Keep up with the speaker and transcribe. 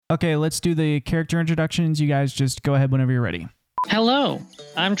Okay, let's do the character introductions. You guys just go ahead whenever you're ready. Hello,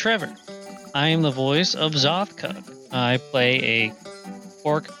 I'm Trevor. I am the voice of Zothkug. I play a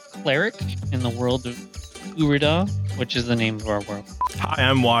orc cleric in the world of Urida, which is the name of our world. Hi,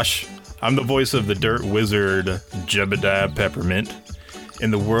 I'm Wash. I'm the voice of the dirt wizard Jebediah Peppermint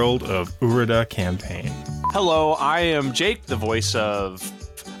in the world of Urida campaign. Hello, I am Jake, the voice of...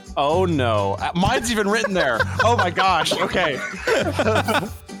 Oh no, mine's even written there. Oh my gosh, okay.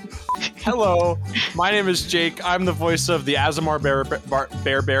 Hello, my name is Jake. I'm the voice of the Azamar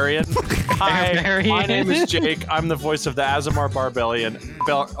Barbarian. Hi, my name is Jake. I'm the voice of the Azamar Barbarian.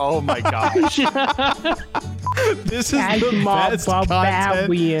 Oh my gosh. This is the best content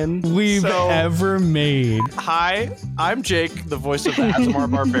we've ever made. Hi, I'm Jake, the voice of the Azamar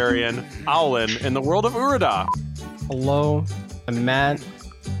Barbarian, Owlin, in the world of Urida. Hello, I'm Matt.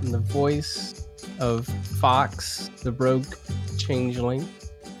 I'm the voice of Fox, the rogue changeling,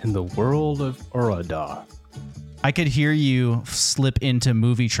 in the world of Urida. I could hear you slip into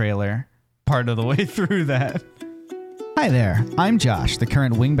movie trailer part of the way through that. Hi there, I'm Josh, the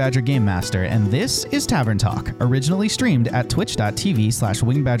current Wing Badger Game Master, and this is Tavern Talk, originally streamed at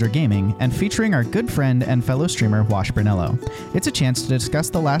twitch.tv/wingbadgergaming and featuring our good friend and fellow streamer Wash Brunello. It's a chance to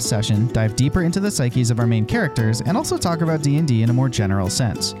discuss the last session, dive deeper into the psyches of our main characters, and also talk about D&D in a more general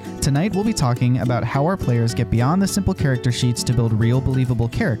sense. Tonight we'll be talking about how our players get beyond the simple character sheets to build real, believable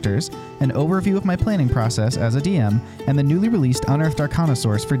characters, an overview of my planning process as a DM, and the newly released Unearthed Arcana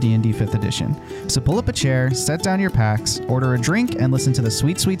source for D&D 5th edition. So pull up a chair, set down your packs, order a drink, and listen to the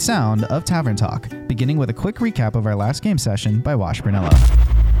sweet, sweet sound of Tavern Talk, beginning with a quick recap of our last game session by Wash Brunello.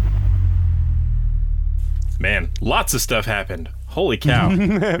 Man, lots of stuff happened. Holy cow.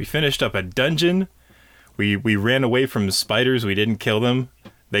 We finished up a dungeon. We ran away from spiders. We didn't kill them.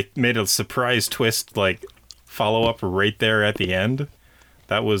 They made a surprise twist, like, follow-up right there at the end.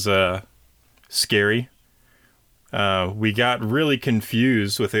 That was scary. We got really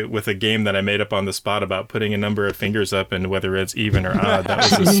confused with a game that I made up on the spot about putting a number of fingers up and whether it's even or odd. That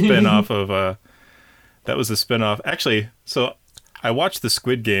was a spin-off of Actually, so I watched the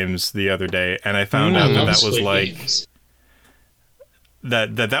Squid Games the other day, and I found out that was like games.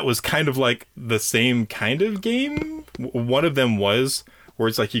 that was kind of like the same kind of game. One of them was where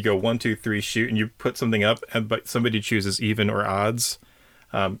it's like you go 1, 2, 3, shoot, and you put something up, but somebody chooses even or odds,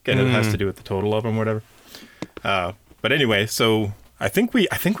 and it has to do with the total of them, or whatever. But anyway, so I think we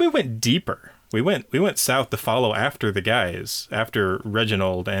went deeper. We went south to follow after the guys, after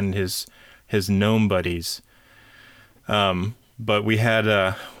Reginald and his gnome buddies. But we had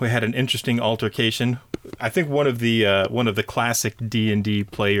an interesting altercation. I think one of the classic D&D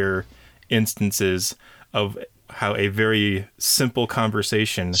player instances of how a very simple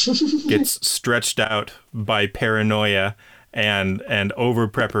conversation gets stretched out by paranoia and over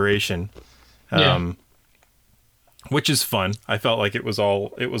preparation. Which is fun. I felt like it was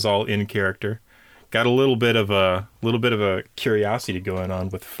all in character. Got a little bit of a curiosity going on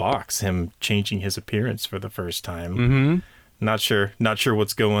with Fox, him changing his appearance for the first time. Mm-hmm. Not sure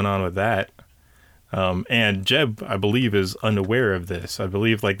what's going on with that. And Jeb, I believe, is unaware of this. I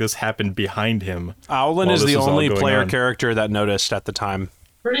believe like this happened behind him. Owlin is the only player character that noticed at the time.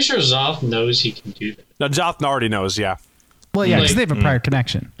 Pretty sure Zoth knows he can do that. No, Zoth already knows, yeah. Well, yeah, because they have a prior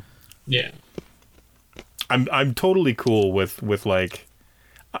connection. Yeah. I'm totally cool with like,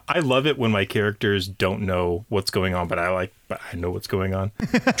 I love it when my characters don't know what's going on, but I know what's going on.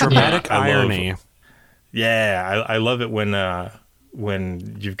 Dramatic irony. I love it when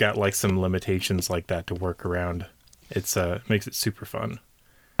you've got like some limitations like that to work around. It's makes it super fun.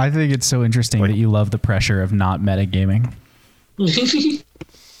 I think it's so interesting that you love the pressure of not metagaming.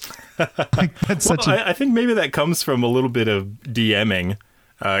 I think maybe that comes from a little bit of DMing.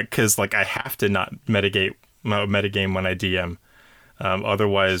 Because like I have to not metagame when I DM,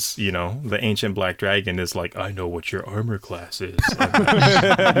 otherwise, you know, the ancient black dragon is like, I know what your armor class is.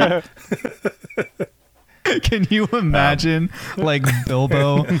 Can you imagine, like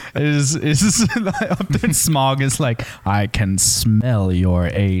Bilbo is up there, Smog is like, I can smell your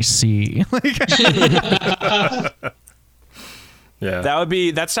AC. Yeah,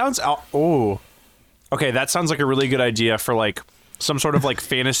 that sounds. Oh, okay, that sounds like a really good idea for like some sort of like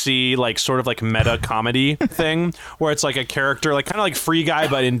fantasy, like sort of like meta comedy thing where it's like a character, like kind of like Free Guy,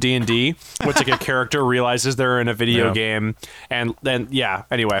 but in D&D, which like a character realizes they're in a video game. And then,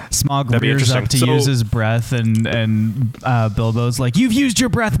 anyway. Smog rears up to use his breath and Bilbo's like, you've used your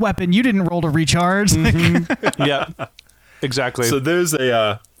breath weapon. You didn't roll to recharge. Mm-hmm. Yeah, exactly. So there's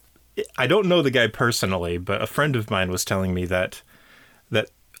I don't know the guy personally, but a friend of mine was telling me that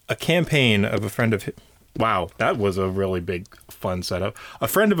a campaign of a friend of Wow, that was a really big, fun setup. A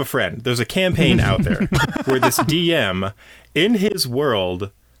friend of a friend. There's a campaign out there where this DM, in his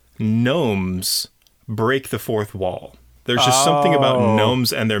world, gnomes break the fourth wall. There's just something about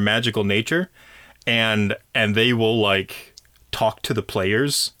gnomes and their magical nature, and they will like talk to the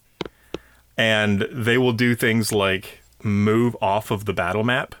players, and they will do things like move off of the battle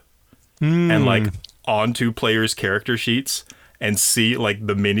map and like onto players' character sheets. And see, like,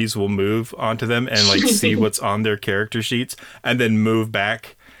 the minis will move onto them and, like, see what's on their character sheets and then move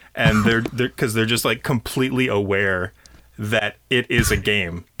back. And because they're just, like, completely aware that it is a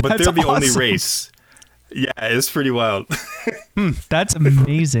game. But That's they're the only awesome. race. Yeah, it's pretty wild. That's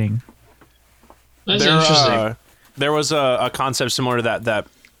amazing. That's interesting. There was a concept similar to that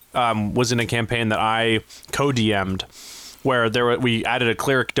was in a campaign that I co-DM'd, where we added a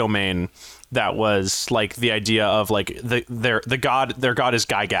cleric domain that was like the idea of like their god is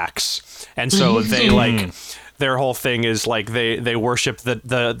Gygax, and so they like their whole thing is like they worship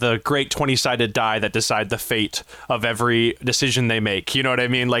the great 20-sided die that decide the fate of every decision they make. You know what I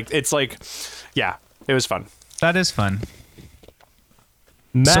mean? Like it's like, yeah, it was fun. That is fun.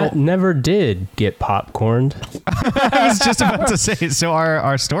 Matt never did get popcorned. I was just about to say, so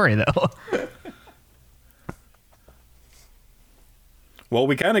our story though. Well,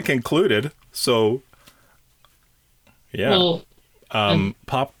 we kind of concluded, so yeah. Well,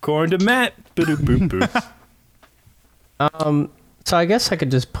 Popcorn to Matt. Boop. So I guess I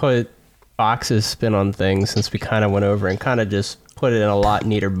could just put Fox's spin on things, since we kind of went over and kind of just put it in a lot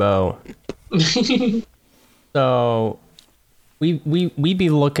neater bow. So we be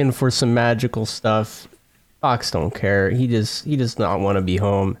looking for some magical stuff. Fox don't care. He does not want to be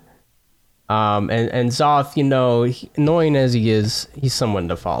home. And Zoth, you know, annoying as he is, he's someone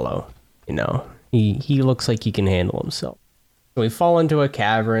to follow. You know, he looks like he can handle himself. So we fall into a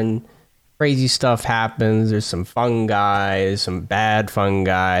cavern. Crazy stuff happens. There's some fungi, there's some bad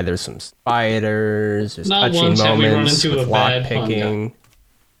fungi, there's some spiders, there's Not touching once have we run moments into with a lock bad picking.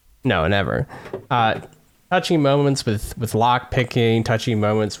 No, never. Touching moments with lock picking, touching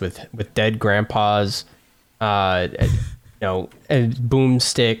moments with dead grandpas, and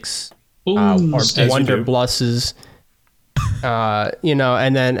boomsticks, or Boomsticks. wonder blusses. You know,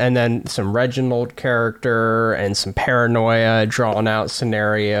 and then some Reginald character and some paranoia drawn out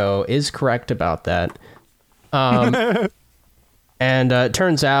scenario is correct about that. And it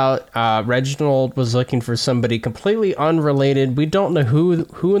turns out Reginald was looking for somebody completely unrelated. We don't know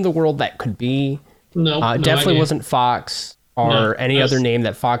who in the world that could be. no, Definitely idea. wasn't Fox or No, any that's- other name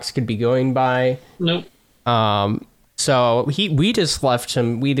that Fox could be going by. Nope. So we just left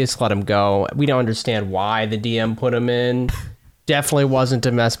him. We just let him go. We don't understand why the DM put him in. Definitely wasn't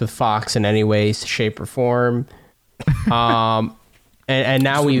to mess with Fox in any way, shape, or form. And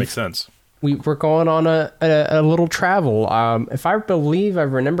now Makes sense. we're going on a little travel. If I believe I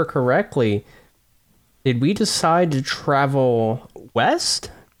remember correctly, did we decide to travel west?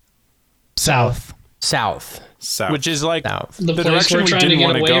 South. South. South. Which is like South. The place direction we're we trying to didn't get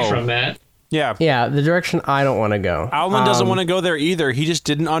wanna away go. from, Matt. Yeah. Yeah, the direction I don't want to go. Alwyn doesn't want to go there either. He just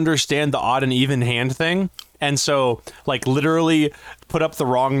didn't understand the odd and even hand thing. And so, like, literally put up the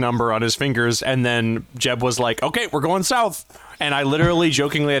wrong number on his fingers. And then Jeb was like, okay, we're going south. And I literally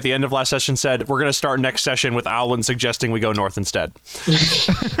jokingly at the end of last session said, we're going to start next session with Alwyn suggesting we go north instead.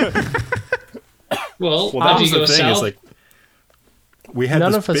 Well, Well, that if was you go the thing. south, Is like we had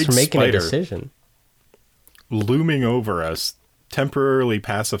None this of us big are making a spider decision. looming over us, temporarily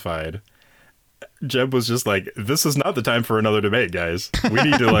pacified. Jeb was just like, "This is not the time for another debate, guys. We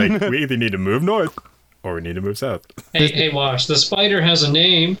need to we either need to move north or we need to move south." hey, watch. The spider has a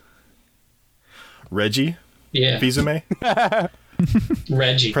name. Reggie Yeah, Fils-Aimé,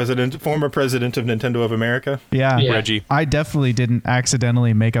 Reggie. former president of Nintendo of America. Yeah. Yeah. Reggie. I definitely didn't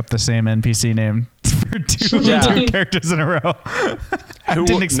accidentally make up the same NPC name for two characters in a row. I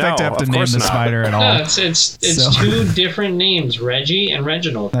didn't expect to have to name the spider at all. No, it's So- two different names, Reggie and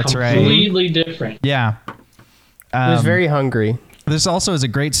Reginald. That's right. Completely different. Yeah. He was very hungry. This also is a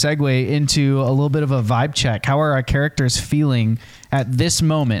great segue into a little bit of a vibe check. How are our characters feeling at this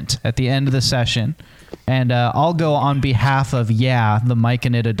moment, at the end of the session? And I'll go on behalf of the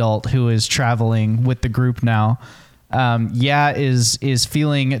Myconid adult who is traveling with the group now. Is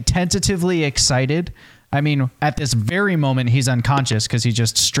feeling tentatively excited. I mean, at this very moment, he's unconscious because he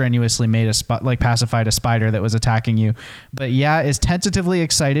just strenuously made pacified a spider that was attacking you. But is tentatively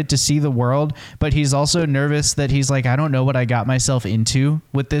excited to see the world, but he's also nervous that he's like, I don't know what I got myself into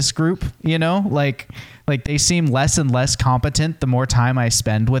with this group. You know, like they seem less and less competent the more time I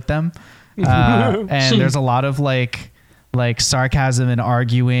spend with them. And there's a lot of like sarcasm and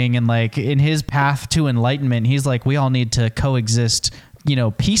arguing, and like in his path to enlightenment, he's like, we all need to coexist,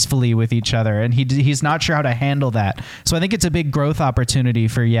 peacefully with each other, and he's not sure how to handle that. So I think it's a big growth opportunity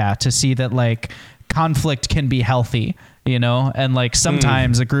for to see that like conflict can be healthy, and like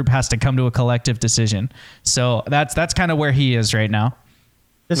sometimes a group has to come to a collective decision. So that's kind of where he is right now.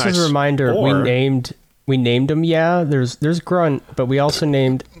 This is a reminder. We named him. Yeah, there's Grunt, but we also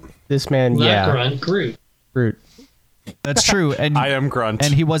named this man. Not Grunt, Groot. That's true. And I am Grunt,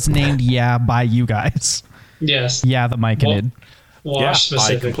 and he was named by you guys. Yes. Yeah, the Myconid. Wash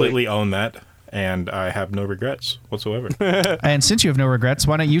specifically. I completely own that, and I have no regrets whatsoever. And since you have no regrets,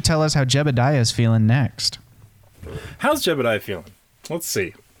 why don't you tell us how Jebediah is feeling next? How's Jebediah feeling? Let's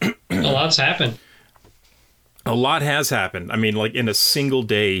see. A lot's happened. A lot has happened. I mean, like in a single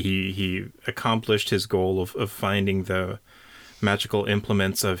day, he accomplished his goal of finding the magical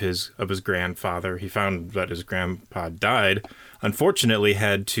implements of his grandfather. He found that his grandpa died. Unfortunately,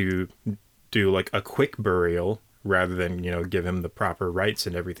 had to do like a quick burial rather than give him the proper rites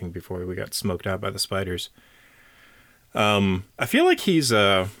and everything before we got smoked out by the spiders. I feel like he's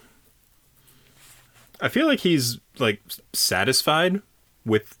like satisfied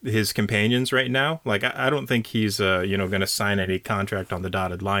with his companions right now. Like I don't think he's going to sign any contract on the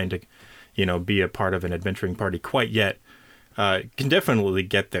dotted line to be a part of an adventuring party quite yet. Can definitely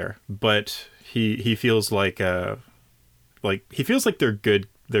get there, but he feels like he feels like they're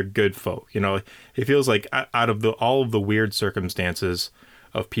good folk. He feels like out of all of the weird circumstances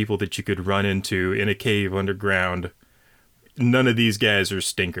of people that you could run into in a cave underground, none of these guys are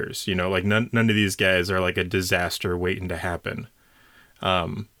stinkers. Like none of these guys are like a disaster waiting to happen.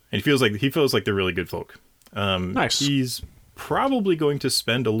 And he feels like they're really good folk. Nice. He's probably going to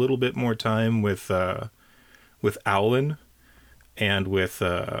spend a little bit more time with Owlin and with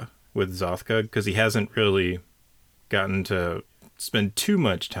Zothka, because he hasn't really gotten to spend too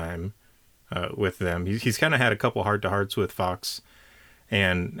much time with them. He's kind of had a couple heart-to-hearts with Fox,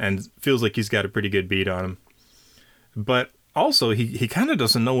 and feels like he's got a pretty good beat on him. But also, he kind of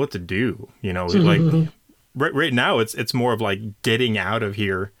doesn't know what to do. Like right now, it's more of like getting out of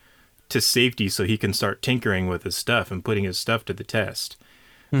here to safety so he can start tinkering with his stuff and putting his stuff to the test.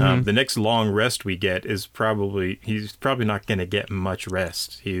 The next long rest we get is he's probably not going to get much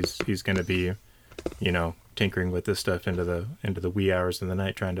rest. He's going to be, tinkering with this stuff into the wee hours of the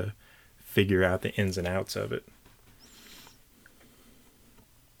night, trying to figure out the ins and outs of it.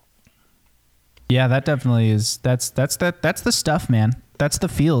 Yeah, that definitely is. That's the stuff, man. That's the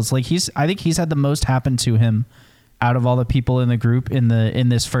feels. Like I think he's had the most happen to him out of all the people in the group in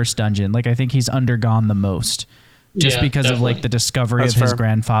this first dungeon. Like I think he's undergone the most. Just because definitely. Of like the discovery of his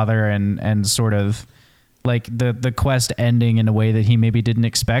grandfather and sort of like the quest ending in a way that he maybe didn't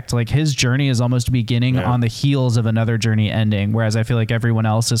expect. Like his journey is almost beginning on the heels of another journey ending. Whereas I feel like everyone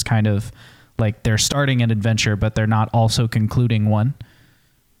else is kind of like they're starting an adventure, but they're not also concluding one.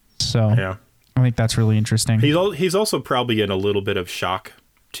 So yeah, I think that's really interesting. He's also probably in a little bit of shock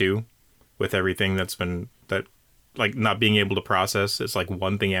too, with everything that like not being able to process. It's like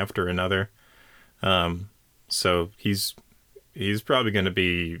one thing after another. So he's probably going to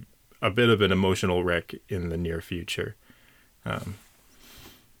be a bit of an emotional wreck in the near future. You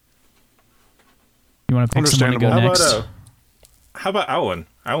want to pick someone to go next? How about Owlin?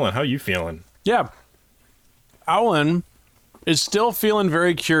 Owlin, how are you feeling? Yeah. Owlin is still feeling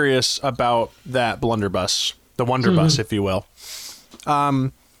very curious about that blunderbuss, the wonderbus, if you will.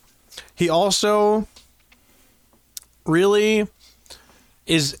 He also really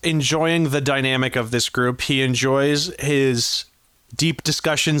is enjoying the dynamic of this group. He enjoys his deep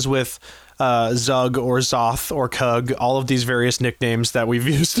discussions with Zug or Zoth or Kug, all of these various nicknames that we've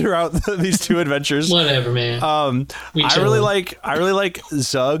used throughout these two adventures. Whatever, man. I really like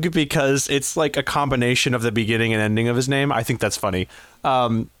Zug because it's like a combination of the beginning and ending of his name. I think that's funny.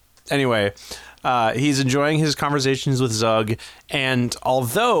 Anyway, he's enjoying his conversations with Zug, and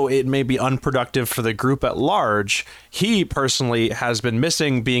although it may be unproductive for the group at large, he personally has been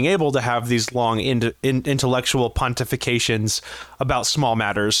missing being able to have these long intellectual pontifications about small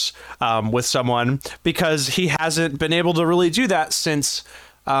matters with someone, because he hasn't been able to really do that since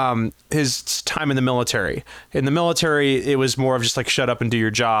his time in the military. In the military, it was more of just like shut up and do your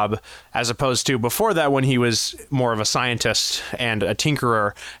job, as opposed to before that when he was more of a scientist and a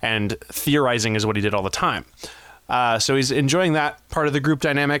tinkerer, and theorizing is what he did all the time. So he's enjoying that part of the group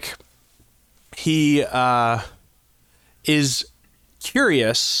dynamic. He is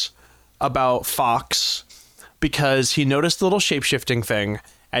curious about Fox because he noticed the little shape-shifting thing,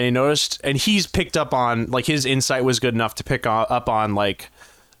 and he's picked up on, like, his insight was good enough to pick up on, like,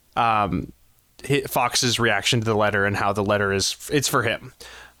 Fox's reaction to the letter and how the letter it's for him.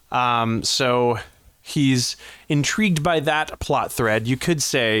 So he's intrigued by that plot thread. You could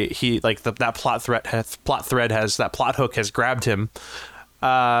say that plot thread has that plot hook has grabbed him.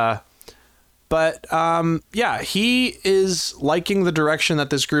 But he is liking the direction that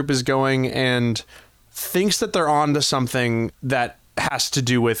this group is going and thinks that they're on to something that has to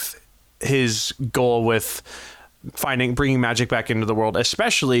do with his goal with bringing magic back into the world,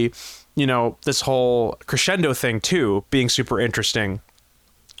 especially, this whole crescendo thing too, being super interesting.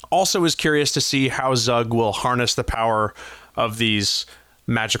 Also is curious to see how Zug will harness the power of this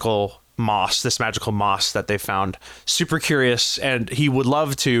magical moss that they found. Super curious, and he would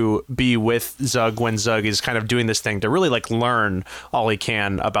love to be with Zug when Zug is kind of doing this thing to really learn all he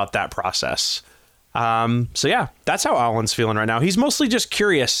can about that process. So yeah, that's how Alan's feeling right now. He's mostly just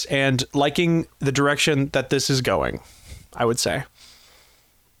curious and liking the direction that this is going, I would say.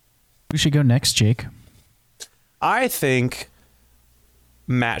 Who should go next, Jake? I think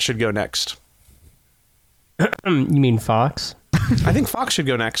Matt should go next. You mean Fox? I think Fox should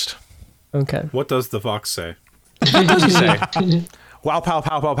go next. Okay. What does the fox say? What does he say? Wow, pow,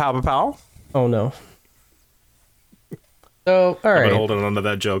 pow, pow, pow, pow, pow. Oh no. So, all I've right. been holding on to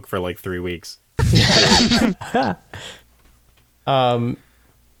that joke for 3 weeks.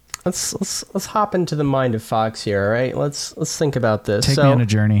 Let's hop into the mind of Fox here, all right? Let's think about this. Take me on a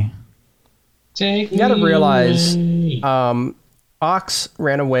journey. You got to realize Fox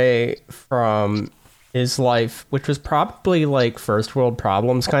ran away from his life, which was probably first world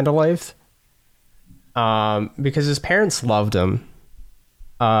problems kind of life, because his parents loved him,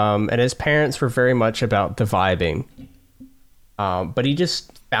 and his parents were very much about the vibing, but he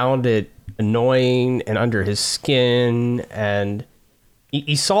just found it annoying and under his skin, and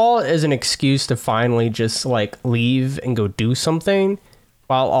he saw it as an excuse to finally just leave and go do something,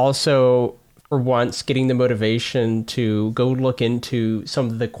 while also for once getting the motivation to go look into some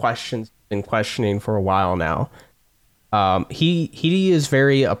of the questions he's been questioning for a while now. He is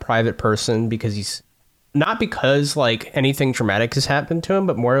very a private person because he's not because anything dramatic has happened to him,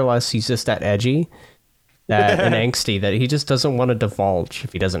 but more or less he's just that edgy and angsty that he just doesn't want to divulge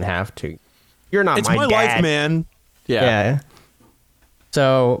if he doesn't have to. You're not it's my my dad. life, man. Yeah.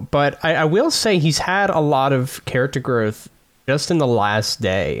 So, but I will say he's had a lot of character growth just in the last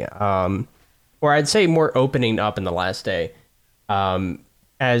day. Or I'd say more opening up in the last day.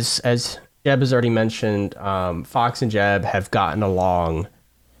 As Jeb has already mentioned, Fox and Jeb have gotten along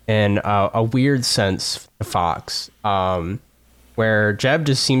in a weird sense to Fox, where Jeb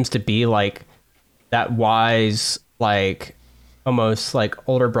just seems to be that wise, almost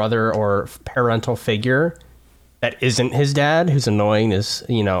older brother or parental figure that isn't his dad, who's annoying as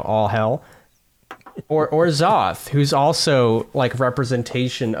all hell. Or Zoth, who's also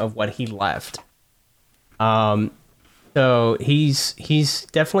representation of what he left. So he's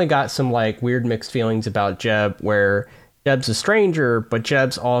definitely got some weird mixed feelings about Jeb, where Jeb's a stranger, but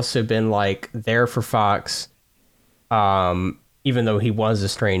Jeb's also been there for Fox, even though he was a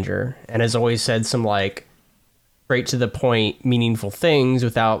stranger, and has always said some straight to the point, meaningful things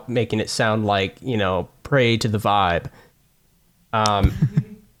without making it sound prey to the vibe.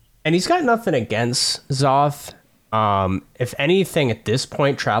 And he's got nothing against Zoth. If anything, at this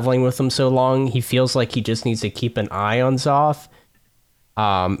point, traveling with him so long, he feels like he just needs to keep an eye on Zoth.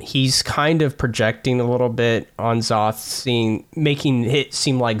 He's kind of projecting a little bit on Zoth, making it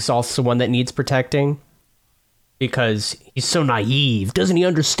seem like Zoth's the one that needs protecting because he's so naive. Doesn't he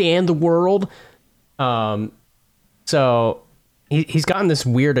understand the world? So he's gotten this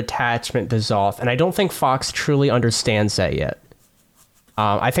weird attachment to Zoth, and I don't think Fox truly understands that yet.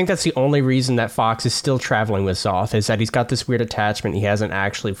 I think that's the only reason that Fox is still traveling with Zoth, is that he's got this weird attachment he hasn't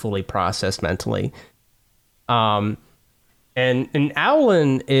actually fully processed mentally. And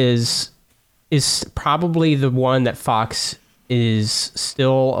Owlin is probably the one that Fox is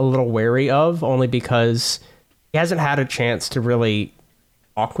still a little wary of, only because he hasn't had a chance to really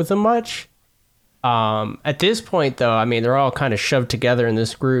talk with him much. At this point, though, they're all kind of shoved together in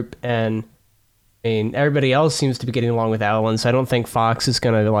this group, and everybody else seems to be getting along with Alan, so I don't think Fox is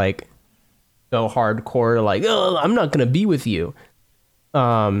going to, go hardcore, oh, I'm not going to be with you.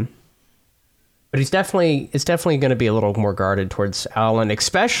 But it's definitely going to be a little more guarded towards Alan,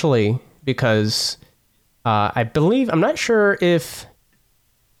 especially because I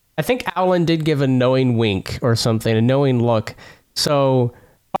think Alan did give a knowing wink or something, a knowing look. So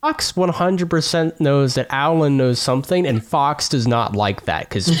Fox 100% knows that Alan knows something, and Fox does not like that,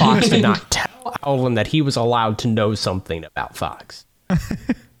 because Fox did not tell Alan that he was allowed to know something about Fox.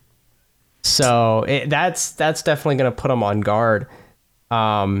 So that's definitely going to put him on guard.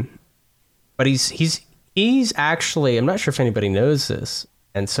 But but he's actually, I'm not sure if anybody knows this,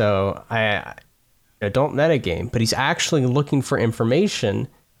 and so I don't metagame, but he's actually looking for information.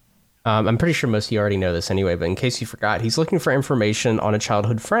 I'm pretty sure most of you already know this anyway, but in case you forgot, he's looking for information on a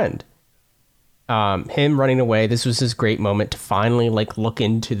childhood friend. Him running away, this was his great moment to finally like look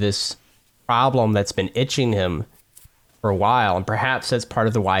into this problem that's been itching him for a while, and perhaps that's part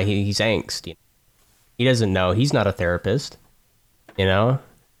of the why he's angst. You know? He doesn't know. He's not a therapist, you know?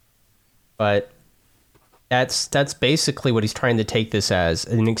 But that's basically what he's trying to take this as,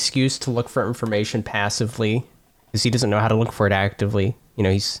 an excuse to look for information passively, because he doesn't know how to look for it actively. You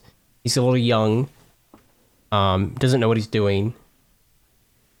know, he's a little young, doesn't know what he's doing.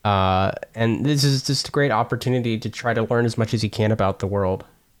 And this is just a great opportunity to try to learn as much as he can about the world.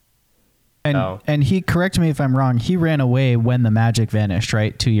 And he, correct me if I'm wrong, he ran away when the magic vanished,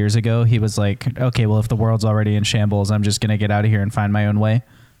 right? 2 years ago. He was like, okay, well, if the world's already in shambles, I'm just going to get out of here and find my own way.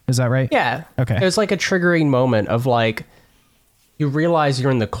 Is that right? Yeah. Okay. It was like a triggering moment of like, you realize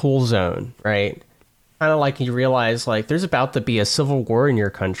you're in the cool zone, right? Kind of like you realize like there's about to be a civil war in your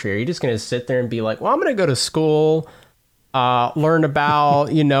country. Are you just going to sit there and be like, well, I'm going to go to school, learn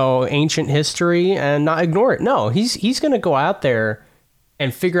about, you know, ancient history and not ignore it? No, he's going to go out there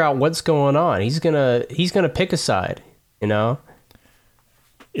and figure out what's going on. He's going to pick a side, you know?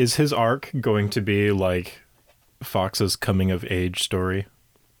 Is his arc going to be like Fox's coming of age story?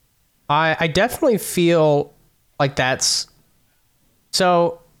 I definitely feel like that's...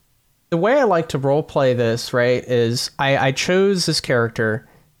 So the way I like to roleplay this, right, is I chose this character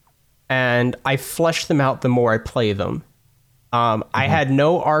and I flesh them out the more I play them. I had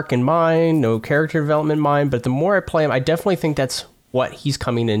no arc in mind, no character development in mind, but the more I play him, I definitely think that's what he's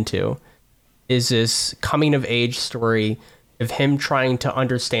coming into, is this coming of age story of him trying to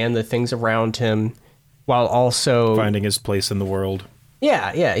understand the things around him while also finding his place in the world.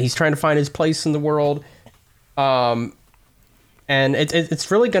 Yeah, he's trying to find his place in the world. And it's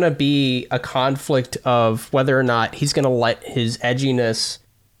really going to be a conflict of whether or not he's going to let his edginess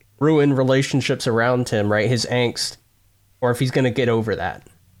ruin relationships around him, right? His angst, or if he's going to get over that.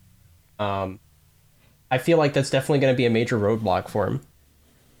 I feel like that's definitely going to be a major roadblock for him.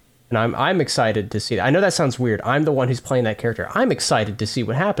 And I'm excited to see that. I know that sounds weird. I'm the one who's playing that character. I'm excited to see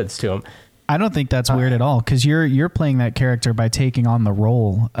what happens to him. I don't think that's weird at all, because you're playing that character by taking on the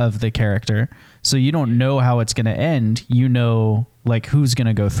role of the character. So you don't know how it's going to end. You know, like, who's going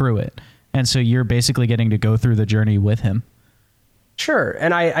to go through it. And so you're basically getting to go through the journey with him. Sure.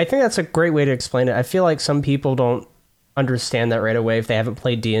 And I think that's a great way to explain it. I feel like some people don't understand that right away if they haven't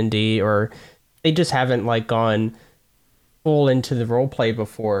played D&D, or they just haven't like gone full into the role play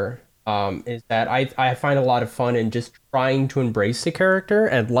before. Is that I find a lot of fun in just trying to embrace the character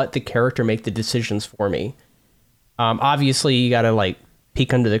and let the character make the decisions for me. Obviously, you got to like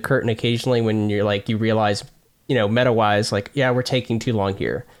peek under the curtain occasionally when you're like, you realize, you know, meta-wise, like, yeah, we're taking too long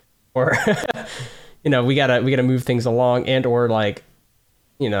here. Or, you know, we gotta move things along, and or like,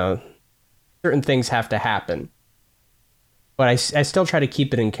 you know, certain things have to happen. But I still try to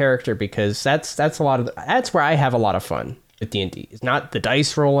keep it in character, because that's where I have a lot of fun with D&D. It's not the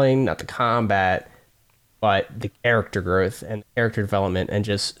dice rolling, not the combat, but the character growth and the character development, and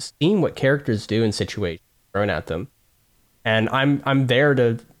just seeing what characters do in situations thrown at them. And I'm there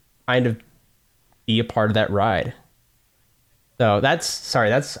to kind of be a part of that ride. So I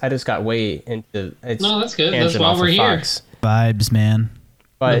just got way into it's No, that's good. That's why we're here. Vibes, man.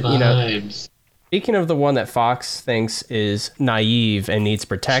 But The you know, vibes. speaking of the one that Fox thinks is naive and needs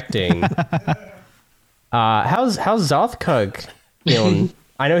protecting, how's Zothkug feeling?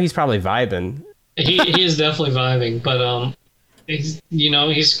 I know he's probably vibing. He is definitely vibing, but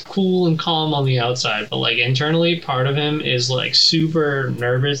he's cool and calm on the outside, but like internally, part of him is like super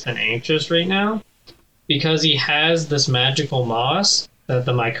nervous and anxious right now, because he has this magical moss that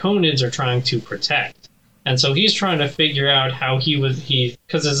the Myconids are trying to protect. And so he's trying to figure out how because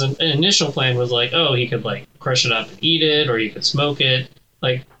his initial plan was like, oh, he could like crush it up and eat it, or you could smoke it,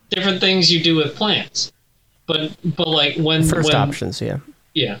 like different things you do with plants. But like when options,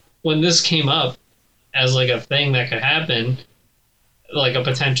 yeah, when this came up as like a thing that could happen, like a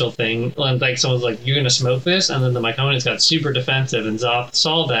potential thing, like someone's like, you're gonna smoke this, and then the Myconids got super defensive, and Zoth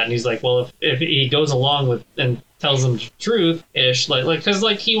saw that, and he's like, well, if he goes along with and tells them the truth ish, like because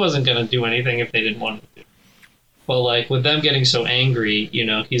like he wasn't gonna do anything if they didn't want him to. But like with them getting so angry, you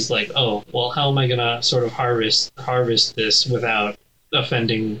know, he's like, oh, well, how am I gonna sort of harvest this without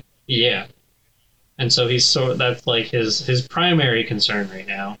offending? Yeah. And so that's like his primary concern right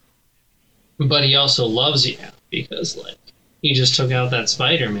now. But he also loves you because like he just took out that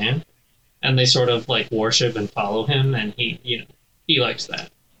spider, man. And they sort of like worship and follow him, and he likes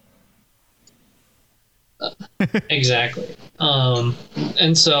that. Exactly.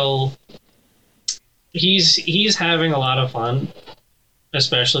 And so he's having a lot of fun,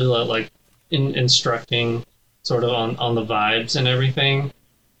 especially like in instructing sort of on the vibes and everything.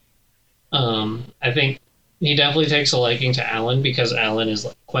 I think he definitely takes a liking to Alan because Alan is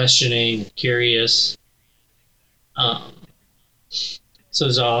like questioning, curious. Um, so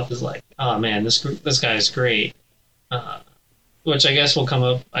Zoth is like, oh man, this guy's great. Which I guess will come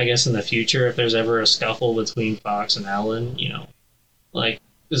up, I guess, in the future if there's ever a scuffle between Fox and Alan. Like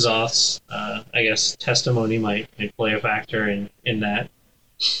Zoth's, I guess, testimony might play a factor in that.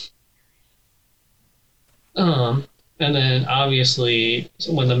 And then obviously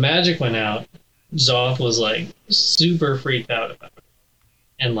when the magic went out, Zoth was like super freaked out about it.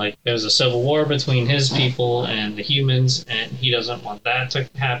 And like there's a civil war between his people and the humans, and he doesn't want that to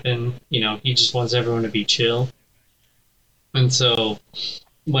happen. He just wants everyone to be chill. And so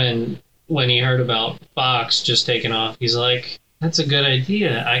when he heard about Fox just taking off, he's like, that's a good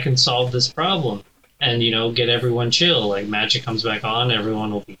idea. I can solve this problem and, get everyone chill. Like magic comes back on,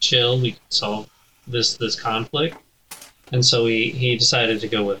 everyone will be chill. We can solve this conflict. And so he decided to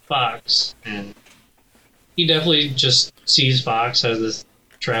go with Fox, and he definitely just sees Fox as this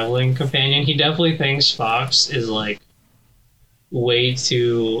traveling companion. He definitely thinks Fox is like way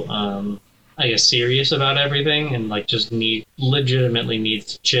too I guess serious about everything and like just legitimately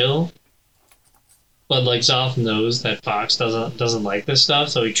needs to chill. But like Zoth knows that Fox doesn't like this stuff,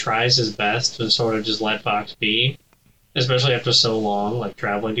 so he tries his best to sort of just let Fox be, especially after so long like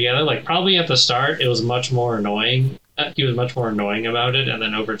traveling together. Like probably at the start it was much more annoying. He was much more annoying about it, and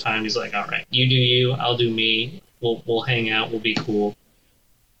then over time he's like, all right, you do you, I'll do me. We'll hang out, we'll be cool.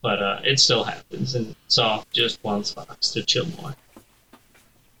 But it still happens, and Zoth just wants Fox to chill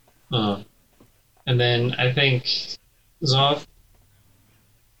more. And then I think Zoth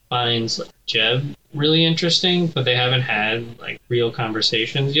finds like Jeb really interesting, but they haven't had like real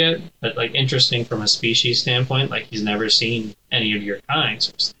conversations yet. But like interesting from a species standpoint, like he's never seen any of your kind.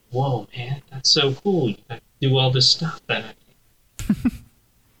 So it's like, whoa, man, that's so cool. You can do all this stuff that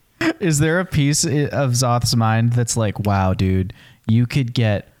Is there a piece of Zoth's mind that's like, wow, dude, you could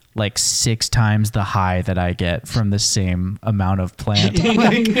get like 6 times the high that I get from the same amount of plant?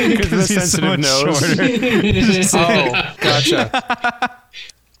 Like, Because of the sensitive nose. Oh, gotcha.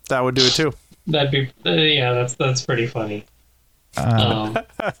 That would do it too. That'd be that's pretty funny.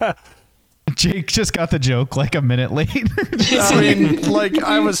 Jake just got the joke like a minute late. I mean, like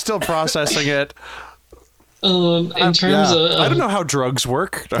I was still processing it. In terms of I don't know how drugs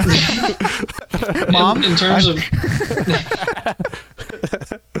work. Mom, in terms of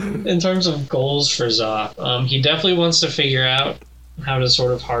in terms of goals for Zoth, he definitely wants to figure out how to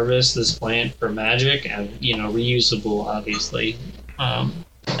sort of harvest this plant for magic and reusable, obviously,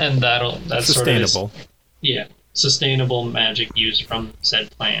 and that's Sustainable. Sort of sustainable magic use from said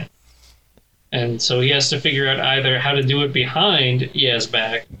plant. And so he has to figure out either how to do it behind Yea's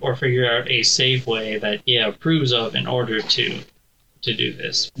back or figure out a safe way that Yea approves of in order to do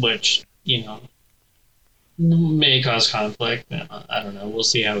this, which, may cause conflict. I don't know. We'll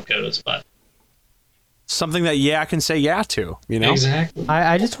see how it goes, but Something that can say yeah to, Exactly.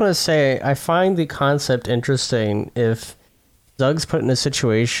 I just want to say, I find the concept interesting if Zug's put in a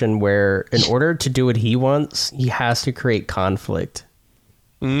situation where in order to do what he wants, he has to create conflict.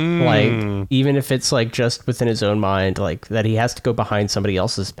 Like, even if it's like just within his own mind, like that he has to go behind somebody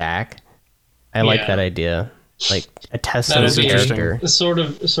else's back. I like that idea. Like a test of his character. Sort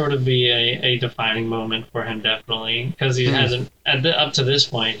of be a defining moment for him, definitely, because he hasn't up to this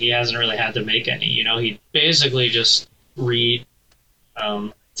point he hasn't really had to make any. He basically just read.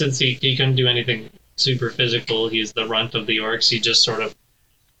 Since he couldn't do anything super physical, he's the runt of the orcs. He just sort of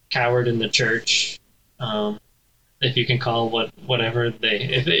cowered in the church. If you can call whatever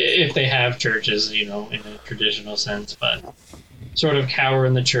if they have churches, in a traditional sense, but sort of cower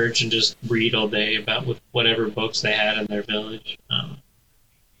in the church and just read all day about with whatever books they had in their village.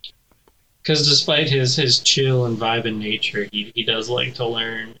 Because despite his chill and vibing nature, he does like to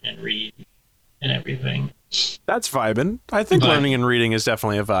learn and read and everything. That's vibing. I think learning and reading is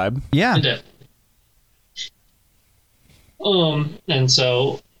definitely a vibe. Yeah. Definitely. And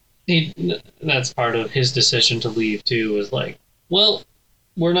so that's part of his decision to leave too, was like, well,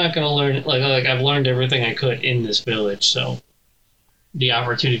 we're not going to learn, like I've learned everything I could in this village, so the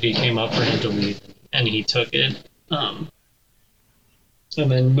opportunity came up for him to leave, and he took it. And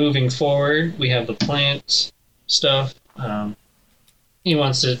then moving forward, we have the plant stuff. He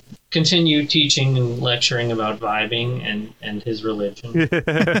wants to continue teaching and lecturing about vibing and his religion.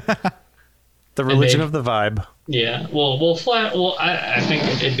 The religion of the vibe. Yeah. I think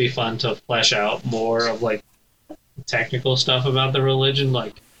it'd be fun to flesh out more of like technical stuff about the religion,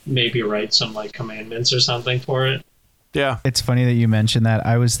 like maybe write some like commandments or something for it. Yeah. It's funny that you mentioned that.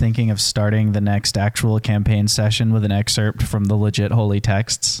 I was thinking of starting the next actual campaign session with an excerpt from the legit holy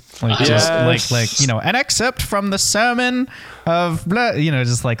texts. Like just Yes. like an excerpt from the sermon of blah,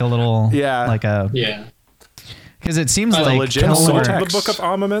 just like a little like a Yeah. because it seems The like legit Kelnor, soul The text. Book of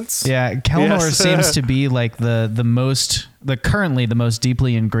Armaments. yeah, Kelnor Yes. seems to be like currently the most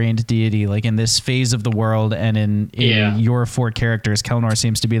deeply ingrained deity, like in this phase of the world, and in Yeah. your 4 characters, Kelnor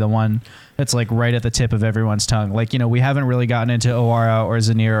seems to be the one that's like right at the tip of everyone's tongue. Like, we haven't really gotten into Oara or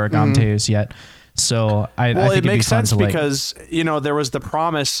Zanir or Gamteus yet. So I think Well, it it'd be makes fun sense to like, because, there was the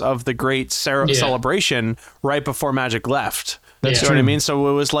promise of the great celebration right before Magic left. That's You know what I true. mean? So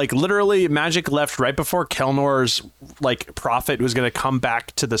it was like literally Magic left right before Kelnor's like prophet was going to come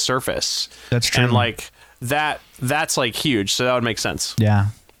back to the surface. That's true. And like that's like huge. So that would make sense. yeah,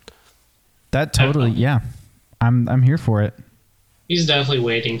 that totally, yeah, I'm here for it. He's definitely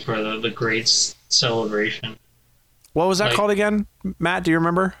waiting for the great celebration. What was that Like- called again? Matt, do you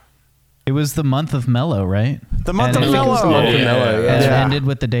remember? It was the month of Mellow, right? The month And of it I think it was the Mellow. month of Yeah. Mellow, And it yeah. ended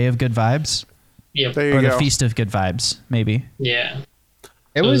with the Day of Good Vibes, Yep. There you or go. the Feast of Good Vibes, maybe. Yeah.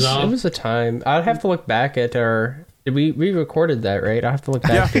 It So was Zob- it was a time. I'd have to look back at our. Did we recorded that, right? I have to look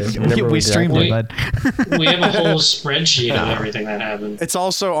back to remember we streamed it, exactly. bud. We have a whole spreadsheet of everything that happened. It's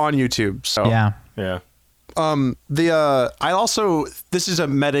also on YouTube. So Yeah. Yeah. This is a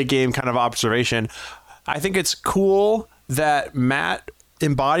meta game kind of observation. I think it's cool that Matt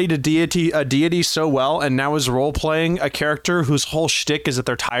embodied a deity so well, and now is role playing a character whose whole shtick is that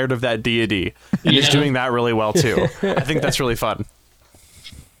they're tired of that deity, and he's Yeah. doing that really well too. I think that's really fun.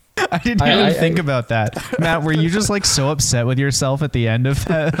 I didn't even think about that. Matt, were you just like so upset with yourself at the end of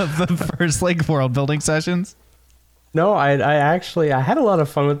the first like world building sessions? No, I had a lot of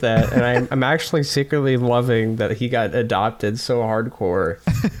fun with that, and I'm actually secretly loving that he got adopted so hardcore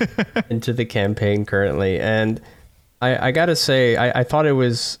into the campaign currently. And I gotta say, I thought it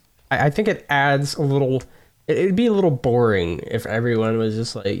was. I think it adds a little. It'd be a little boring if everyone was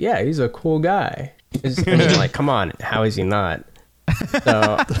just like, "Yeah, he's a cool guy." I mean, like, come on, how is he not?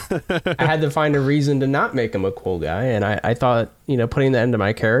 So I had to find a reason to not make him a cool guy, and I thought, putting that into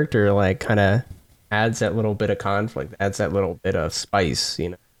my character like kind of adds that little bit of conflict, adds that little bit of spice.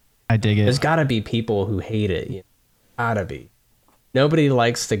 I dig There's it. got to be people who hate it. Gotta be. Nobody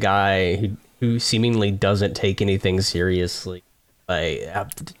likes the guy who seemingly doesn't take anything seriously. Like,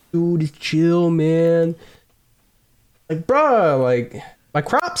 dude, chill, man. Like, bruh, like, my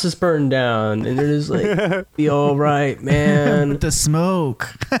crops is burned down, and they're just like, be all right, man. The smoke.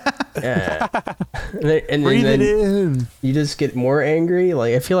 Yeah. And Breathe then it in. you just get more angry.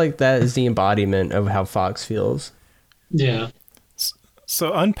 Like, I feel like that is the embodiment of how Fox feels. Yeah.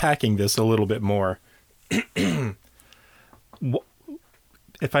 So unpacking this a little bit more, if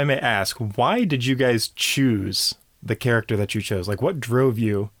I may ask, why did you guys choose the character that you chose? Like, what drove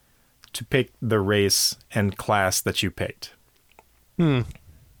you to pick the race and class that you picked? I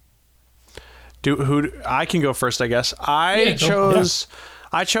can go first, I guess. I Yeah, go. chose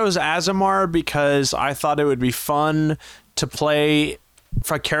Azamar because I thought it would be fun to play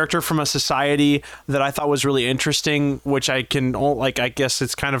for a character from a society that I thought was really interesting, which I guess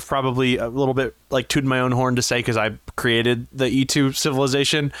it's kind of probably a little bit like tooting my own horn to say because I created the E2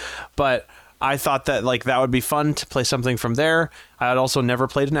 civilization, but I thought that like that would be fun to play something from there. I had also never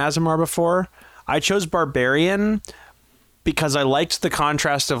played an Azamar before. I chose Barbarian because I liked the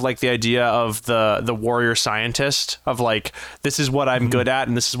contrast of like the idea of the warrior scientist of like, this is what I'm good at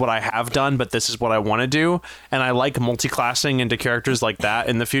and this is what I have done, but this is what I want to do. And I like multi-classing into characters like that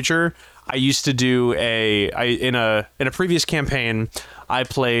in the future. I used to do in a previous campaign, I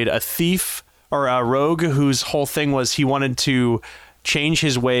played a thief or a rogue whose whole thing was he wanted to change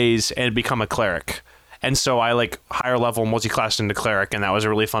his ways and become a cleric. And so I like higher level multi-classed into cleric, and that was a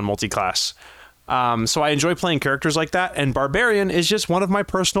really fun multi-class. So I enjoy playing characters like that, and Barbarian is just one of my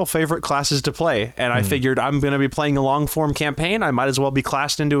personal favorite classes to play. And I figured I'm going to be playing a long form campaign. I might as well be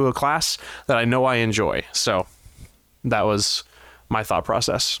classed into a class that I know I enjoy. So that was my thought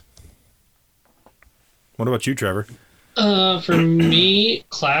process. What about you, Trevor? For me,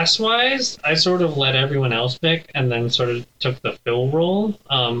 class-wise, I sort of let everyone else pick and then sort of took the fill role.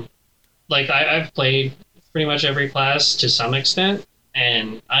 I've played pretty much every class to some extent,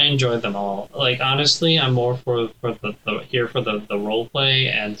 and I enjoyed them all. Like, honestly, I'm more for the role play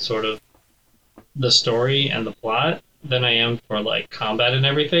and sort of the story and the plot than I am for like combat and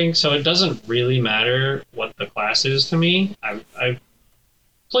everything. So it doesn't really matter what the class is to me. I've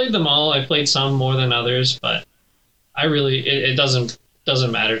played them all. I played some more than others, but I really it doesn't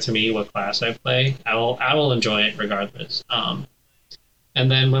matter to me what class I play. I will enjoy it regardless. And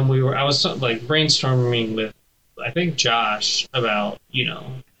then when I was like brainstorming with, I think Josh about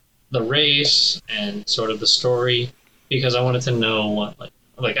the race and sort of the story, because I wanted to know what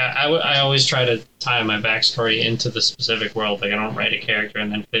I always try to tie my backstory into the specific world. Like I don't write a character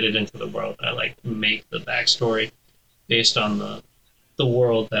and then fit it into the world. I like make the backstory based on the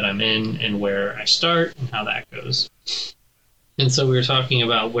world that I'm in and where I start and how that goes. And so we were talking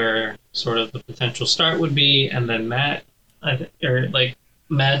about where sort of the potential start would be, and then Matt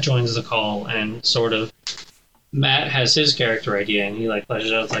joins the call, and sort of Matt has his character idea, and he like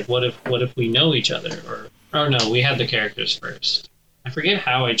fleshes out like, what if we know each other, or no, we had the characters first. I forget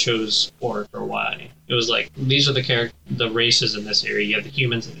how I chose orc or why. It was like, these are the races in this area. You have the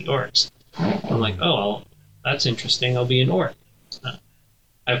humans and the orcs. I'm like, oh, well, that's interesting. I'll be an orc.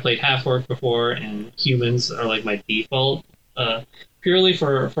 I've played half orc before, and humans are like my default. Purely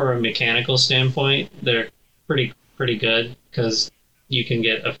for a mechanical standpoint, they're pretty good because you can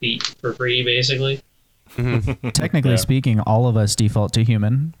get a feat for free, basically. Technically speaking, all of us default to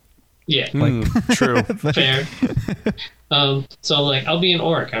human. Yeah, true. Fair. So like, I'll be an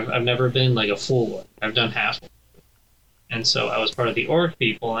orc. I've never been like a full orc. I've done half orc. And so I was part of the orc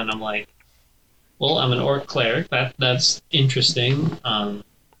people, and I'm like, well, I'm an orc cleric. That's interesting.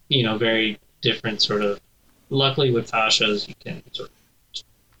 Very different sort of. Luckily with Tasha's, you can sort of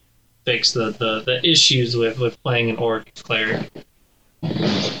fix the issues with playing an orc cleric. Wait,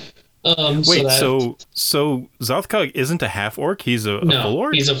 so Zothkog isn't a half orc? He's a full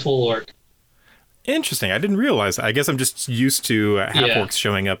orc? He's a full orc. Interesting. I didn't realize that. I guess I'm just used to half orcs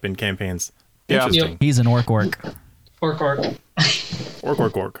showing up in campaigns. Yeah. Interesting. Yep. He's an orc. Orc. Orc. So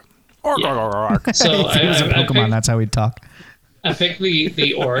If he was a Pokemon, that's how he'd talk. I picked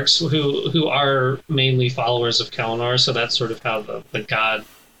the orcs who are mainly followers of Kelnor, so that's sort of how the god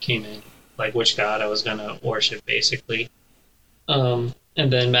came in, like which god I was gonna worship, basically. And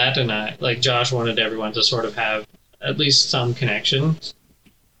then Matt and I, like Josh, wanted everyone to sort of have at least some connection,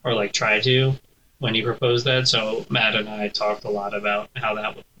 or like try to, when he proposed that. So Matt and I talked a lot about how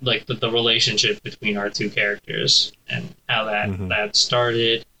that would, like the relationship between our two characters and how that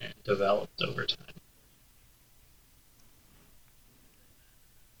started and developed over time.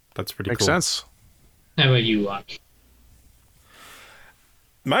 That's pretty Makes cool. sense. How about you, Watch?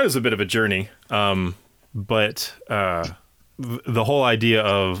 Mine was a bit of a journey, but the whole idea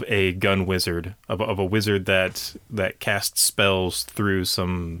of a gun wizard, of a wizard that casts spells through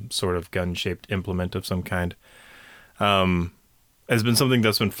some sort of gun-shaped implement of some kind, has been something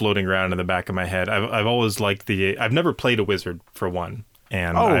that's been floating around in the back of my head. I've always liked I've never played a wizard, for one.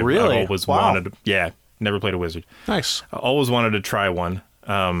 And really? I've always never played a wizard. Nice. I always wanted to try one.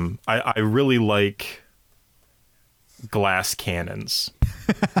 I really like glass cannons.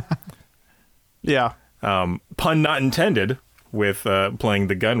 Yeah. Pun not intended with playing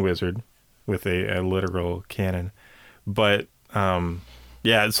the gun wizard with a literal cannon. But so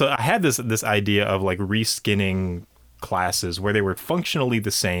I had this idea of like reskinning classes where they were functionally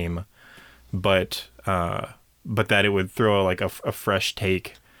the same, but that it would throw like a fresh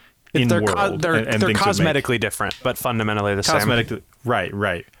take in world. They're things cosmetically different, but fundamentally the same.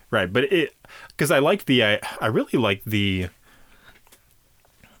 Right. But because I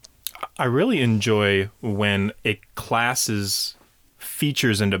really enjoy when a class's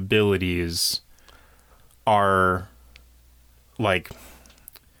features and abilities are like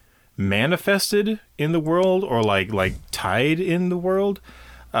manifested in the world, or like tied in the world.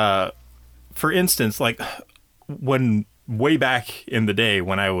 For instance, like when way back in the day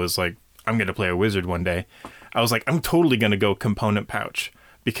when I was like, I'm going to play a wizard one day, I was like, I'm totally going to go component pouch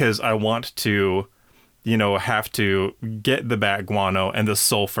because I want to, have to get the bat guano and the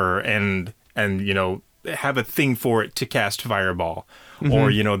sulfur and have a thing for it to cast fireball,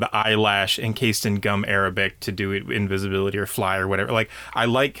 or, the eyelash encased in gum arabic to do it invisibility or fly or whatever. Like, I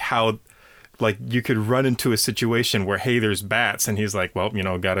like how, like, you could run into a situation where, hey, there's bats, and he's like, well,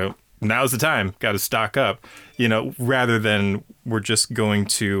 now's the time, got to stock up, rather than we're just going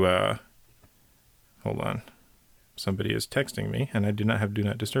to, hold on. Somebody is texting me, and I do not have Do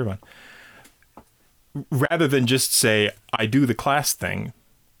Not Disturb on. Rather than just say, I do the class thing,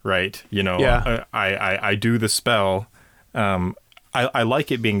 right? I do the spell. I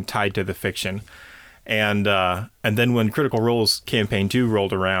like it being tied to the fiction. And then when Critical Role's Campaign 2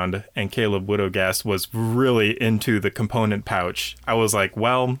 rolled around and Caleb Widowgast was really into the component pouch, I was like,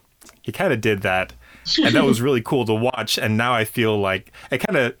 well, he kind of did that. And that was really cool to watch. And now I feel like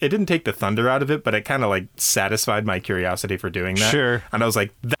it didn't take the thunder out of it, but it kind of like satisfied my curiosity for doing that. Sure. And I was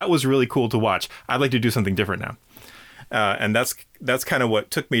like, that was really cool to watch. I'd like to do something different now. And that's kind of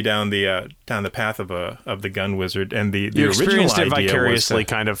what took me down the path of the gun wizard. And the You original experienced it idea vicariously, was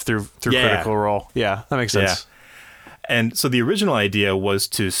to, kind of through Yeah. Critical Role. Yeah, that makes sense. And so the original idea was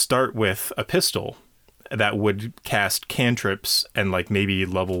to start with a pistol that would cast cantrips and like maybe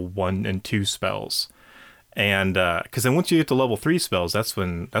level 1 and 2 spells. And because then once you get to level 3 spells, that's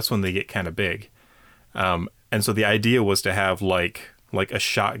when they get kind of big. And so the idea was to have like a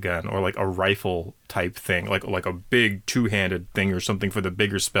shotgun or like a rifle type thing, like a big 2-handed thing or something for the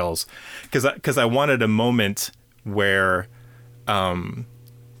bigger spells. Because I wanted a moment where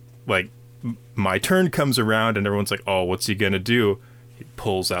like my turn comes around and everyone's like, oh, what's he gonna do? He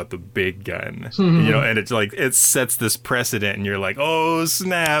pulls out the big gun, and it's like it sets this precedent, and you're like, oh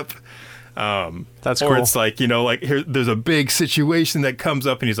snap. That's or cool. it's like, like here there's a big situation that comes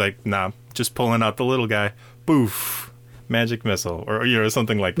up and he's like, nah, just pulling out the little guy, boof, magic missile, or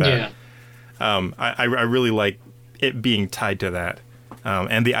something like that. Yeah. I really like it being tied to that,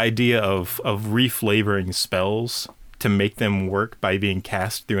 and the idea of reflavoring spells to make them work by being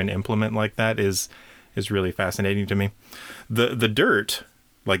cast through an implement like that is really fascinating to me. The dirt,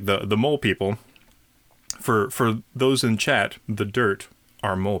 like the mole people, for those in chat, the dirt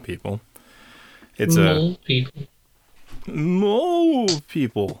are mole people. It's Mole people. mole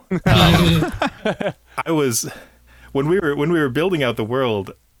people. I was when we were building out the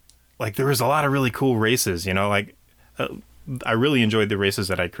world, like there was a lot of really cool races. Like I really enjoyed the races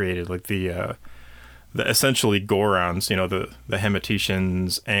that I created, like the essentially Gorons, the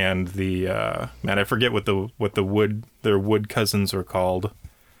Hematetians and the man, I forget what their wood cousins are called.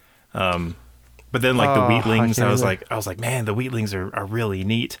 But then like the Wheatlings, I was like, man, the Wheatlings are really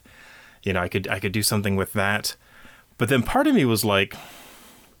neat. I could do something with that. But then part of me was like,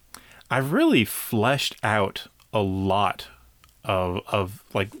 I've really fleshed out a lot of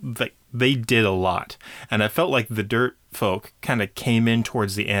like they did a lot, and I felt like the dirt folk kind of came in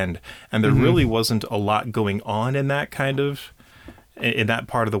towards the end, and there really wasn't a lot going on in that part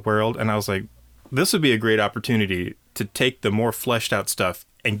of the world. And I was like, this would be a great opportunity to take the more fleshed out stuff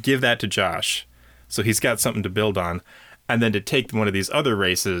and give that to Josh, so he's got something to build on, and then to take one of these other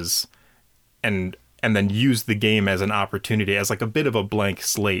races and then use the game as an opportunity, as like a bit of a blank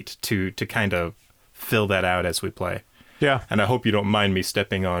slate to kind of fill that out as we play. Yeah. And I hope you don't mind me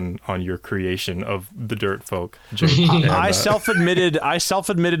stepping on your creation of the dirt folk, Jake. I self-admitted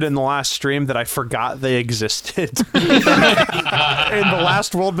in the last stream that I forgot they existed. In the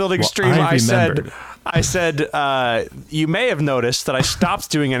last world building stream, I said, you may have noticed that I stopped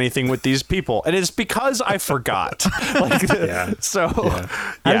doing anything with these people, and it's because I forgot. How does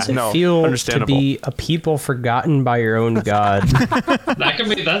it feel to be a people forgotten by your own god?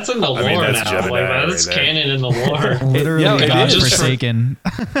 That's in the lore that's now. Gemini That's right there. canon in the lore. Literally Yeah, it God is. forsaken.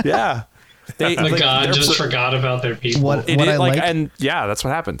 Yeah. The god just forgot about their people. What It I is, like, and yeah, that's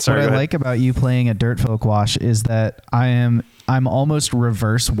what happened. what Sorry, I go ahead. like about you playing a dirt folk wash is that I'm almost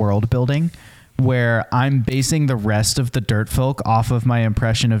reverse world building, where I'm basing the rest of the dirt folk off of my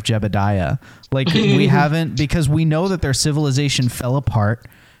impression of Jebediah. Like we haven't, because we know that their civilization fell apart.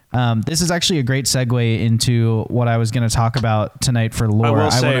 This is actually a great segue into what I was going to talk about tonight for lore. I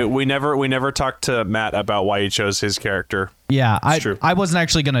will say we never talked to Matt about why he chose his character. Yeah, true. I wasn't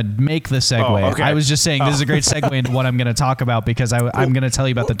actually going to make the segue. Oh, okay. I was just saying this is a great segue into what I'm going to talk about, because I'm going to tell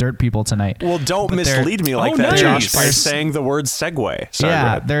you about the dirt people tonight. Well, don't But they're- mislead me like Oh, that, nice. Josh, by There's- saying the word segue. Sorry, go Yeah,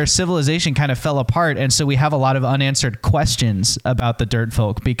 ahead. their civilization kind of fell apart, and so we have a lot of unanswered questions about the dirt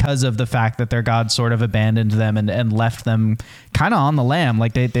folk because of the fact that their god sort of abandoned them and left them kind of on the lam.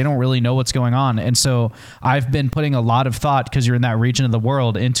 Like they don't really know what's going on. And so I've been putting a lot of thought, because you're in that region of the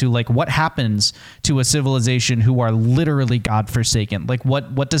world, into like what happens to a civilization who are literally godforsaken. Like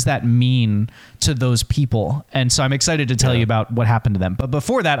what does that mean to those people? And so I'm excited to tell you about what happened to them. But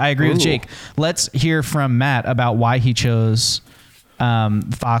before that, I agree with Jake. Let's hear from Matt about why he chose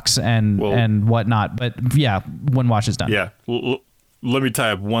Fox and whatnot. But yeah, when Watch is done. Yeah. Let me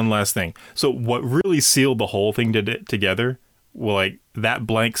tie up one last thing. So what really sealed the whole thing together, well, like that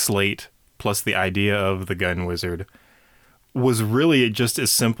blank slate plus the idea of the gun wizard, was really just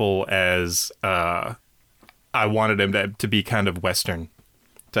as simple as I wanted him to be kind of Western,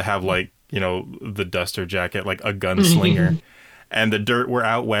 to have like, the duster jacket, like a gunslinger, and the dirt were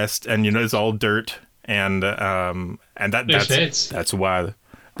out west, and it's all dirt, and that's why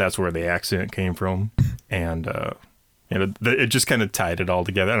that's where the accent came from, and it just kind of tied it all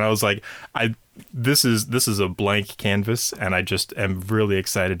together. And I was like, this is a blank canvas, and I just am really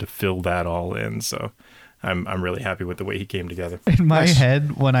excited to fill that all in. So I'm really happy with the way he came together. In my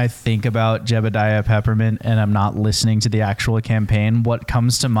head, when I think about Jebediah Peppermint and I'm not listening to the actual campaign, what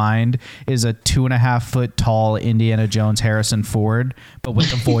comes to mind is a 2.5 foot tall Indiana Jones Harrison Ford, but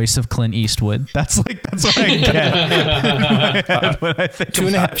with the voice of Clint Eastwood. That's what I get in my head when I think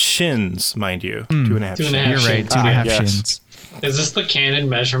 2.5 shins, mind you. 2.5 shins. You're right, 2.5 yes. shins. Is this the canon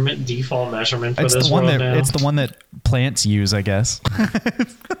measurement, default measurement for It's this the one world that now? it's the one that plants use, I guess.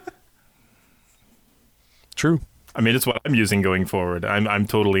 True. I mean, it's what I'm using going forward. I'm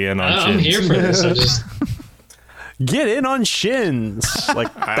totally in on I'm shins. here for this. I just Get in on shins.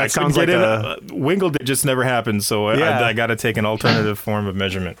 Like I that sounds like a. Wingle just never happened, so Yeah. I got to take an alternative form of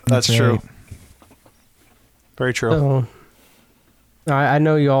measurement. That's That's true. right. Very true. So, I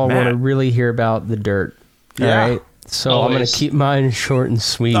know you all want to Matt. really hear about the dirt. Yeah. All right. So I'm going Always. to keep mine short and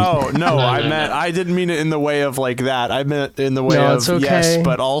sweet. Oh no, I no, meant no. I didn't mean it in the way of like that. I meant in the way No, of it's okay. yes,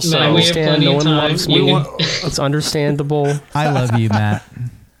 but also No, we have understand. plenty No of one time. loves You me. can- It's understandable. I love you, Matt.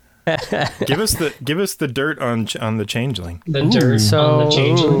 Give us the dirt on the changeling. the dirt So- on the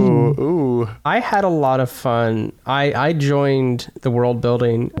changeling. ooh. I had a lot of fun. I joined the world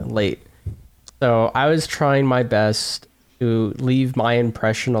building late. So I was trying my best to leave my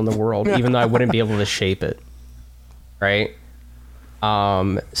impression on the world, even though I wouldn't be able to shape it. Right?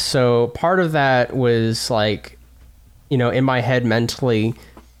 So part of that was like, in my head mentally,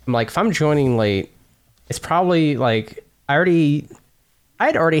 I'm like, if I'm joining late, it's probably like I'd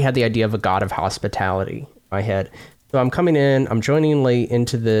already had the idea of a god of hospitality in my head. So I'm coming in, I'm joining late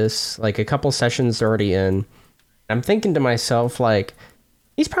into this, like a couple sessions already in. I'm thinking to myself, like,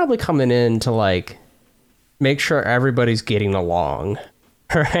 he's probably coming in to like make sure everybody's getting along.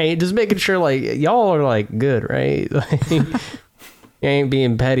 Right? Just making sure like y'all are like good, right? Like, you ain't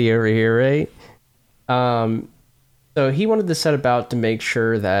being petty over here, right? So he wanted to set about to make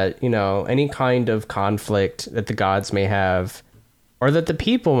sure that, any kind of conflict that the gods may have, or that the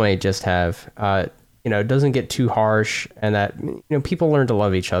people may just have, doesn't get too harsh, and that, people learn to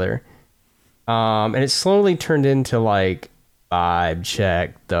love each other. And it slowly turned into like, vibe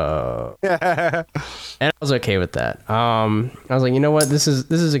check though. And I was okay with that. I was like, you know what? This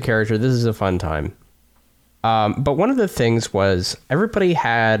is a character. This is a fun time. But one of the things was everybody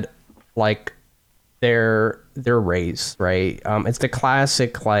had like their race, right? It's the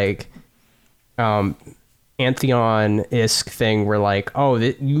classic like Pantheon-esque thing where like, oh,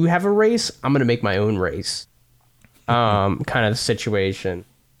 you have a race, I'm gonna make my own race, kind of situation.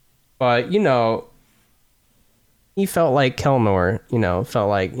 But he felt like Kelnor, felt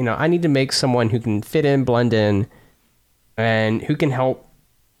like, I need to make someone who can fit in, blend in, and who can help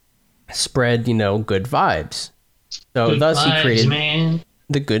spread, good vibes. So Good thus he vibes, created man.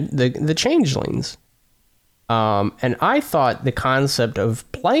 the changelings. And I thought the concept of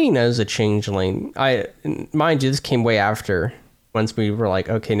playing as a changeling, mind you, this came way after, once we were like,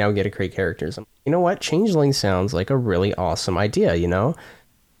 okay, now we get to create characters. You know what? Changeling sounds like a really awesome idea,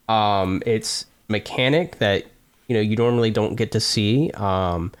 It's mechanic that, you normally don't get to see.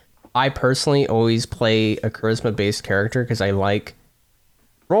 I personally always play a charisma-based character because I like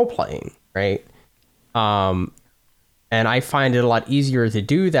role-playing, right? And I find it a lot easier to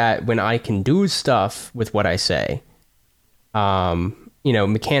do that when I can do stuff with what I say,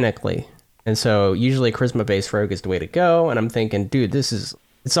 mechanically. And so usually a charisma-based rogue is the way to go. And I'm thinking, dude, it's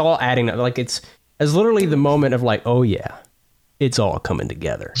all adding up. Like it's literally the moment of like, oh yeah, it's all coming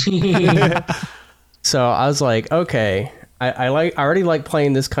together. So I was like, okay, I already like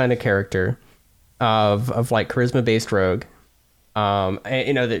playing this kind of character of like charisma-based rogue. And,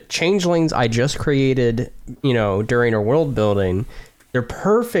 the changelings I just created, during our world building, they're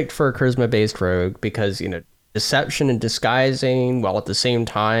perfect for a charisma-based rogue because, deception and disguising, while at the same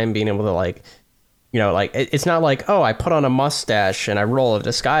time being able to like, it's not like, oh, I put on a mustache and I roll a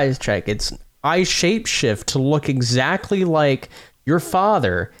disguise check. It's I shapeshift to look exactly like your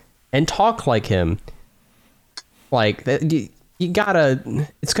father and talk like him. Like that, you gotta.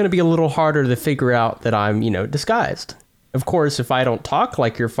 It's gonna be a little harder to figure out that I'm, disguised. Of course, if I don't talk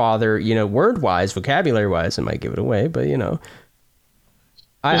like your father, word-wise, vocabulary-wise, it might give it away. But There's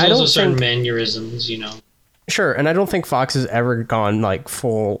I also don't certain think mannerisms, sure, and I don't think Fox has ever gone like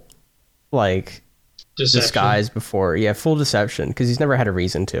full, like Deception. disguise before. Yeah, full deception because he's never had a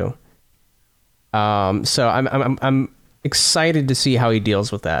reason to. So I'm excited to see how he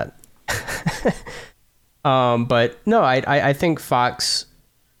deals with that. But no, I think Fox,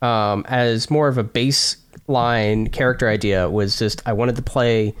 as more of a baseline character idea, was just I wanted to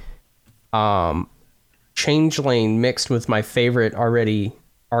play changeling mixed with my favorite already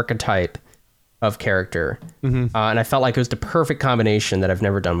archetype of character. And I felt like it was the perfect combination that I've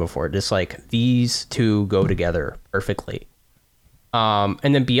never done before. Just like these two go together perfectly.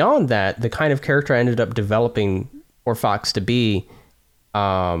 And then beyond that, the kind of character I ended up developing for Fox to be,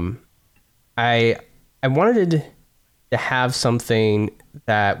 I wanted to have something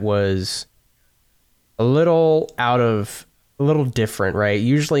that was a little different, right?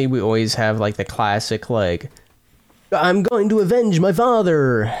 Usually we always have like the classic, like, I'm going to avenge my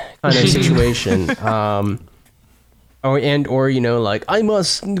father kind of situation. Or, you know, like, I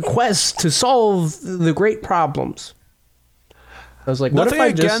must quest to solve the great problems. I was like, nothing what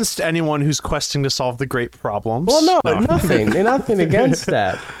if I against anyone who's questing to solve the great problems. Well, no. Nothing against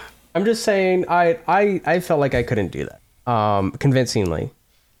that. I'm just saying I felt like I couldn't do that convincingly.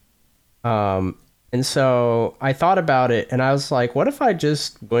 And so I thought about it, and I was like, what if I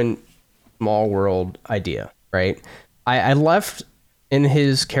just went small world idea, right? I left in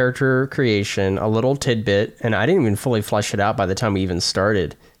his character creation a little tidbit, and I didn't even fully flesh it out by the time we even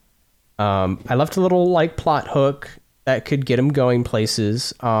started. I left a little like plot hook that could get him going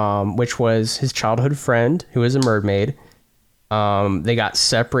places, which was his childhood friend who is a mermaid. They got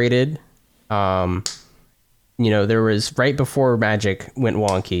separated. You know, there was right before magic went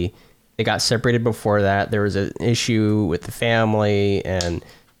wonky. They got separated before that. There was an issue with the family, and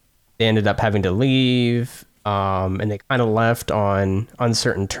they ended up having to leave. And they kind of left on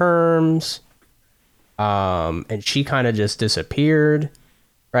uncertain terms. And she kind of just disappeared,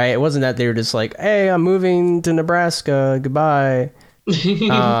 right? It wasn't that they were just like, hey, I'm moving to Nebraska. Goodbye.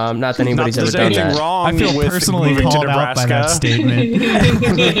 Not that anybody's ever done that. Wrong I feel with personally moving to called out by that Nebraska.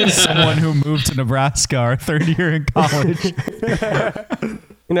 statement. Someone who moved to Nebraska our third year in college.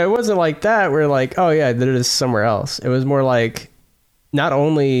 You know, it wasn't like that. We're like, oh yeah, that is somewhere else. It was more like, not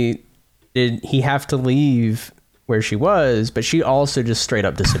only did he have to leave where she was, but she also just straight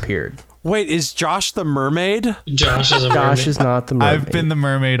up disappeared. Wait, is Josh the mermaid? Josh is a mermaid. Josh is not the mermaid. I've been the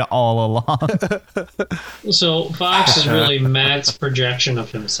mermaid all along. So Fox is really Matt's projection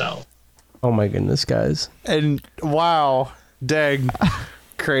of himself. Oh my goodness, guys. And wow, dang,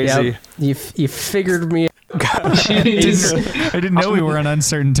 crazy. Yep. You figured me. I didn't know we were on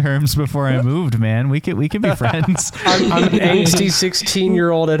uncertain terms before I moved, man. We could be friends. I'm an angsty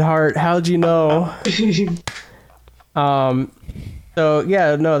 16-year-old at heart. How'd you know? So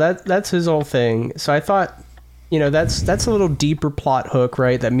yeah, no, that's his whole thing. So I thought, you know, that's a little deeper plot hook,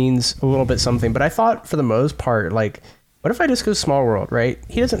 right? That means a little bit something. But I thought for the most part, like, what if I just go small world, right?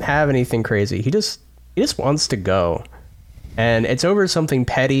 He doesn't have anything crazy. He just wants to go, and it's over something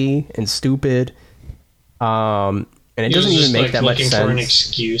petty and stupid. And it doesn't even make that much sense. Looking for an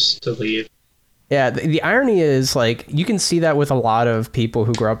excuse to leave. Yeah, the irony is, like, you can see that with a lot of people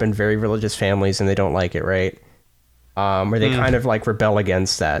who grow up in very religious families and they don't like it, right? Where they kind of like rebel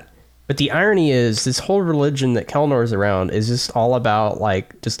against that. But the irony is, this whole religion that Kelnor's around is just all about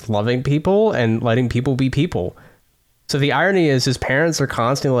like just loving people and letting people be people. So the irony is, his parents are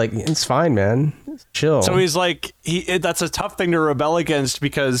constantly like, "It's fine, man, chill." So he's like, that's a tough thing to rebel against,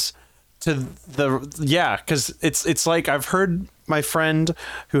 because because it's like, I've heard my friend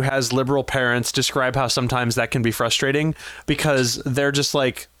who has liberal parents describe how sometimes that can be frustrating, because they're just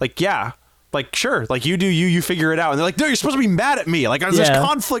like, yeah, like, sure, like, you do you figure it out, and they're like, no, you're supposed to be mad at me, like, there's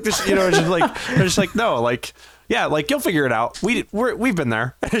conflict, you know, it's just like, they're just like, no, like, yeah, like, you'll figure it out. We've been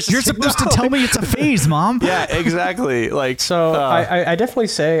there. You're supposed to tell me it's a phase, Mom. Yeah, exactly. Like, so I definitely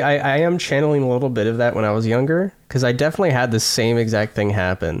say I am channeling a little bit of that when I was younger, because I definitely had the same exact thing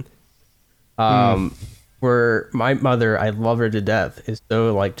happen. Where my mother, I love her to death, is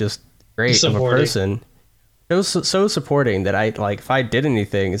so like just great Supporting. of a person, so supporting that I like, if I did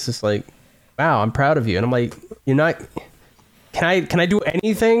anything, it's just like, wow, I'm proud of you, and I'm like, you're not. Can I do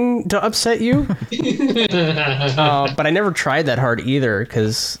anything to upset you? But I never tried that hard either,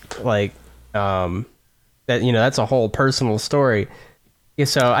 because like that, you know, that's a whole personal story. Yeah,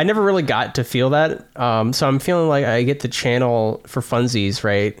 so I never really got to feel that. So I'm feeling like I get the channel for funsies,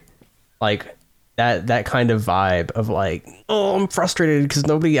 right? Like that kind of vibe of like, oh, I'm frustrated because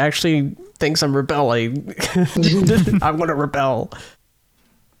nobody actually thinks I'm rebelling. I want to rebel.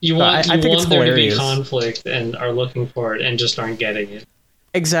 You want I think it's there to be hilarious. conflict and are looking for it and just aren't getting it.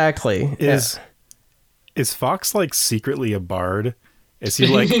 Exactly. Is Fox like secretly a bard? Is he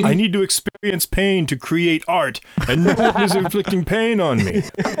like, I need to experience pain to create art, and no one is inflicting pain on me?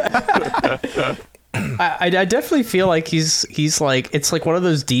 I definitely feel like he's like, it's like one of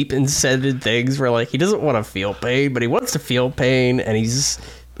those deep incented things where like he doesn't want to feel pain, but he wants to feel pain, and he's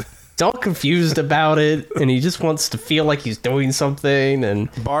all confused about it, and he just wants to feel like he's doing something. And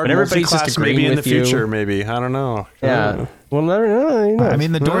Bard but everybody's just multi-class agreeing maybe in the with you. future, maybe. I don't know. Yeah. Well, never know. You know. I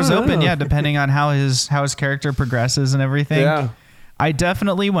mean, the door's open, yeah, depending on how his character progresses and everything. Yeah. I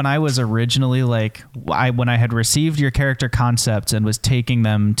definitely, when I was originally when I had received your character concepts and was taking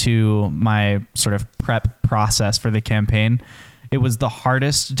them to my sort of prep process for the campaign, it was the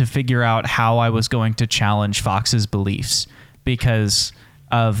hardest to figure out how I was going to challenge Fox's beliefs because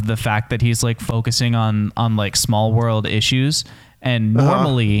of the fact that he's like focusing on like small world issues. And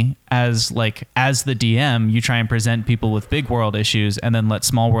normally as the DM, you try and present people with big world issues and then let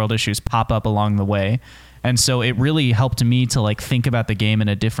small world issues pop up along the way. And so it really helped me to like think about the game in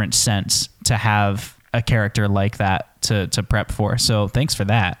a different sense to have a character like that to prep for. So thanks for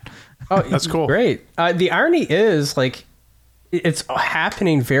that. Oh, That's cool. Great. The irony is like it's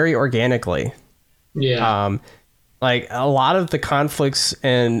happening very organically. Yeah. Like a lot of the conflicts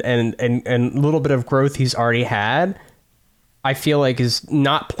and little bit of growth he's already had, I feel like is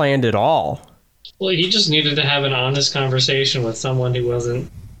not planned at all. Well, he just needed to have an honest conversation with someone who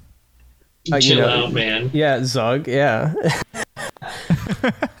wasn't chill out, man. Yeah, Zug. Yeah.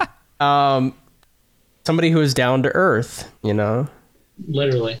 Somebody who is down to earth, you know.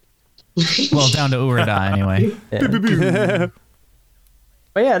 Literally. Well, down to Urida anyway. Yeah.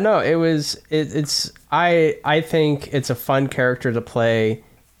 But yeah, no, it's I think it's a fun character to play.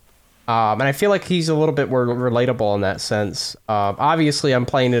 And I feel like he's a little bit more relatable in that sense. Obviously, I'm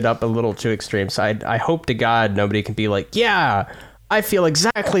playing it up a little too extreme, so I hope to God nobody can be like, yeah, I feel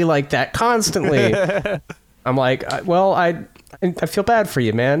exactly like that constantly. I'm like, well, I feel bad for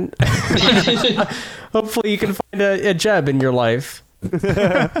you, man. Hopefully you can find a Jeb in your life.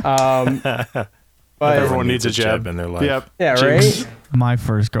 But Everyone needs a Jeb in their life. Yep. yeah, Jinx. right? My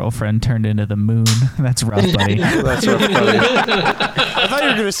first girlfriend turned into the moon. That's rough, buddy. That's rough, buddy. I thought you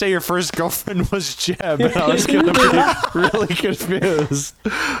were going to say your first girlfriend was Jeb, and I was going to be really confused.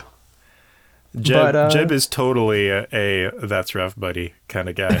 Jeb is totally a that's rough, buddy kind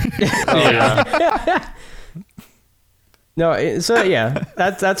of guy. No, so yeah,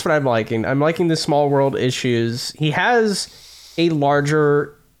 that's what I'm liking. I'm liking the small world issues. He has a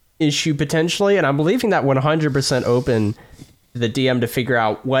larger issue potentially, and I'm leaving that 100% open to the DM to figure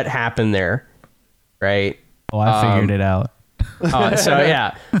out what happened there, right? Oh, I figured it out. So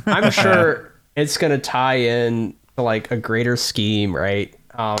yeah, I'm sure it's gonna tie in to like a greater scheme, right?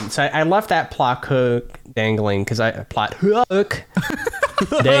 So I left that plot hook dangling because dangling.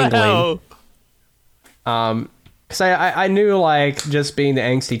 Because I knew like just being the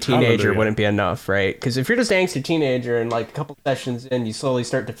angsty teenager Hallelujah. wouldn't be enough, right? Because if you're just an angsty teenager and like a couple sessions in, you slowly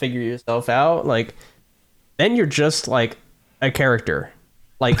start to figure yourself out, like then you're just like a character,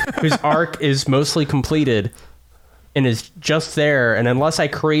 like whose arc is mostly completed and is just there. And unless I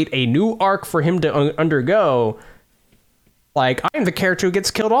create a new arc for him to undergo, like I'm the character who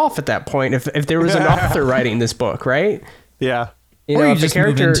gets killed off at that point. If there was an author writing this book, right? Yeah. You Or know, you if the just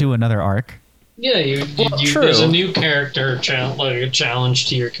move into another arc. Yeah, you true. there's a new character like a challenge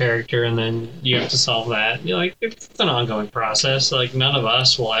to your character, and then you have to solve that. You know, like it's an ongoing process. Like none of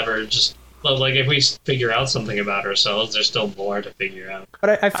us will ever just like if we figure out something about ourselves, there's still more to figure out.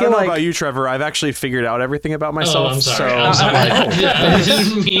 But I I feel don't know like about you, Trevor. I've actually figured out everything about myself. Oh, I'm sorry. So I'm sorry. Yeah, I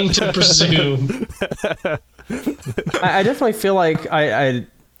didn't mean to presume. I definitely feel like I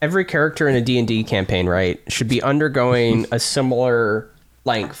every character in a D&D campaign, right, should be undergoing a similar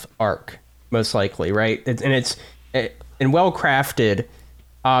length arc, most likely, right? And well crafted.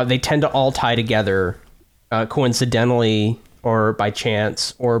 They tend to all tie together coincidentally or by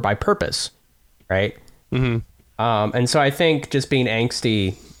chance or by purpose, right? Mm-hmm. And so I think just being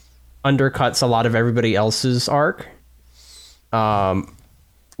angsty undercuts a lot of everybody else's arc.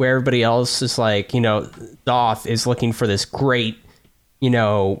 Where everybody else is like, you know, Doth is looking for this great, you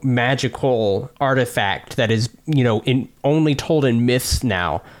know, magical artifact that is, you know, only told in myths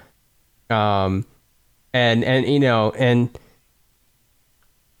now. And you know, and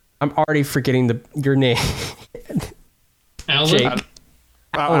I'm already forgetting your name. Alan? Jake.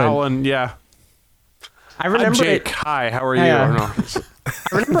 Alan, yeah. I remember I'm Jake. it. Hi, how are you? Yeah. No.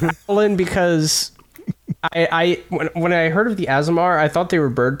 I remember Alan because when I heard of the Azamar, I thought they were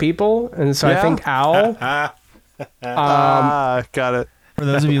bird people, and so I Yeah. think owl. Got it. For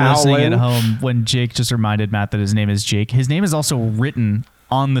those of you listening Alan. at home, when Jake just reminded Matt that his name is Jake, his name is also written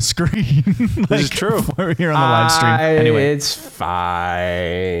on the screen. Like, This is true. We're here on the live stream. Anyway, It's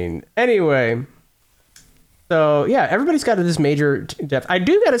fine. Anyway. So, yeah, everybody's got this major depth. I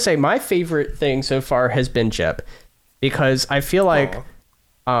do got to say, my favorite thing so far has been Jeb. Because I feel like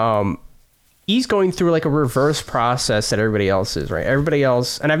he he's going through like a reverse process that everybody else is, right? Everybody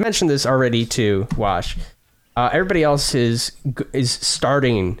else, and I've mentioned this already too, Wash. Everybody else is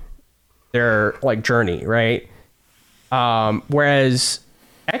starting their like journey, right? Whereas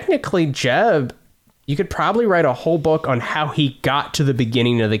technically Jeb, you could probably write a whole book on how he got to the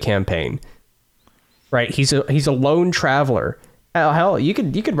beginning of the campaign. Right? He's a lone traveler. Hell, you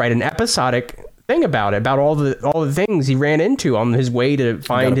could write an episodic thing about it, about all the things he ran into on his way to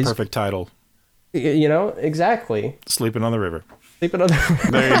find his perfect title. You know, exactly. Sleeping on the River. Sleeping on the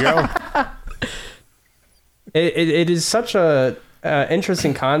river. There you go. It is such a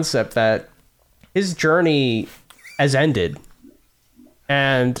interesting concept that his journey has ended,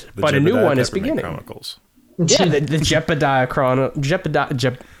 but a new one is beginning. Chronicles. Yeah, the Jebediah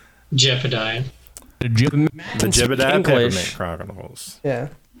Jebediah. The Jebediah English. Peppermint Chronicles. Yeah.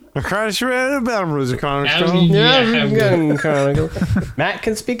 Matt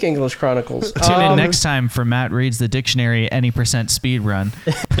can speak English Chronicles. Tune in next time for Matt reads the dictionary any % speed run.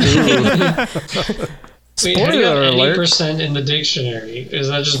 Wait, how do you have Spoiler alert. 80% in the dictionary? Is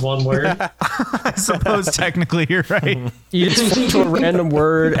that just one word? I suppose technically you're right. You just flip to a random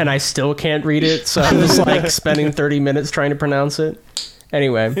word and I still can't read it, so I'm just like spending 30 minutes trying to pronounce it.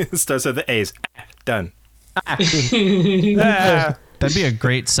 Anyway. It starts with the A's. Done. That'd be a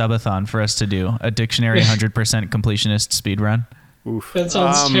great subathon for us to do. A dictionary 100% completionist speed run. Oof. That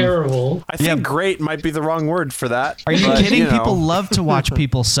sounds terrible. I think great might be the wrong word for that. Are you but, kidding? you know. People love to watch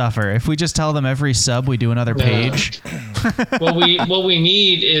people suffer. If we just tell them every sub, we do another page. What we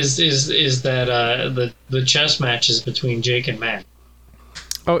need is that the chess matches between Jake and Matt.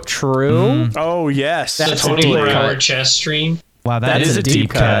 Oh, true. Oh, yes. The That's a totally. deep 24-hour cut. chess stream. Wow, That is a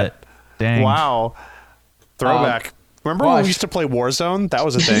deep cut. Dang. Wow. Throwback. Remember when Wash. we used to play Warzone? That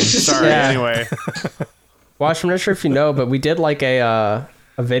was a thing. Sorry. Yeah. Anyway. Wash, I'm not sure if you know, but we did like a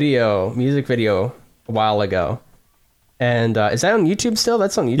music video a while ago. And is that on YouTube still?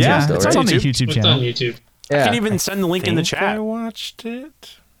 That's on YouTube Yeah, still, it's right? on the YouTube? YouTube It's on channel. YouTube. Yeah. I can even send the link in the I chat. watched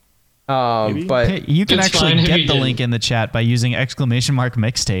it. But Hey, you can It's actually fine if get you the didn't. link in the chat by using !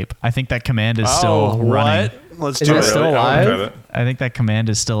 Mixtape. I think that command is still running. What? Let's Is do it it. still Really? I alive? wanna try that. I think that command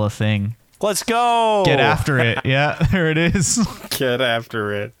is still a thing. Let's go. Get after it. Yeah, there it is. Get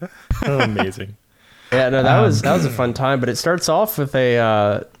after it. Oh, amazing. yeah, no, that was a fun time. But it starts off with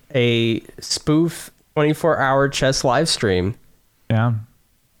a spoof 24-hour chess live stream. Yeah.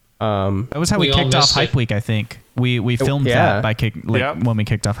 That was how we We all kicked off missed Hype it. Week, I think. We filmed yeah. that by Yep. when we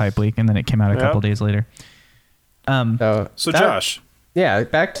kicked off Hype Week, and then it came out a couple Yep. days later. So So, that- Josh, yeah,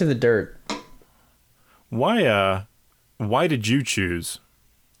 back to the dirt. why did you choose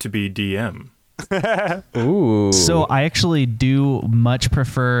to be DM? Ooh. So I actually do much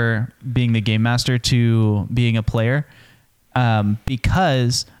prefer being the game master to being a player,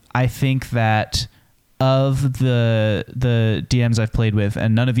 because I think that of the DMs I've played with,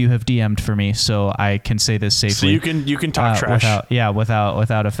 and none of you have DM'd for me, so I can say this safely. So you can talk trash.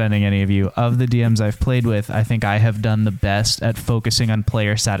 Without offending any of you. Of the DMs I've played with, I think I have done the best at focusing on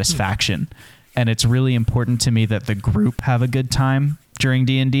player satisfaction, and it's really important to me that the group have a good time during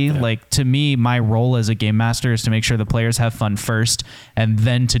D&D. Like, to me, my role as a game master is to make sure the players have fun first, and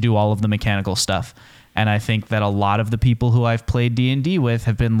then to do all of the mechanical stuff. And I think that a lot of the people who I've played D&D with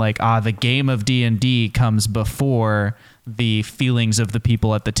have been like, the game of D&D comes before the feelings of the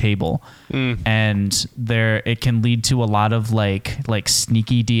people at the table. And it can lead to a lot of like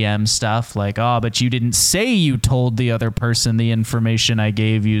sneaky DM stuff, like, but you didn't say you told the other person the information I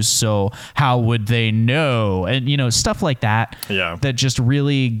gave you, so how would they know? And stuff like that. Yeah. That just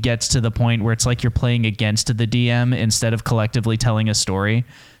really gets to the point where it's like you're playing against the DM instead of collectively telling a story.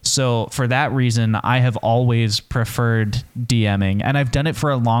 So for that reason, I have always preferred DMing, and I've done it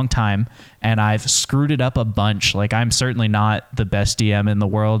for a long time, and I've screwed it up a bunch. Like, I'm certainly not the best DM in the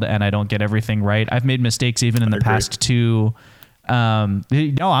world, and I don't get everything right. I've made mistakes even in the past two. No,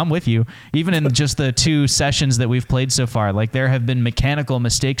 I'm with you. Even in just the 2 sessions that we've played so far, like, there have been mechanical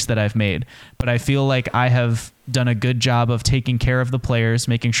mistakes that I've made, but I feel like I have done a good job of taking care of the players,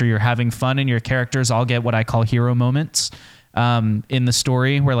 making sure you're having fun, and your characters all get what I call hero moments in the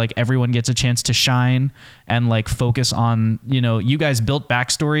story, where like everyone gets a chance to shine and like focus on, you guys built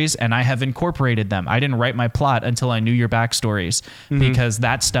backstories and I have incorporated them. I didn't write my plot until I knew your backstories, because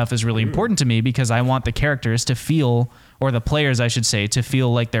that stuff is really important to me, because I want the characters to feel, or the players, I should say, to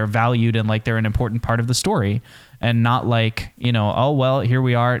feel like they're valued and like they're an important part of the story, and not like, here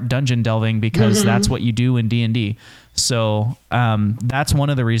we are dungeon delving because that's what you do in D&D. So that's one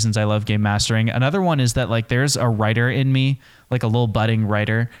of the reasons I love game mastering. Another one is that like there's a writer in me. like a little budding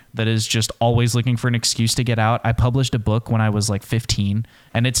writer that is just always looking for an excuse to get out. I published a book when I was like 15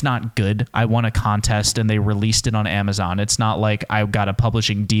 and it's not good. I won a contest and they released it on Amazon. It's not like I got a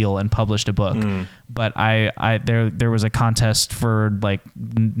publishing deal and published a book, but there was a contest for like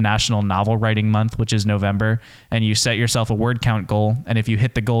National Novel Writing Month, which is November, and you set yourself a word count goal. And if you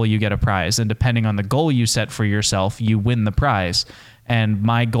hit the goal, you get a prize. And depending on the goal you set for yourself, you win the prize. And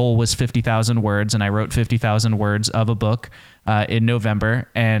my goal was 50,000 words, and I wrote 50,000 words of a book in November.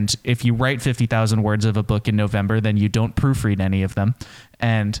 And if you write 50,000 words of a book in November, then you don't proofread any of them.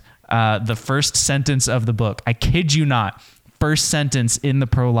 And the first sentence of the book, I kid you not, first sentence in the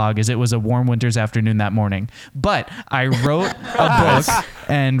prologue is, "It was a warm winter's afternoon that morning." But I wrote a book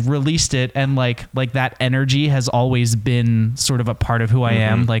and released it, and like that energy has always been sort of a part of who I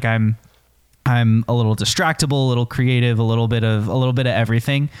am. Like I'm a little distractible, a little creative, a little bit of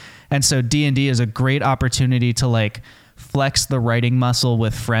everything. And so D&D is a great opportunity to like flex the writing muscle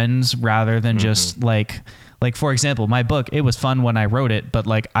with friends rather than just like for example, my book, it was fun when I wrote it, but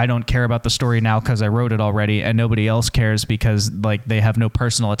like I don't care about the story now because I wrote it already, and nobody else cares because like they have no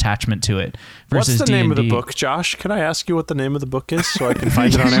personal attachment to it. What's the name of the book, Josh? Can I ask you what the name of the book is so I can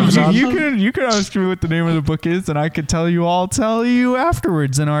find it on Amazon? You can ask me what the name of the book is, and I could tell you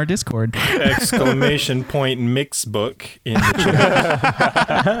afterwards in our Discord. Exclamation point mix book in the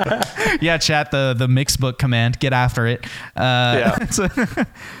chat. Yeah, chat the mix book command. Get after it.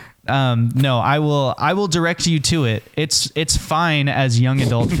 No, I will direct you to it. It's fine as young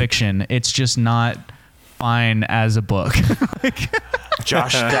adult fiction. It's just not fine as a book.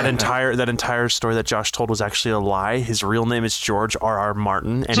 Josh, that entire story that Josh told was actually a lie. His real name is George R.R.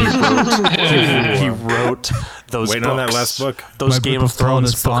 Martin, and he wrote those Waiting books. On that last book. Those Game of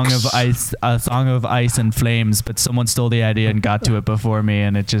Thrones books. A Song of Ice and Flames, but someone stole the idea and got to it before me,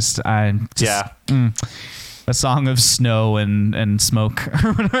 and a Song of Snow and Smoke.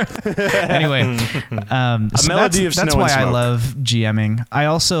 Anyway, melody of snow that's why and I smoke. love GMing. I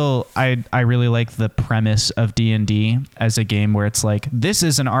also I really like the premise of D&D as a game where it's like, this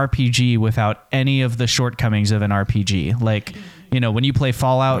is an RPG without any of the shortcomings of an RPG. Like, you know, when you play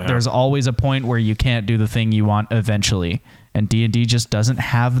Fallout, there's always a point where you can't do the thing you want eventually, and D&D just doesn't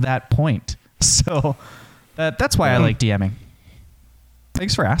have that point. So that's why I like DMing.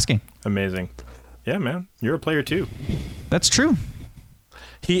 Thanks for asking. Amazing. Yeah, man, you're a player too. That's true.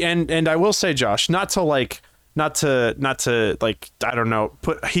 He and I will say, Josh, not to like I don't know,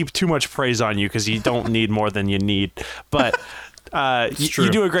 put heap too much praise on you because you don't need more than you need, but you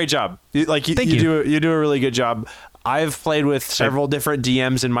do a great job. You do a really good job. I've played with several different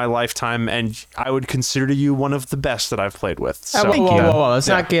DMs in my lifetime, and I would consider you one of the best that I've played with. So. Whoa. Let's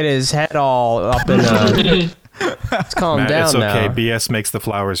not get his head all up in let's calm Matt, down it's okay. now. BS makes the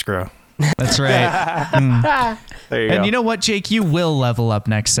flowers grow. That's right. There you go. And you know what, Jake? You will level up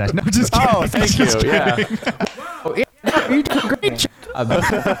next session. No, just kidding. Oh, thank you. Yeah. You did a great job.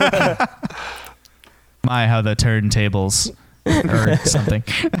 My, how the turntables or something.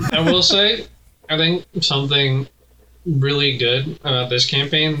 I will say, I think something really good about this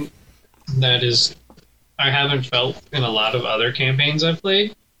campaign that is I haven't felt in a lot of other campaigns I've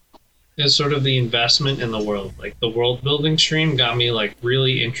played is sort of the investment in the world. Like the world building stream got me like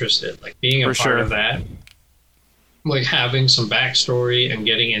really interested. Like being a part of that, like having some backstory and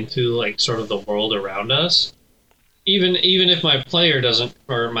getting into like sort of the world around us. Even if my player doesn't,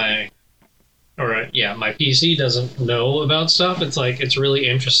 or my PC doesn't know about stuff, it's like it's really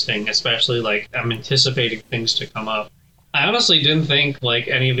interesting, especially like I'm anticipating things to come up. I honestly didn't think like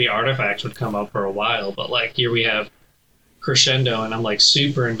any of the artifacts would come up for a while, but like here we have Crescendo, and I'm like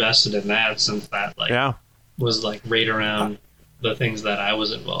super invested in that since that was like right around the things that I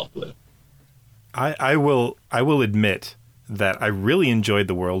was involved with. I will admit that I really enjoyed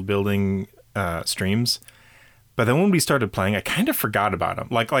the world building streams, but then when we started playing, I kind of forgot about them.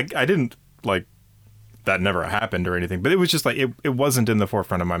 Like I didn't like that never happened or anything, but it was just like it wasn't in the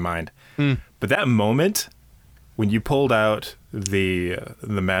forefront of my mind. But that moment when you pulled out the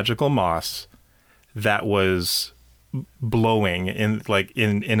magical moss, that was blowing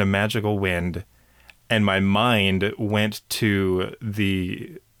in a magical wind, and my mind went to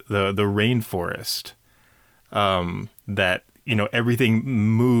the rainforest, that, you know, everything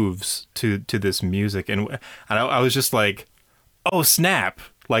moves to this music, and I was just like, oh snap,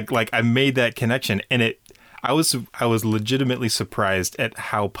 like I made that connection, and I was legitimately surprised at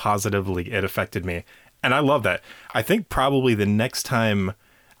how positively it affected me, and I love that. I think probably the next time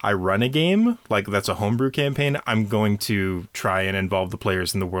I run a game like that's a homebrew campaign, I'm going to try and involve the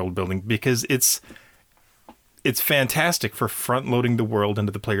players in the world building, because it's it's fantastic for front loading the world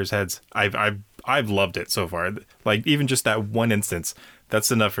into the players' heads. I've loved it so far. Like even just that one instance,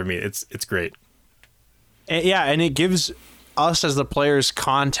 that's enough for me. It's great. And it gives us as the players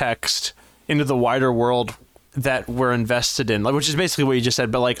context into the wider world that we're invested in, like, which is basically what you just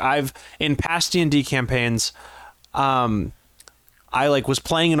said. But like I've in past D&D campaigns, I like was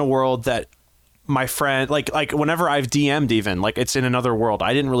playing in a world that my friend like whenever I've DM'd, even like it's in another world.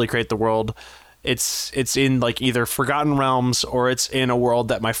 I didn't really create the world. It's in like either Forgotten Realms or it's in a world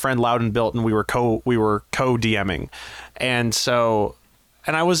that my friend Loudon built, and we were co DMing. And so,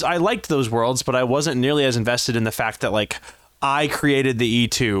 and I liked those worlds, but I wasn't nearly as invested in the fact that like I created the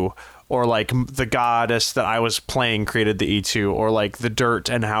E2, or like the goddess that I was playing created the E2, or like the dirt,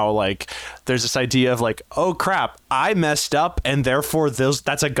 and how like there's this idea of like, oh crap, I messed up and therefore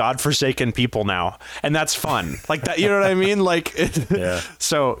that's a godforsaken people now, and that's fun. Like that, you know what I mean? Like, yeah.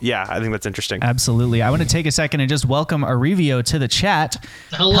 So yeah, I think that's interesting. Absolutely. I want to take a second and just welcome Arivio to the chat.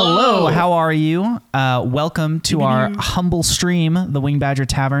 Hello. How are you? Welcome to our humble stream, the Wing Badger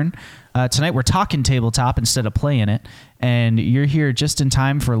Tavern. Tonight we're talking tabletop instead of playing it, and you're here just in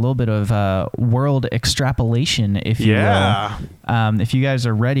time for a little bit of world extrapolation, if you will. If you guys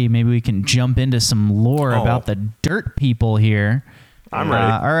are ready, maybe we can jump into some lore about the dirt people here. I'm ready.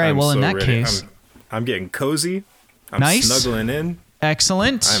 All right. I'm in that ready. case, I'm getting cozy. I'm nice. Snuggling in.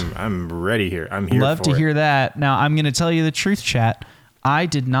 Excellent. I'm ready here. I'm here. Love to hear that. Now I'm going to tell you the truth, chat. I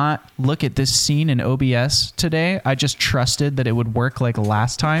did not look at this scene in OBS today. I just trusted that it would work like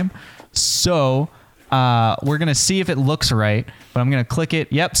last time. So we're going to see if it looks right, but I'm going to click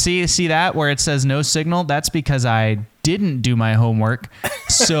it. Yep. See that where it says no signal? That's because I didn't do my homework.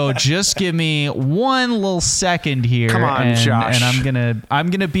 So just give me one little second here. Come on, Josh. And I'm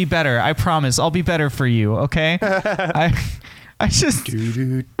going to be better. I promise I'll be better for you. Okay. I just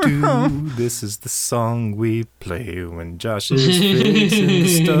This is the song we play when Josh is fixing the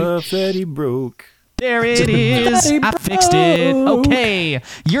stuff that he broke. There it is. I fixed it. Okay.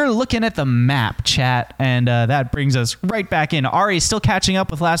 You're looking at the map, chat, and that brings us right back in. Ari, still catching up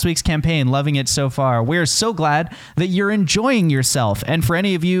with last week's campaign, loving it so far. We're so glad that you're enjoying yourself. And for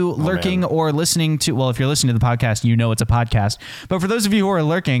any of you lurking or listening to, well, if you're listening to the podcast, you know it's a podcast. But for those of you who are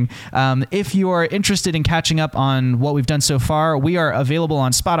lurking, if you are interested in catching up on what we've done so far, we are available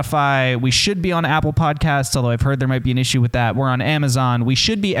on Spotify. We should be on Apple Podcasts, although I've heard there might be an issue with that. We're on Amazon. We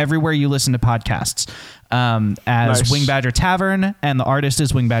should be everywhere you listen to podcasts. As nice. Wing Badger Tavern, and the artist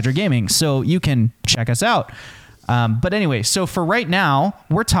is Wing Badger Gaming, so you can check us out. But anyway, so for right now,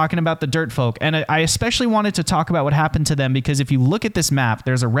 we're talking about the dirt folk, and I especially wanted to talk about what happened to them because if you look at this map,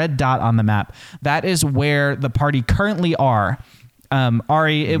 there's a red dot on the map. That is where the party currently are.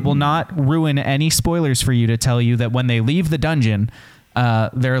 Ari, it will not ruin any spoilers for you to tell you that when they leave the dungeon,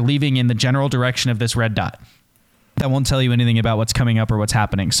 they're leaving in the general direction of this red dot. That won't tell you anything about what's coming up or what's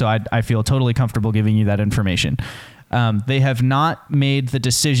happening. So I feel totally comfortable giving you that information. They have not made the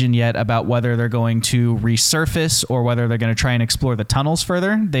decision yet about whether they're going to resurface or whether they're going to try and explore the tunnels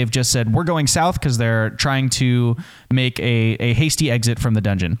further. They've just said, we're going south because they're trying to make a hasty exit from the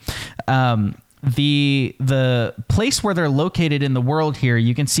dungeon. The place where they're located in the world here,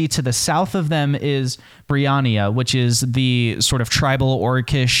 you can see to the south of them is Briannia, which is the sort of tribal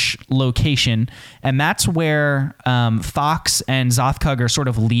Orcish location, and that's where Fox and Zothkug are sort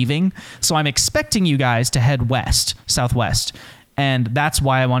of leaving. So I'm expecting you guys to head southwest, and that's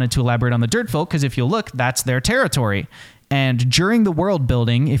why I wanted to elaborate on the dirt folk, because if you look, that's their territory. And during the world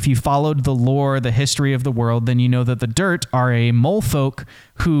building, if you followed the lore, the history of the world, then you know that the dirt are a mole folk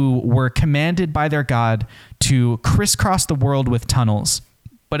who were commanded by their god to crisscross the world with tunnels.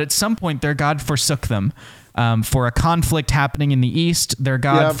 But at some point, their god forsook them. For a conflict happening in the east, their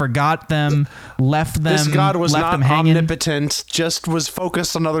god forgot them, left them. This god was left not them hanging. omnipotent, just was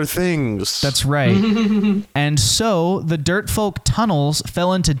focused on other things. That's right. And so the dirt folk tunnels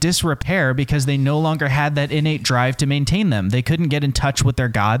fell into disrepair because they no longer had that innate drive to maintain them. They couldn't get in touch with their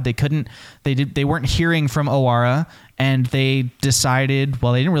god. They weren't hearing from Owara, and they decided,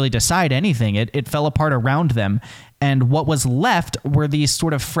 well, they didn't really decide anything. It fell apart around them. And what was left were these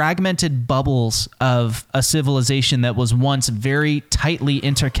sort of fragmented bubbles of a civilization that was once very tightly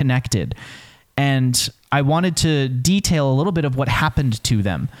interconnected. And I wanted to detail a little bit of what happened to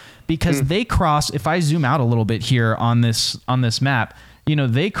them because they crossed, if I zoom out a little bit here on this map,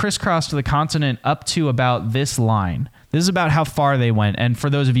 they crisscrossed the continent up to about this line. This is about how far they went. And for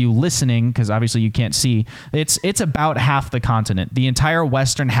those of you listening, because obviously you can't see, it's about half the continent. The entire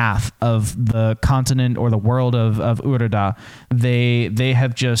western half of the continent or the world of Urda, they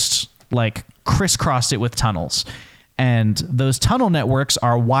have just like crisscrossed it with tunnels. And those tunnel networks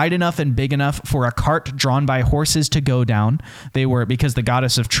are wide enough and big enough for a cart drawn by horses to go down. They were, because the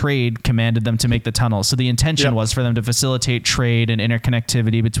goddess of trade commanded them to make the tunnels. So the intention was for them to facilitate trade and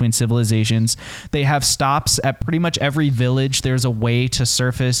interconnectivity between civilizations. They have stops at pretty much every village. There's a way to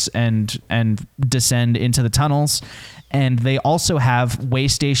surface and descend into the tunnels. And they also have way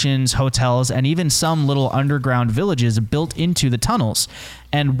stations, hotels, and even some little underground villages built into the tunnels.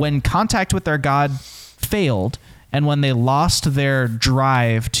 And when contact with their god failed, and when they lost their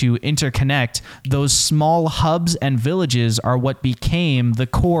drive to interconnect, those small hubs and villages are what became the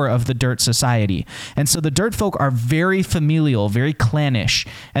core of the Dirt Society. And so the Dirt Folk are very familial, very clannish.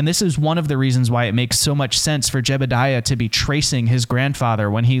 And this is one of the reasons why it makes so much sense for Jebediah to be tracing his grandfather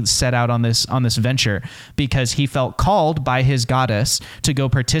when he set out on this venture, because he felt called by his goddess to go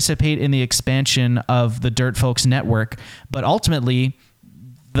participate in the expansion of the Dirt Folk's network. But ultimately,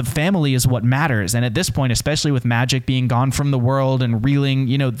 the family is what matters. And at this point, especially with magic being gone from the world and reeling,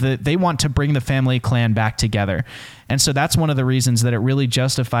 they want to bring the family clan back together. And so that's one of the reasons that it really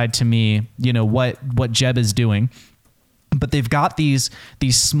justified to me, what Jeb is doing. But they've got these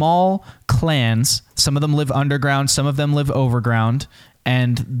small clans. Some of them live underground, some of them live overground.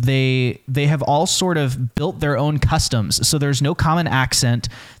 And they have all sort of built their own customs. So there's no common accent.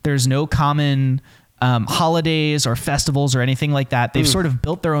 There's no common holidays or festivals or anything like that. They've sort of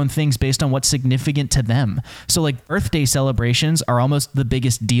built their own things based on what's significant to them. So like birthday celebrations are almost the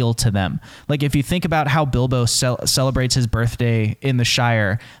biggest deal to them. Like if you think about how Bilbo celebrates his birthday in the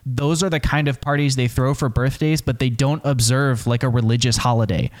Shire, those are the kind of parties they throw for birthdays, but they don't observe like a religious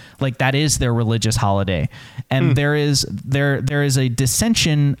holiday. Like that is their religious holiday. And there is a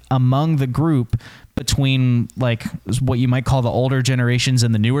dissension among the group between like what you might call the older generations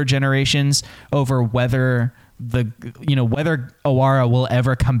and the newer generations over whether whether Owara will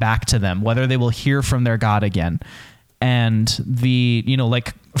ever come back to them, whether they will hear from their god again. And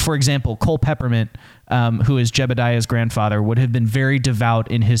for example, Cole Peppermint, who is Jebediah's grandfather, would have been very devout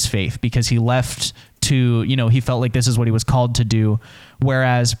in his faith because he left to, he felt like this is what he was called to do.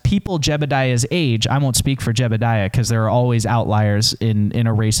 Whereas people Jebediah's age, I won't speak for Jebediah because there are always outliers in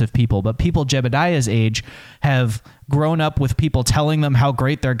a race of people, but people Jebediah's age have grown up with people telling them how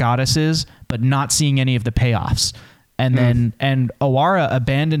great their goddess is, but not seeing any of the payoffs. And Owara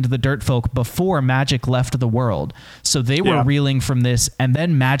abandoned the Dirt Folk before magic left the world. So they were reeling from this, and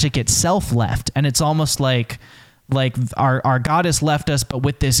then magic itself left. And it's almost like our goddess left us, but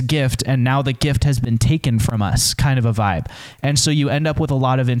with this gift, and now the gift has been taken from us, kind of a vibe. And so you end up with a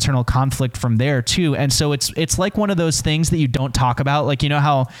lot of internal conflict from there too. And so it's like one of those things that you don't talk about. Like,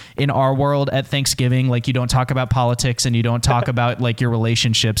 how in our world at Thanksgiving, like you don't talk about politics and you don't talk about like your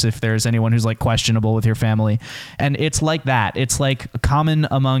relationships if there's anyone who's like questionable with your family. And it's like that. It's like common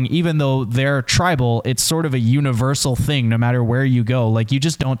among, even though they're tribal, it's sort of a universal thing no matter where you go. Like you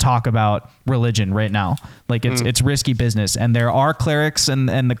just don't talk about religion right now. Like it's risky business. And there are clerics and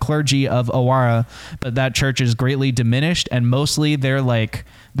the clergy of Owara, but that church is greatly diminished, and mostly they're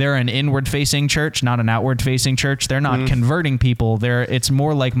an inward facing church, not an outward facing church. They're not converting people. It's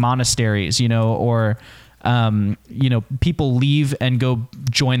more like monasteries, or people leave and go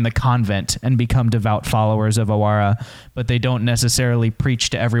join the convent and become devout followers of Owara, but they don't necessarily preach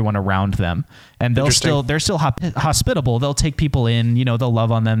to everyone around them. And they're still hospitable. They'll take people in, they'll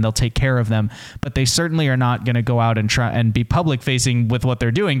love on them, they'll take care of them, but they certainly are not going to go out and try and be public facing with what they're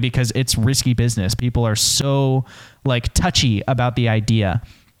doing because it's risky business. People are so like touchy about the idea.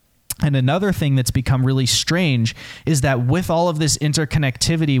 And another thing that's become really strange is that with all of this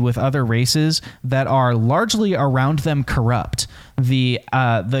interconnectivity with other races that are largely around them corrupt, the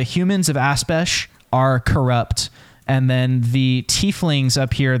humans of Aspesh are corrupt, and then the tieflings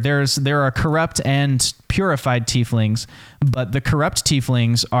up here, there are corrupt and purified tieflings, but the corrupt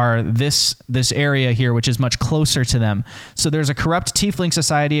tieflings are this area here, which is much closer to them. So there's a corrupt tiefling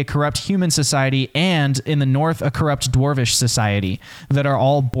society, a corrupt human society, and in the north, a corrupt dwarvish society that are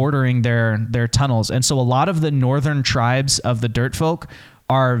all bordering their tunnels. And so a lot of the northern tribes of the Dirt Folk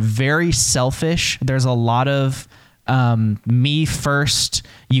are very selfish. There's a lot of me first,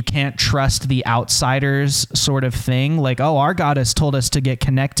 you can't trust the outsiders sort of thing. Like, oh, our goddess told us to get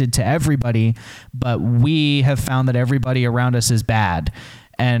connected to everybody, but we have found that everybody around us is bad.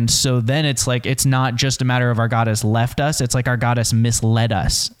 And so then it's like, it's not just a matter of our goddess left us. It's like our goddess misled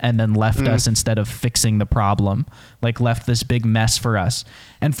us and then left us instead of fixing the problem, like left this big mess for us.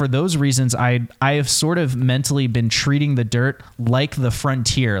 And for those reasons, I have sort of mentally been treating the Dirt like the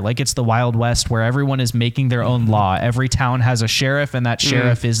frontier, like it's the Wild West where everyone is making their own law. Every town has a sheriff, and that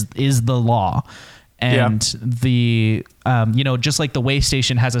sheriff is the law. And the, just like the way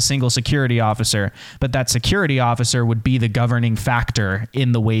station has a single security officer, but that security officer would be the governing factor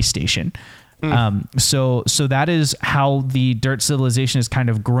in the way station. So that is how the dirt civilization has kind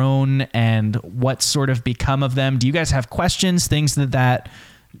of grown and what's sort of become of them. Do you guys have questions, things that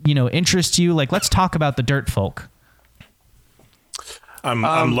interest you? Like, let's talk about the dirt folk.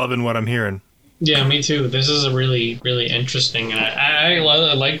 I'm loving what I'm hearing. Yeah, me too. This is a really, really interesting. I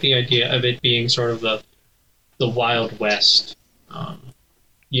like the idea of it being sort of the Wild West.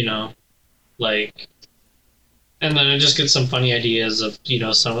 And then I just get some funny ideas of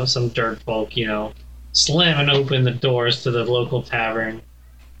some dirt folk slamming open the doors to the local tavern,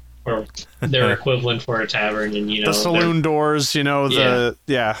 or their equivalent for a tavern, and the saloon doors. I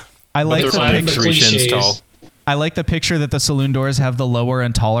like the cliches. I like the picture that the saloon doors have the lower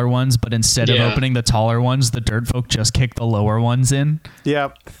and taller ones, but instead of opening the taller ones, the dirt folk just kick the lower ones in.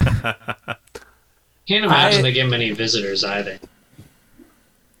 Yep. Can't imagine they get many visitors either.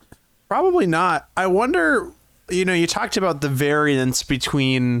 Probably not. I wonder, you talked about the variance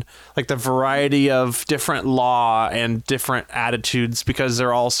between like the variety of different law and different attitudes because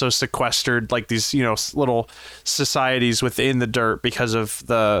they're also sequestered, like these, little societies within the dirt because of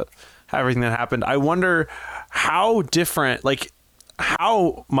everything that happened. I wonder how different, like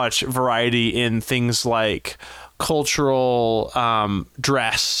how much variety in things like cultural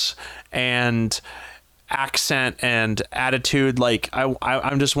dress and accent and attitude. Like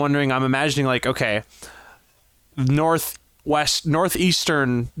I'm just wondering, I'm imagining like, okay,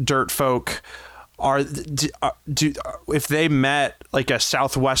 northeastern dirt folk if they met like a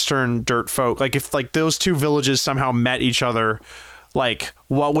southwestern dirt folk, like if like those two villages somehow met each other, like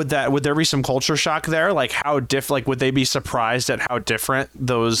would there be some culture shock there? Like how like would they be surprised at how different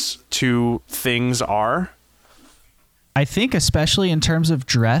those two things are? I think especially in terms of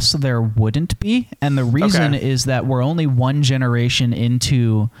dress, there wouldn't be. And the reason is that we're only one generation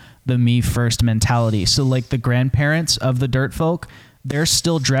into the me first mentality. So like the grandparents of the dirt folk, they're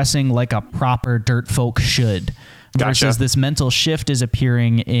still dressing like a proper dirt folk should. Versus this mental shift is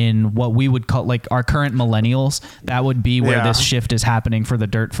appearing in what we would call like our current millennials. That would be where this shift is happening for the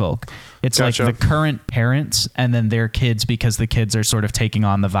dirt folk. It's like the current parents and then their kids, because the kids are sort of taking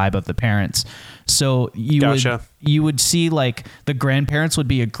on the vibe of the parents. So you would see like the grandparents would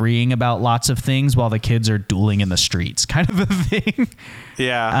be agreeing about lots of things while the kids are dueling in the streets, kind of a thing.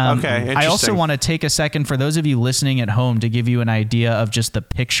 Yeah. Okay. I also want to take a second for those of you listening at home to give you an idea of just the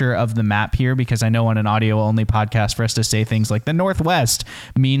picture of the map here, because I know on an audio only podcast for us to say things like the Northwest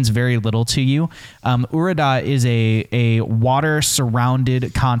means very little to you. Urida is a water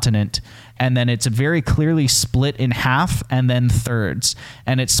surrounded continent. And then it's very clearly split in half and then thirds.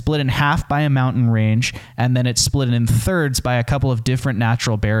 And it's split in half by a mountain range, and then it's split in thirds by a couple of different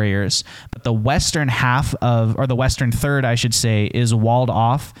natural barriers. But the western half or the western third, I should say, is walled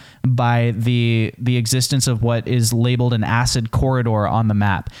off by the existence of what is labeled an acid corridor on the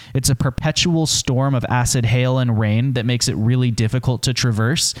map. It's a perpetual storm of acid hail and rain that makes it really difficult to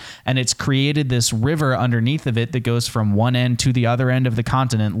traverse. And it's created this river underneath of it that goes from one end to the other end of the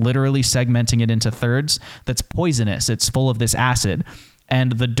continent, literally segmenting it into thirds, that's poisonous. It's full of this acid.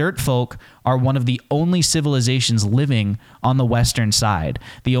 And the dirt folk are one of the only civilizations living on the western side.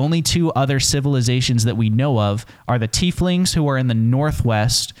 The only two other civilizations that we know of are the tieflings, who are in the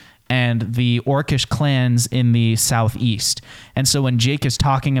northwest, and the orcish clans in the southeast. And so when Jake is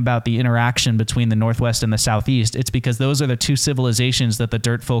talking about the interaction between the northwest and the southeast, it's because those are the two civilizations that the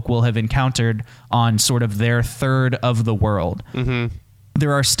dirt folk will have encountered on sort of their third of the world. Mm-hmm.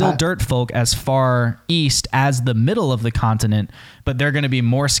 There are still dirt folk as far east as the middle of the continent, but they're going to be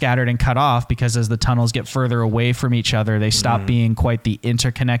more scattered and cut off because as the tunnels get further away from each other, they stop being quite the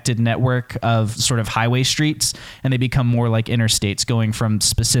interconnected network of sort of highway streets, and they become more like interstates going from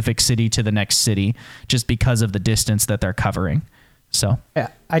specific city to the next city just because of the distance that they're covering. So yeah,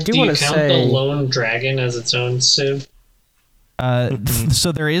 I do want to say... Do you count the Lone Dragon as its own civ?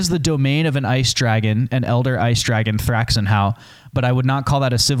 So there is the domain of an ice dragon, an elder ice dragon, Thraxenhau, but I would not call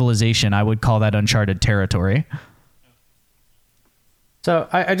that a civilization. I would call that uncharted territory. So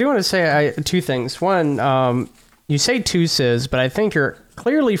I do want to say two things. One, you say two civs, but I think you're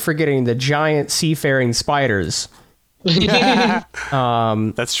clearly forgetting the giant seafaring spiders.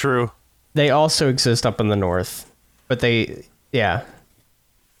 That's true. They also exist up in the north, but they're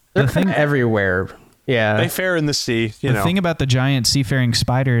kind of everywhere. Yeah, they fare in the sea. The thing about the giant seafaring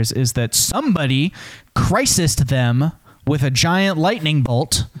spiders is that somebody crisised them with a giant lightning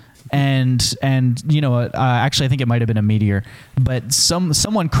bolt and actually I think it might have been a meteor, but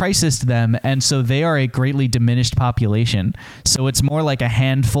someone crisised them, and so they are a greatly diminished population. So it's more like a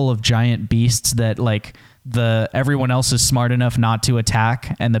handful of giant beasts that like everyone else is smart enough not to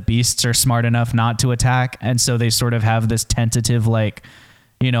attack, and the beasts are smart enough not to attack, and so they sort of have this tentative like,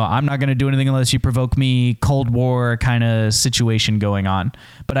 I'm not going to do anything unless you provoke me, Cold War kind of situation going on.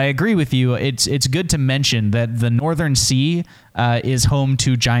 But I agree with you. It's good to mention that the Northern Sea is home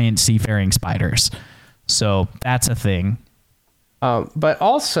to giant seafaring spiders. So that's a thing. But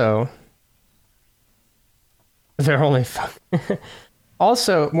also, they're only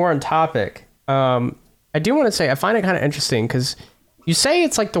also, more on topic, I do want to say I find it kind of interesting because you say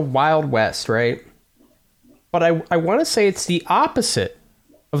it's like the Wild West, right? But I want to say it's the opposite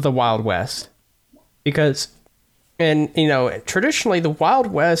of the Wild West, because, and traditionally the Wild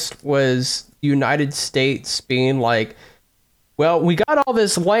West was the United States being like, well, we got all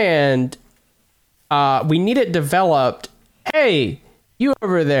this land, we need it developed. Hey, you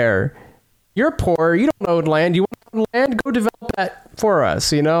over there, you're poor, you don't own land, you want land, go develop that for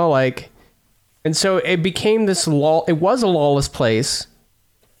us, and so it became this it was a lawless place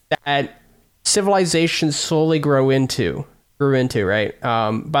that civilization slowly grew into, right?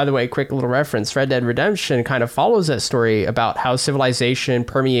 By the way, quick little reference, Red Dead Redemption kind of follows that story about how civilization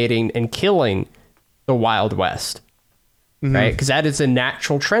permeating and killing the Wild West, right? Because that is a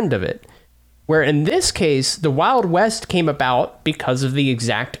natural trend of it. Where in this case, the Wild West came about because of the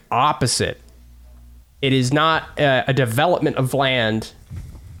exact opposite. It is not a development of land.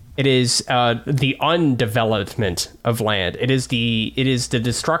 It is the undevelopment of land. It is the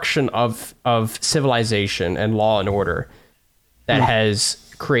destruction of civilization and law and order that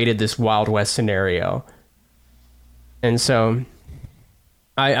has created this Wild West scenario. And so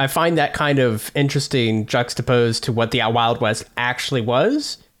I find that kind of interesting juxtaposed to what the Wild West actually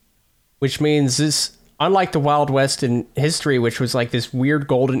was, which means this, unlike the Wild West in history, which was like this weird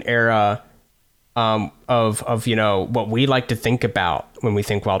golden era of what we like to think about when we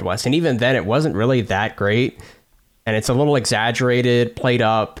think Wild West. And even then it wasn't really that great. And it's a little exaggerated, played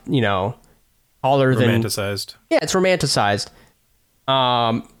up, taller than... Romanticized. Yeah, it's romanticized.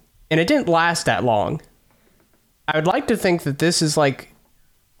 And it didn't last that long. I would like to think that this is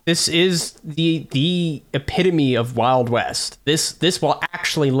the epitome of Wild West. This will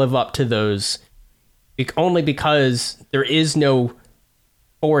actually live up to those, only because there is no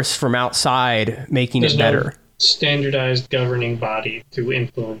force from outside making it better. No standardized governing body to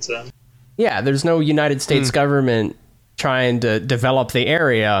influence them. Yeah, there's no United States government trying to develop the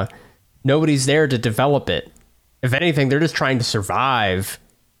area. Nobody's there to develop it. If anything, they're just trying to survive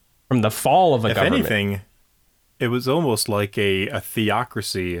from the fall of a government. If anything, it was almost like a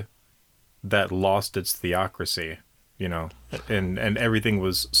theocracy that lost its theocracy, and everything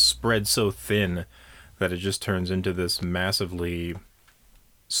was spread so thin that it just turns into this massively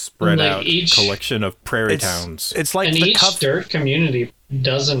spread out collection of prairie towns. It's like each dirt community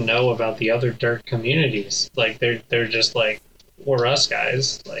doesn't know about the other dirt communities. Like they're just like, we're us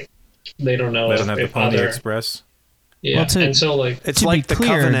guys. Like they don't know. They don't have the Pony Express. Yeah, and so it's like the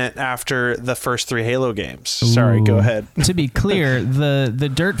Covenant after the first 3 Halo games. Sorry, go ahead. To be clear,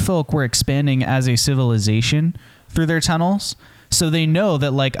 the dirt folk were expanding as a civilization through their tunnels. So they know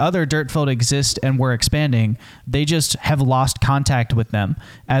that like other dirt folk exist and were expanding. They just have lost contact with them.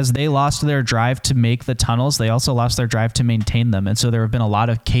 As they lost their drive to make the tunnels, they also lost their drive to maintain them. And so there have been a lot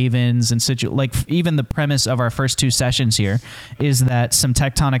of cave-ins and even the premise of our first 2 sessions here is that some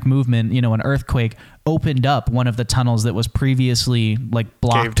tectonic movement, an earthquake opened up one of the tunnels that was previously like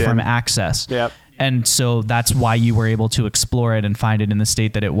blocked from access. Yep. And so that's why you were able to explore it and find it in the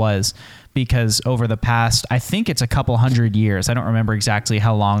state that it was. Because over the past, I think it's a couple hundred years. I don't remember exactly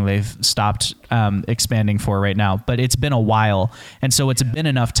how long they've stopped expanding for right now, but it's been a while. And so it's been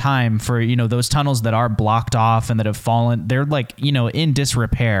enough time for, those tunnels that are blocked off and that have fallen, they're like, in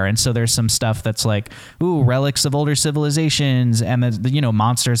disrepair. And so there's some stuff that's like, relics of older civilizations, and the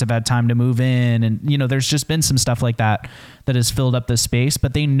monsters have had time to move in. And, there's just been some stuff like that has filled up the space,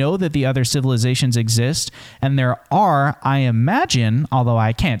 but they know that the other civilizations exist. And there are, I imagine, although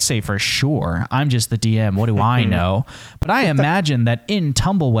I can't say for sure, I'm just the DM, what do I know? But I imagine that in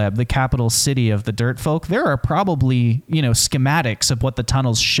Tumbleweb, the capital city of the dirt folk, there are probably, schematics of what the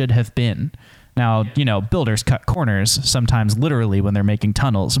tunnels should have been. Now, builders cut corners, sometimes literally when they're making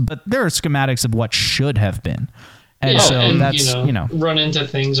tunnels, but there are schematics of what should have been. And that's, run into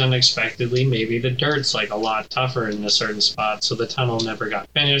things unexpectedly. Maybe the dirt's like a lot tougher in a certain spot, so the tunnel never got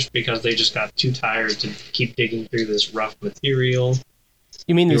finished because they just got too tired to keep digging through this rough material.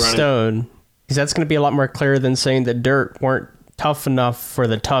 You mean the stone? Because that's going to be a lot more clear than saying the dirt weren't tough enough for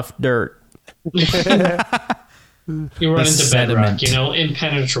the tough dirt. You run into sediment. bedrock,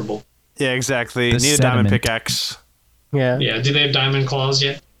 impenetrable. Yeah, exactly. The Need a diamond sediment. pickaxe. Yeah. Yeah. Do they have diamond claws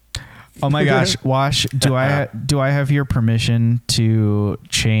yet? Oh my gosh, Wash, do I have your permission to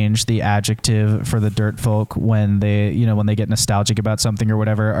change the adjective for the dirt folk when they get nostalgic about something or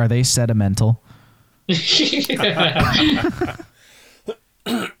whatever? Are they sedimental?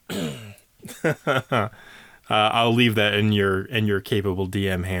 I'll leave that in your capable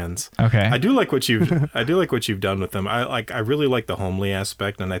DM hands. Okay. I do like what you've done with them. I really like the homely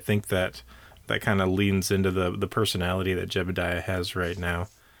aspect, and I think that kind of leans into the personality that Jebediah has right now.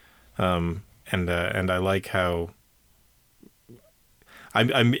 And I like how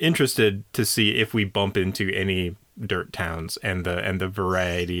I'm interested to see if we bump into any dirt towns and the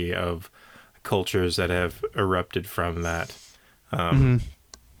variety of cultures that have erupted from that.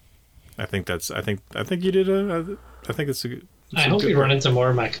 I think you did I think it's a good. I hope we run into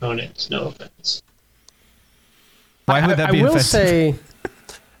more Myconids. No offense. Why would that I be will offensive? say,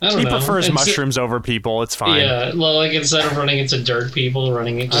 I don't He know. prefers It's- mushrooms over people. It's fine. Yeah, well, like instead of running into dirt people,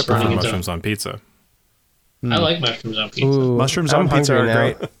 running I into prefer mushrooms on pizza. I like mushrooms on pizza. ooh, Mushrooms I'm on pizza hungry are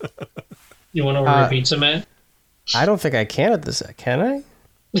now. great. You want to order a pizza, man? I don't think I can at this. Can I?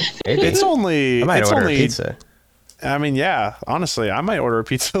 Maybe. It's only. I might it's order only. a pizza. I mean, yeah. Honestly, I might order a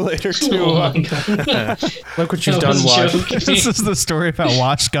pizza later too. Oh my god! Look what you've That done, was Wash. joking. This is the story about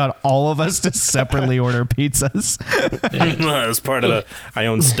Watch got all of us to separately order pizzas. As part of I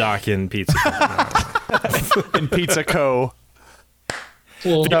own stock in pizza. In Pizza Co.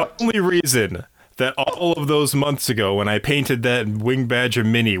 Well, The only reason that all of those months ago when I painted that Wing Badger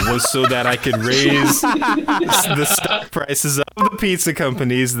Mini was so that I could raise the stock prices of the pizza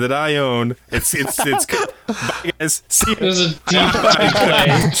companies that I own. It's bye guys. See it was you. a deep play.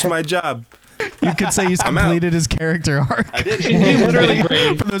 It's my job. You could say he's out. completed his character arc. He literally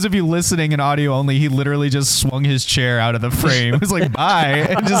For those of you listening in audio only, he literally just swung his chair out of the frame. It was like, bye,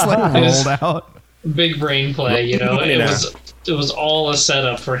 and just like rolled out. big brain play. Yeah. It was all a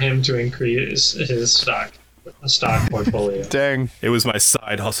setup for him to increase his stock portfolio. Dang. It was my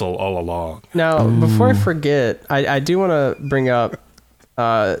side hustle all along. Now, before I forget, I do want to bring up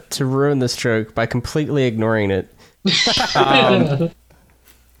to ruin this joke by completely ignoring it.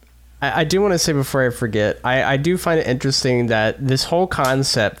 I do want to say before I forget, I do find it interesting that this whole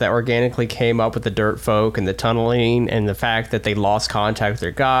concept that organically came up with the dirt folk and the tunneling and the fact that they lost contact with their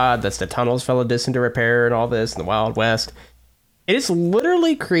god, that's the tunnels fell into repair and all this in the Wild West. It is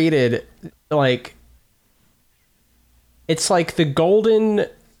literally created it's like the golden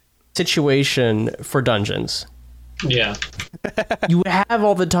situation for dungeons. Yeah. You have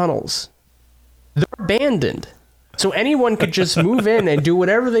all the tunnels. They're abandoned. So anyone could just move in and do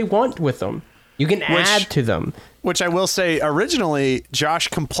whatever they want with them. You can add to them. Which I will say, originally, Josh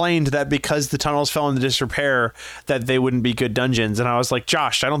complained that because the tunnels fell into disrepair, that they wouldn't be good dungeons. And I was like,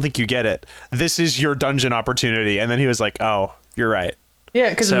 Josh, I don't think you get it. This is your dungeon opportunity. And then he was like, oh, you're right. Yeah,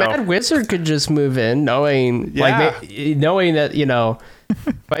 because So- Mad Wizard could just move in, knowing knowing that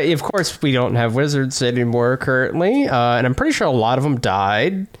But of course, we don't have wizards anymore currently, and I'm pretty sure a lot of them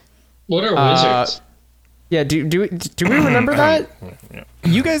died. What are wizards? Yeah, do we remember that?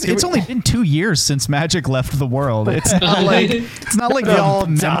 You guys, it's only been 2 years since magic left the world. It's not like the all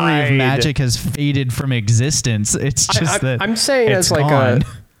memory died. of magic has faded from existence. It's just that I'm saying it's as like gone.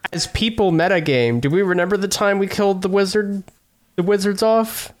 as people metagame. Do we remember the time we killed the wizards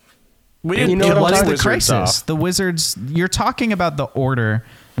off? We You didn't know It what I'm was talking the wizards crisis. off. The wizards. You're talking about the order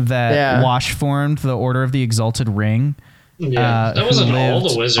that Yeah. Wash formed, the Order of the Exalted Ring. Yeah, that who wasn't all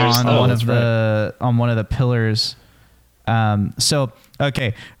lived the wizards. on one of the pillars. So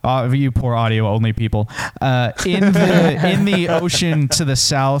okay, you poor audio only people. In the ocean to the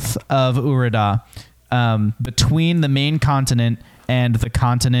south of Urida, between the main continent and the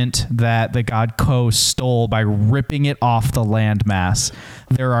continent that the god Ko stole by ripping it off the landmass,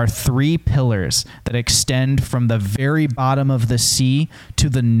 there are 3 pillars that extend from the very bottom of the sea to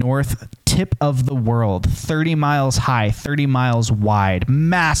the north tip of the world, 30 miles high, 30 miles wide,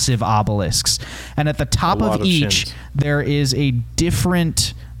 massive obelisks. And at the top lot of of each, shins. there is a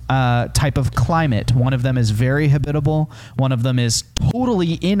different type of climate. One of them is very habitable, one of them is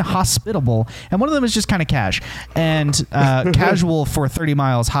totally inhospitable, and one of them is just kind of cash. And casual for 30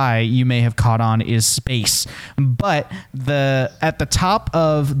 miles high, you may have caught on, is space. But at the top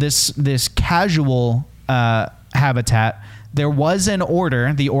of this casual habitat, there was an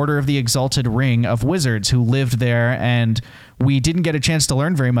order, the Order of the Exalted Ring of wizards, who lived there and we didn't get a chance to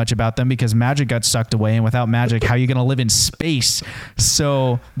learn very much about them because magic got sucked away, and without magic, how are you going to live in space?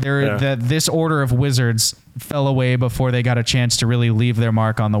 So this order of wizards fell away before they got a chance to really leave their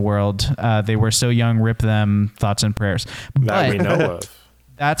mark on the world. They were so young, rip them, thoughts and prayers. That we know of.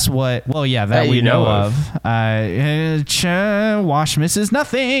 That's what, that we know of. Wash misses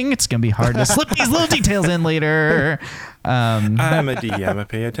nothing. It's going to be hard to slip these little details in later. I'm a DM. I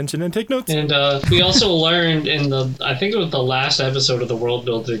pay attention and take notes. And we also learned I think it was the last episode of the world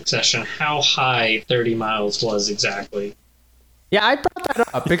building session, how high 30 miles was exactly. Yeah, I brought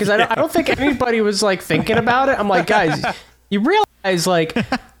that up because I don't think anybody was like thinking about it. I'm like, guys, you realize like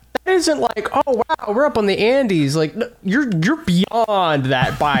that isn't like, oh wow, we're up on the Andes. Like you're beyond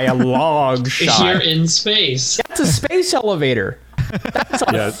that by a long shot. You're in space. That's a space elevator. That's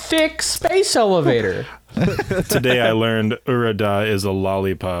a thick space elevator. Today I learned Urada is a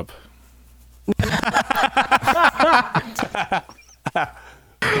lollipop.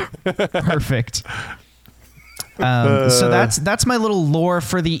 Perfect. So that's my little lore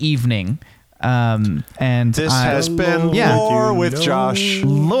for the evening. And this has been lore with Josh.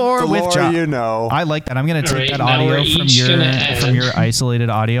 Lore with Josh. You know. I like that. I'm going to take that audio from your isolated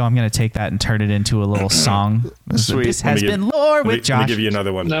audio. I'm going to take that and turn it into a little song. Sweet. This has been lore with Josh. Let me give you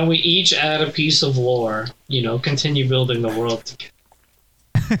another one. Now we each add a piece of lore. Continue building the world together.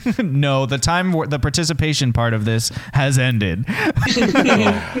 No, the participation part of this has ended.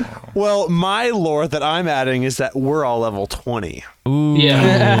 Well, my lore that I'm adding is that we're all level 20. Ooh,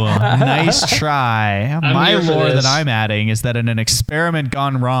 nice try. My lore that I'm adding is that in an experiment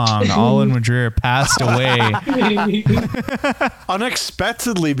gone wrong, Alin Madrir passed away.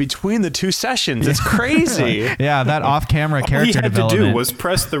 Unexpectedly between the two sessions. It's crazy. Yeah, that off-camera character development. All he had to do was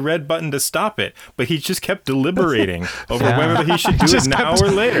press the red button to stop it, but he just kept deliberating over whether he should do it now or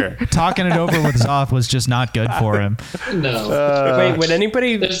later. Talking it over with Zoth was just not good for him. No. Wait, would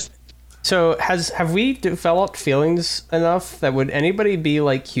anybody... So have we developed feelings enough that would anybody be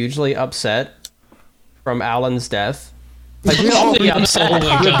like hugely upset from Alan's death? Like we'd all be upset.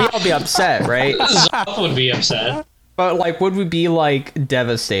 We'd all be upset, right? Zoth would be upset. But like, would we be like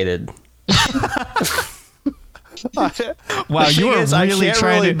devastated? Wow, you are really I can't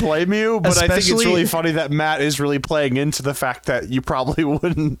trying really to blame you, but I think it's really funny that Matt is really playing into the fact that you probably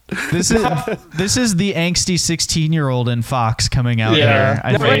wouldn't. This is the angsty 16-year-old in Fox coming out here.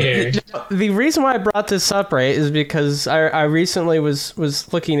 Here. The reason why I brought this up, right, is because I recently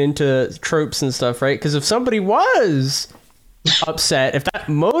was looking into tropes and stuff, right? Because if somebody was upset, if that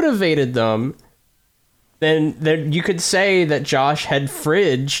motivated them, then you could say that Josh had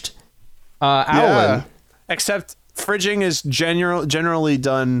fridged Alan. Except fridging is generally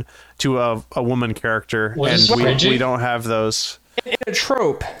done to a woman character, and we don't have those. In a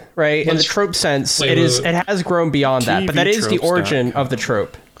trope, right? In the trope sense, it has grown beyond that, but that is the origin of the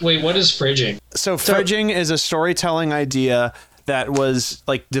trope. Wait, what is fridging? So fridging is a storytelling idea that was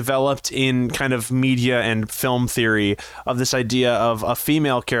like developed in kind of media and film theory of this idea of a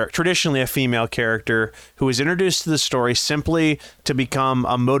female character, traditionally a female character, who is introduced to the story simply to become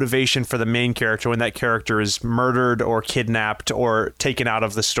a motivation for the main character when that character is murdered or kidnapped or taken out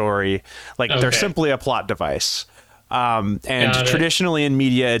of the story. Like they're simply a plot device. And traditionally in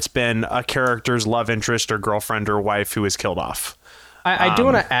media, it's been a character's love interest or girlfriend or wife who is killed off. I do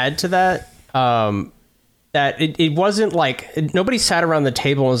want to add to that. That it wasn't like nobody sat around the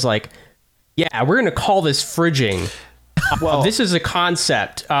table and was like, yeah, we're going to call this fridging. Well, this is a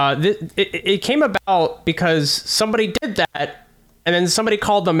concept. It came about because somebody did that and then somebody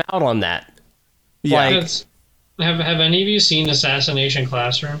called them out on that. Yeah. Like, have any of you seen Assassination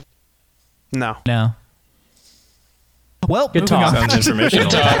Classroom? No. Well, good moving talk. on. Sounds informational.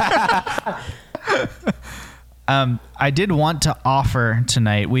 I did want to offer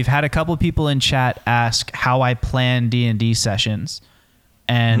tonight. We've had a couple people in chat ask how I plan D&D sessions.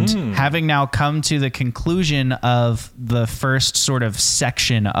 And having now come to the conclusion of the first sort of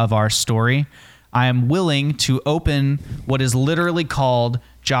section of our story, I am willing to open what is literally called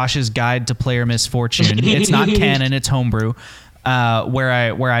Josh's Guide to Player Misfortune. It's not canon, it's homebrew.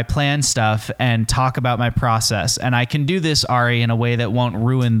 Where I plan stuff and talk about my process. And I can do this, Ari, in a way that won't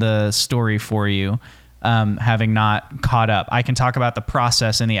ruin the story for you. Having not caught up, I can talk about the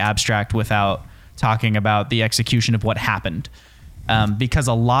process in the abstract without talking about the execution of what happened. Because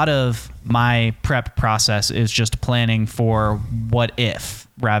a lot of my prep process is just planning for what if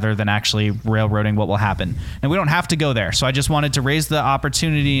rather than actually railroading what will happen. And we don't have to go there. So I just wanted to raise the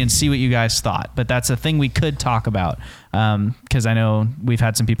opportunity and see what you guys thought. But that's a thing we could talk about because I know we've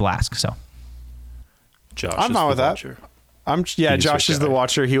had some people ask. So I'm fine with that. Josh is the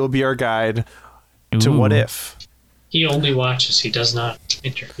watcher. He will be our guide to what if. He only watches. He does not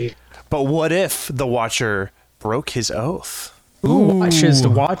interfere. But what if the Watcher broke his oath? Who watches the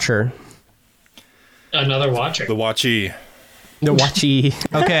Watcher? Another watcher. The Watchy. The Watchy.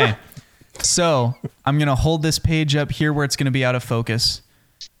 Okay, so I'm gonna hold this page up here where it's gonna be out of focus.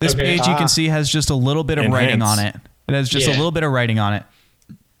 This Okay. page you can see has just a little bit of writing on Enhance. it. It has just a Yeah. little bit of writing on it.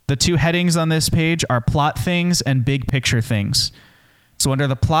 The two headings on this page are plot things and big picture things. So under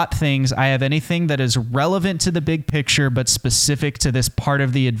the plot things, I have anything that is relevant to the big picture but specific to this part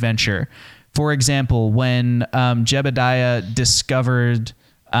of the adventure. For example, when Jebediah discovered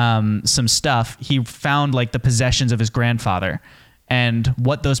some stuff, he found like the possessions of his grandfather. And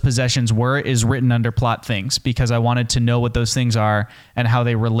what those possessions were is written under plot things because I wanted to know what those things are and how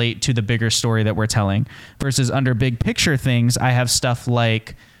they relate to the bigger story that we're telling. Versus under big picture things, I have stuff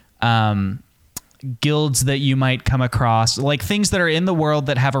like guilds that you might come across, like things that are in the world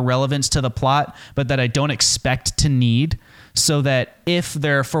that have a relevance to the plot, but that I don't expect to need. So that if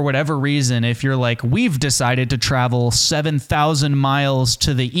they're, for whatever reason, if you're like, we've decided to travel 7,000 miles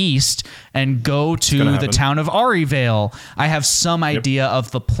to the east and go to gonna the happen. town of Arivale, I have some idea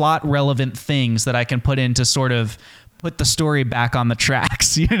of the plot relevant things that I can put in to sort of put the story back on the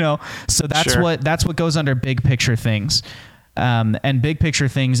tracks, you know? So that's Sure. that's what goes under big picture things. And big picture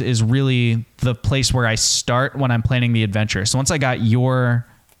things is really the place where I start when I'm planning the adventure. So once I got your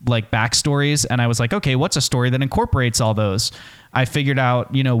like backstories and I was like, okay, what's a story that incorporates all those? I figured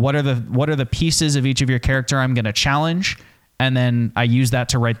out, you know, what are the pieces of each of your character I'm going to challenge. And then I use that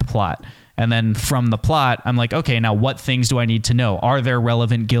to write the plot. And then from the plot, I'm like, okay, now what things do I need to know? Are there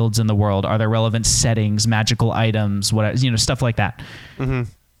relevant guilds in the world? Are there relevant settings, magical items, what, you know, stuff like that. Mm-hmm.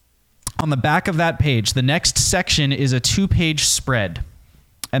 On the back of that page, the next section is a 2-page spread.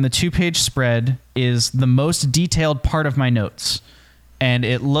 And the 2-page spread is the most detailed part of my notes. And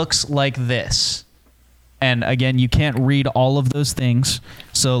it looks like this. And again, you can't read all of those things.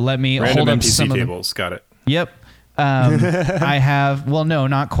 So let me Random hold up NPC some of them. tables. Got it. Yep. I have, well, no,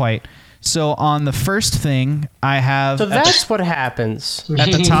 not quite. So on the first thing, I have So that's what happens.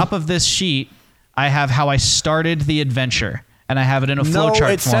 at the top of this sheet, I have how I started the adventure. And I have it in a No,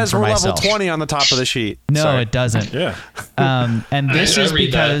 flowchart it form says for we're myself. level 20 on the top of the sheet. No, Sorry. it doesn't. Yeah. And this I is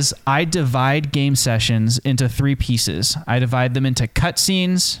read that. because I divide game sessions into 3 pieces. I divide them into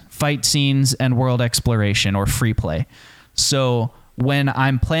cutscenes, fight scenes, and world exploration or free play. So when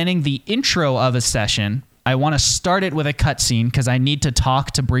I'm planning the intro of a session, I want to start it with a cutscene because I need to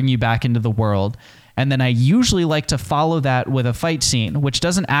talk to bring you back into the world. And then I usually like to follow that with a fight scene, which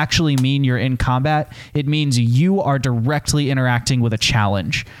doesn't actually mean you're in combat. It means you are directly interacting with a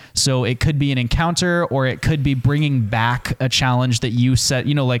challenge. So it could be an encounter or it could be bringing back a challenge that you set,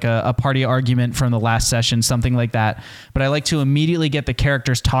 you know, like a party argument from the last session, something like that. But I like to immediately get the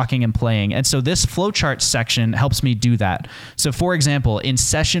characters talking and playing. And so this flowchart section helps me do that. So for example, in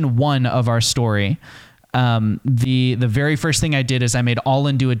session 1 of our story, the very first thing I did is I made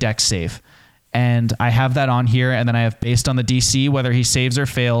Allin do a dex save. And I have that on here, and then I have based on the DC, whether he saves or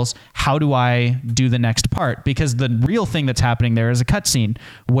fails, how do I do the next part? Because the real thing that's happening there is a cutscene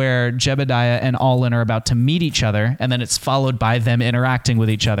where Jebediah and Allin are about to meet each other, and then it's followed by them interacting with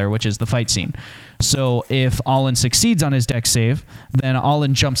each other, which is the fight scene. So if Allin succeeds on his dex save, then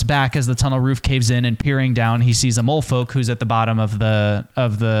Allin jumps back as the tunnel roof caves in, and peering down, he sees a molefolk who's at the bottom of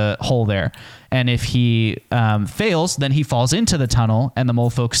the hole there. And if he fails, then he falls into the tunnel, and the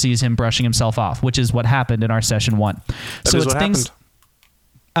molefolk sees him brushing himself off, which is what happened in our session 1. That is what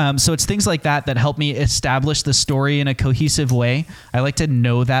happened. So it's things like that that help me establish the story in a cohesive way. I like to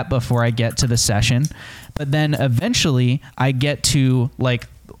know that before I get to the session. But then eventually I get to, like,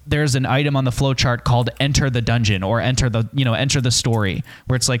 there's an item on the flowchart called enter the dungeon or enter the story,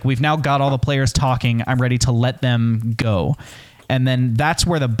 where it's like, we've now got all the players talking. I'm ready to let them go. And then that's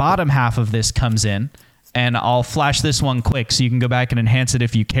where the bottom half of this comes in. And I'll flash this one quick so you can go back and enhance it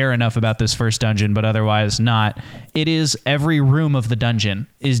if you care enough about this first dungeon, but otherwise not. It is every room of the dungeon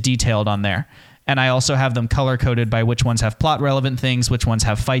is detailed on there. And I also have them color-coded by which ones have plot-relevant things, which ones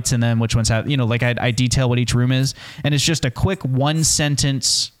have fights in them, which ones have, like I detail what each room is. And it's just a quick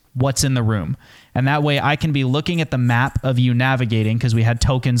one-sentence what's in the room. And that way I can be looking at the map of you navigating, because we had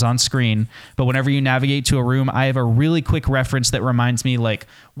tokens on screen. But whenever you navigate to a room, I have a really quick reference that reminds me, like,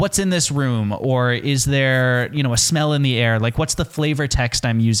 what's in this room? Or is there, a smell in the air? Like, what's the flavor text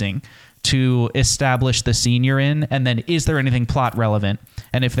I'm using to establish the scene you're in? And then is there anything plot relevant?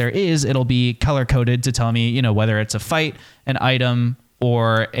 And if there is, it'll be color coded to tell me, whether it's a fight, an item,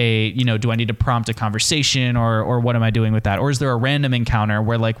 or do I need to prompt a conversation, or what am I doing with that? Or is there a random encounter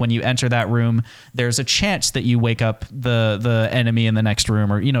where, like, when you enter that room, there's a chance that you wake up the enemy in the next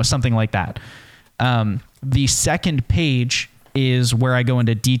room, or, something like that. The second page is where I go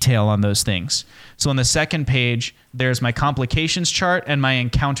into detail on those things. So on the second page, there's my complications chart and my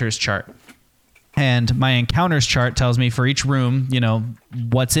encounters chart. And my encounters chart tells me for each room, you know,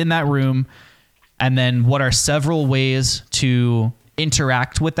 what's in that room, and then what are several ways to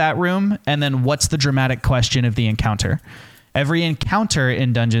interact with that room, and then what's the dramatic question of the encounter. Every encounter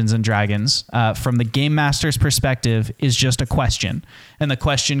in Dungeons and Dragons, from the game master's perspective, is just a question. And the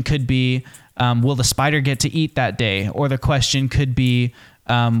question could be, will the spider get to eat that day? Or the question could be,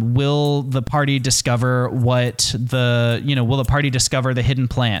 will the party discover will the party discover the hidden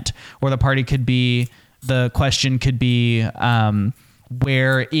plant? Or the question could be,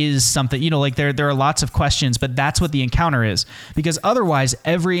 where is something, like there are lots of questions, but that's what the encounter is. Because otherwise,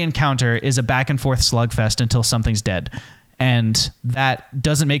 every encounter is a back and forth slugfest until something's dead. And that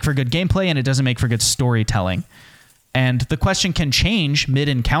doesn't make for good gameplay, and it doesn't make for good storytelling. And the question can change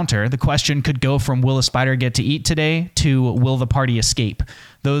mid-encounter. The question could go from will a spider get to eat today to will the party escape?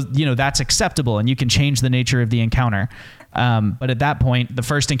 That's acceptable, and you can change the nature of the encounter. But at that point, the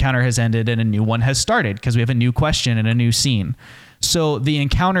first encounter has ended and a new one has started because we have a new question and a new scene. So the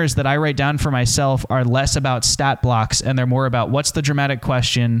encounters that I write down for myself are less about stat blocks, and they're more about what's the dramatic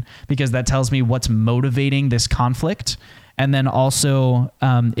question, because that tells me what's motivating this conflict. And then also,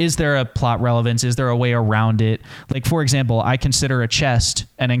 is there a plot relevance? Is there a way around it? Like, for example, I consider a chest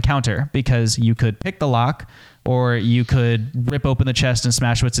an encounter because you could pick the lock, or you could rip open the chest and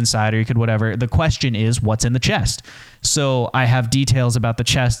smash what's inside, or you could whatever. The question is, what's in the chest? So I have details about the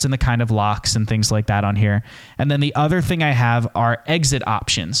chests and the kind of locks and things like that on here. And then the other thing I have are exit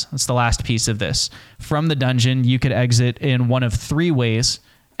options. That's the last piece of this. From the dungeon, you could exit in one of three ways.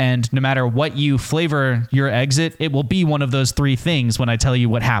 And no matter what you flavor your exit, it will be one of those three things when I tell you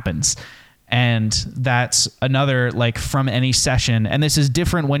what happens. And that's another, like, from any session. And this is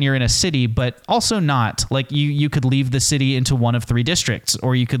different when you're in a city, but also not. Like, you could leave the city into one of three districts,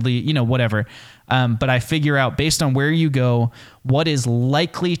 or you could leave, whatever. But I figure out, based on where you go, what is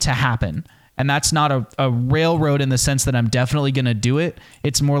likely to happen. And that's not a railroad in the sense that I'm definitely going to do it.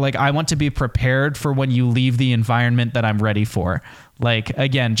 It's more like I want to be prepared for when you leave the environment that I'm ready for. Like,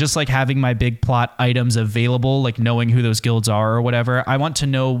 again, just like having my big plot items available, like knowing who those guilds are or whatever, I want to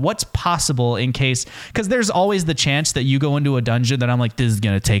know what's possible in case, because there's always the chance that you go into a dungeon that I'm like, this is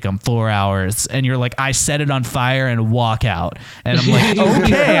going to take them 4 hours. And you're like, I set it on fire and walk out. And I'm like,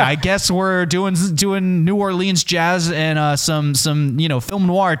 okay, I guess we're doing New Orleans jazz and some film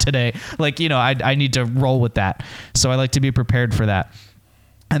noir today. Like, I need to roll with that. So I like to be prepared for that.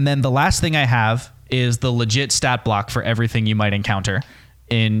 And then the last thing I have is the legit stat block for everything you might encounter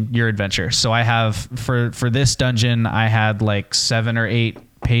in your adventure. So I have, for this dungeon, I had like 7 or 8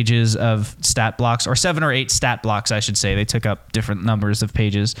 pages of stat blocks, or 7 or 8 stat blocks, I should say. They took up different numbers of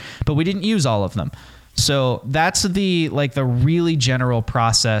pages, but we didn't use all of them. So that's the really general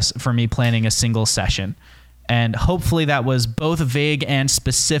process for me planning a single session. And hopefully that was both vague and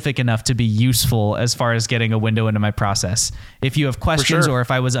specific enough to be useful as far as getting a window into my process. If you have questions, or if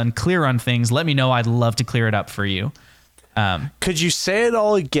I was unclear on things, let me know. I'd love to clear it up for you. Could you say it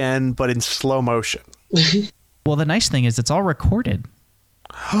all again, but in slow motion? Well, the nice thing is it's all recorded.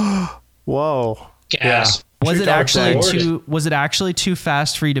 Whoa. Gas. Yeah. Was it actually too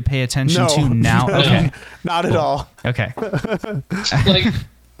fast for you to pay attention to now? Okay. Not at all. Okay.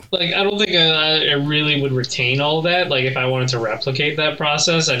 Like, I don't think I really would retain all that. Like, if I wanted to replicate that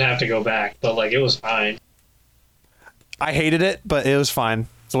process, I'd have to go back. But, like, it was fine. I hated it, but it was fine.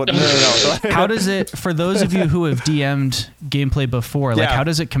 So no. How does it, for those of you who have DM'd gameplay before, like, how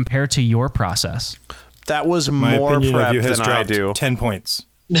does it compare to your process? That was My more opinion of you prep has than I dropped do. 10 points.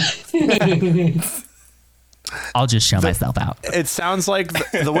 I'll just show myself out. It sounds like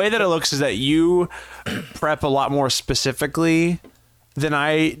the way that it looks is that you prep a lot more specifically than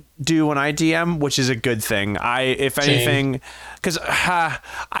I do when I DM, which is a good thing. If anything, because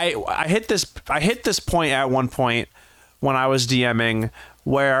I hit this point at one point when I was DMing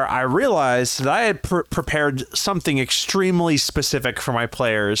where I realized that I had prepared something extremely specific for my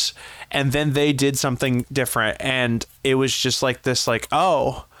players, and then they did something different, and it was just like this, like,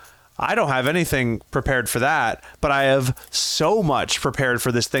 oh, I don't have anything prepared for that, but I have so much prepared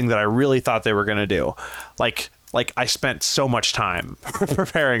for this thing that I really thought they were going to do. Like I spent so much time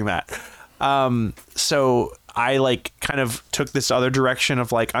preparing that. So I kind of took this other direction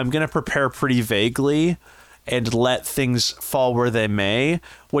of I'm going to prepare pretty vaguely and let things fall where they may,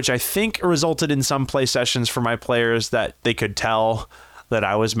 which I think resulted in some play sessions for my players that they could tell that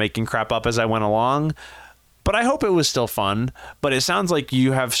I was making crap up as I went along. But I hope it was still fun. But it sounds like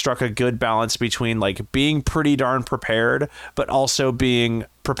you have struck a good balance between being pretty darn prepared, but also being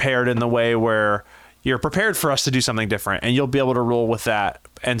prepared in the way where you're prepared for us to do something different, and you'll be able to roll with that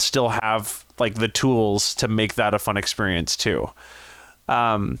and still have like the tools to make that a fun experience too.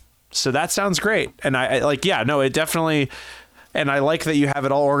 So that sounds great. And I like, yeah, no, it definitely, and I like that you have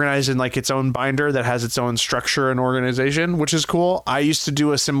it all organized in like its own binder that has its own structure and organization, which is cool. I used to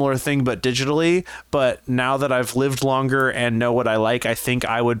do a similar thing, but digitally. But now that I've lived longer and know what I like, I think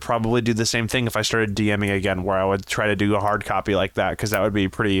I would probably do the same thing if I started DMing again, where I would try to do a hard copy like that, because that would be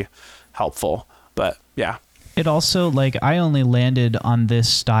pretty helpful. But yeah. It also, like, I only landed on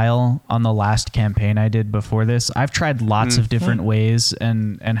this style on the last campaign I did before this. I've tried lots of different ways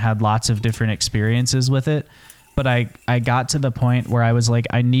and had lots of different experiences with it. But I got to the point where I was like,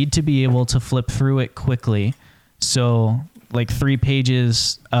 I need to be able to flip through it quickly. So like 3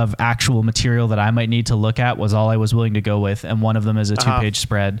 pages of actual material that I might need to look at was all I was willing to go with. And one of them is a 2-page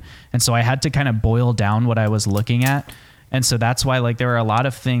spread. And so I had to kind of boil down what I was looking at. And so that's why, like, there are a lot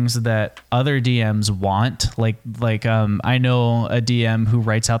of things that other DMs want. Like I know a DM who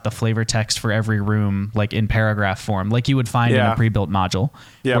writes out the flavor text for every room, like in paragraph form, like you would find in a pre-built module,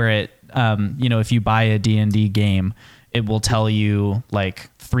 where it, if you buy a D&D game, it will tell you like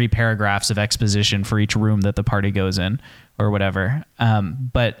 3 paragraphs of exposition for each room that the party goes in or whatever.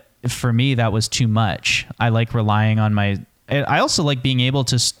 But for me, that was too much. I like relying on I also like being able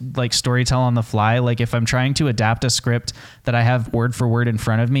to like storytell on the fly. Like if I'm trying to adapt a script that I have word for word in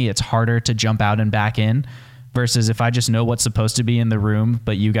front of me, it's harder to jump out and back in. Versus if I just know what's supposed to be in the room,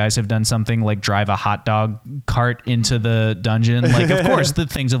 but you guys have done something like drive a hot dog cart into the dungeon. Like, of course, the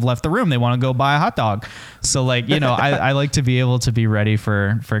things have left the room. They want to go buy a hot dog. So like, I like to be able to be ready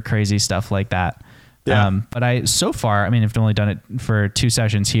for crazy stuff like that. Yeah. But I've only done it for 2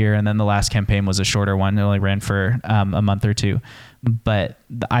 sessions here. And then the last campaign was a shorter one. It only ran for a month or 2. But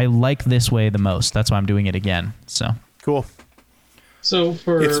I like this way the most. That's why I'm doing it again. So cool. So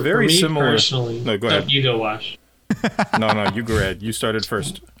it's very me similar. Personally, No, go ahead. You go, Wash. No, you go ahead. You started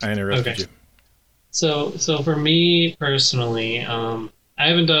first. I interrupted you. So for me personally, I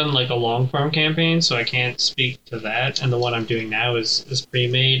haven't done like a long form campaign, so I can't speak to that. And the one I'm doing now is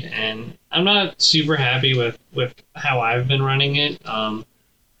pre-made, and I'm not super happy with how I've been running it. And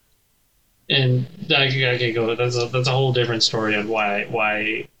I could go. That's a whole different story on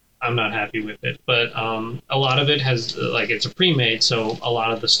why I'm not happy with it. But a lot of it has like it's a pre-made, so a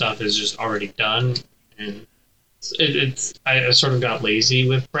lot of the stuff is just already done, and I sort of got lazy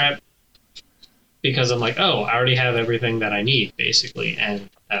with prep. Because I'm like, oh, I already have everything that I need, basically. And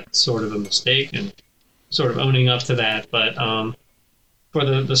that's sort of a mistake, and sort of owning up to that. But for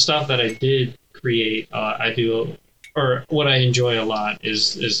the stuff that I did create, I do, or what I enjoy a lot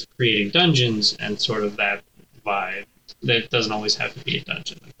is creating dungeons and sort of that vibe. That doesn't always have to be a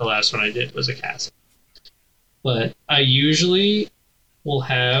dungeon. Like the last one I did was a castle. But I usually will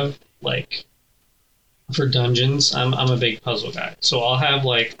have, like, for dungeons, I'm a big puzzle guy. So I'll have,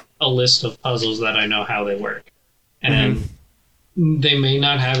 like, a list of puzzles that I know how they work. And they may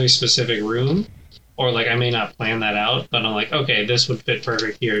not have a specific room, or like I may not plan that out, but I'm like, okay, this would fit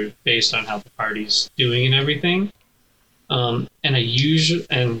perfect here based on how the party's doing and everything. And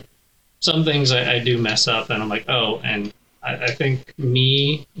some things I do mess up, and I'm like, oh, and I think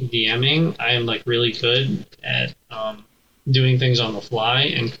me DMing, I am like really good at doing things on the fly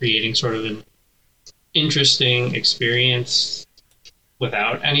and creating sort of an interesting experience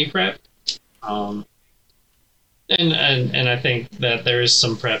without any prep. And I think that there is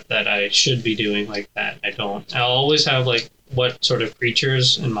some prep that I should be doing like that. I don't. I'll always have like what sort of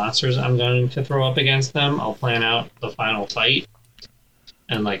creatures and monsters I'm going to throw up against them. I'll plan out the final fight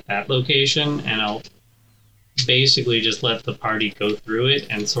and like that location, and I'll basically just let the party go through it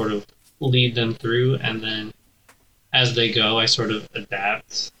and sort of lead them through, and then as they go, I sort of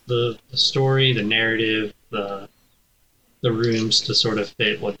adapt the story, the narrative, the rooms to sort of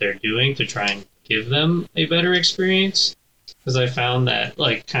fit what they're doing to try and give them a better experience. Because I found that,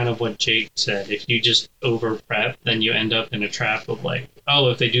 like, kind of what Jake said, if you just over prep, then you end up in a trap of like, oh,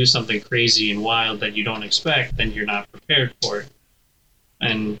 if they do something crazy and wild that you don't expect, then you're not prepared for it.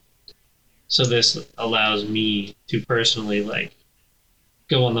 And so this allows me to personally, like,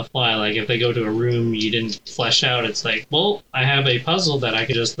 go on the fly. Like, if they go to a room you didn't flesh out, it's like, well, I have a puzzle that I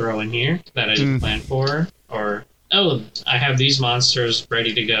could just throw in here that I didn't plan for. Or, oh, I have these monsters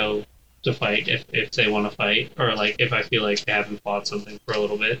ready to go to fight if they want to fight, or like if I feel like they haven't fought something for a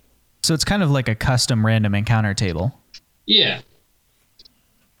little bit. So it's kind of like a custom random encounter table. Yeah.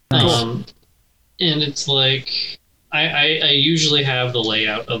 Nice. And it's like I usually have the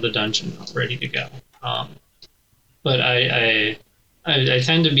layout of the dungeon ready to go. But I I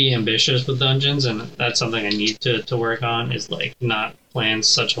tend to be ambitious with dungeons, and that's something I need to work on. Is like not plan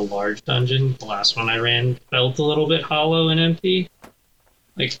such a large dungeon. The last one I ran felt a little bit hollow and empty.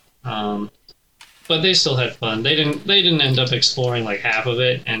 Like, but they still had fun. They didn't end up exploring like half of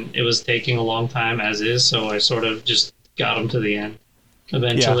it, and it was taking a long time as is. So I sort of just got them to the end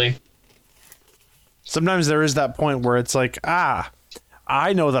eventually. Yeah. Sometimes there is that point where it's like,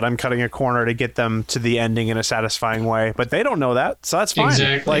 I know that I'm cutting a corner to get them to the ending in a satisfying way, but they don't know that, so that's fine.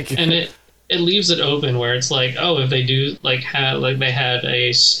 Exactly. Like, and it leaves it open where it's like, oh, if they do like they had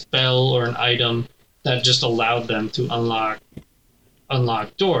a spell or an item that just allowed them to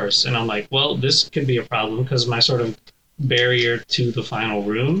unlock doors, and I'm like, well, this could be a problem because my sort of barrier to the final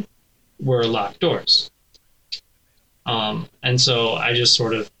room were locked doors. And so I just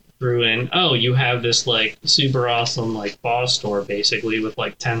sort of threw in, oh, you have this like super awesome like boss door basically with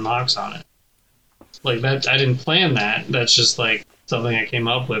like 10 locks on it. Like that, I didn't plan that. That's just like something I came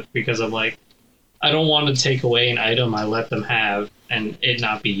up with because I'm like, I don't want to take away an item I let them have and it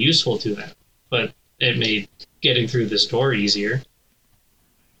not be useful to them. But it made getting through this door easier.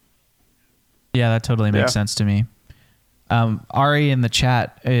 Yeah, that totally makes Yeah. sense to me. Ari in the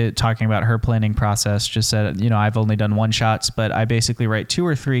chat talking about her planning process just said, I've only done one shots, but I basically write 2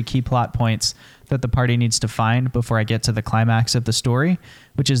 or 3 key plot points that the party needs to find before I get to the climax of the story,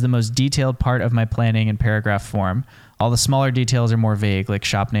 which is the most detailed part of my planning in paragraph form. All the smaller details are more vague, like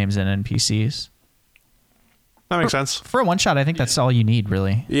shop names and NPCs. that makes sense. For a one shot, I think that's all you need,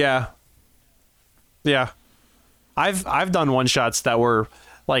 really. Yeah. I've done one shots that were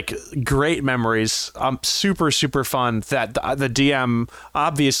like great memories, super fun, that the DM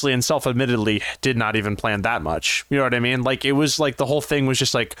obviously and self-admittedly did not even plan that much. You know what I mean? Like it was like the whole thing was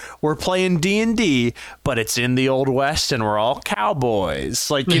just like, we're playing D&D, but it's in the Old West and we're all cowboys,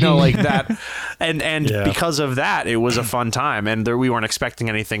 like, like that. And Yeah. because of that, it was a fun time, and we weren't expecting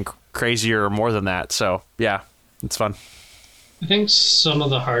anything crazier or more than that. So yeah, it's fun. I think some of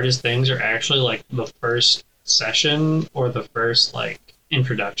the hardest things are actually like the first session or the first like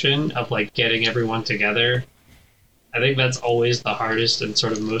introduction of like getting everyone together. I think that's always the hardest and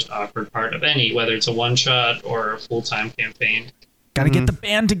sort of most awkward part of any, whether it's a one shot or a full-time campaign. Got to get the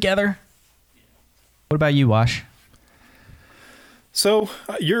band together. What about you, Wash? So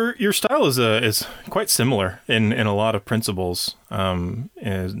your style is quite similar in a lot of principles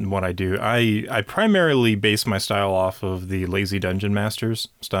in what I do. I primarily base my style off of the Lazy Dungeon Masters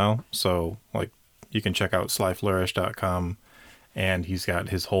style. So like you can check out slyflourish.com, and he's got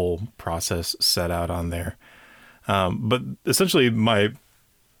his whole process set out on there. But essentially my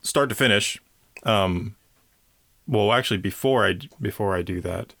start to finish, well, actually before I do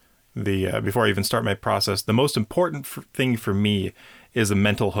that, before I even start my process, the most important thing for me is a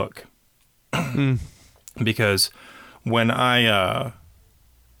mental hook. Because when I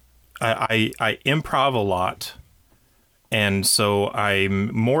improv a lot, and so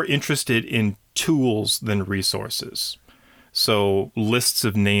I'm more interested in tools than resources. So lists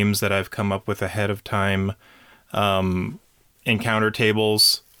of names that I've come up with ahead of time, encounter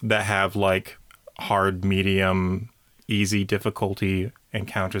tables that have like hard, medium, easy difficulty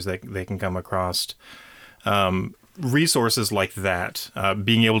encounters that they can come across, resources like that,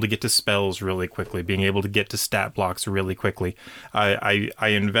 being able to get to spells really quickly, being able to get to stat blocks really quickly. I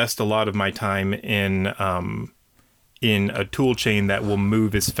invest a lot of my time in a tool chain that will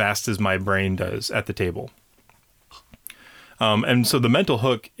move as fast as my brain does at the table. And so the mental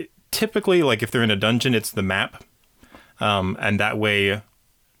hook, typically, like if they're in a dungeon, it's the map. And that way,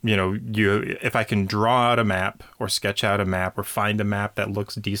 if I can draw out a map or sketch out a map or find a map that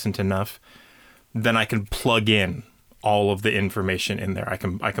looks decent enough, then I can plug in all of the information in there. I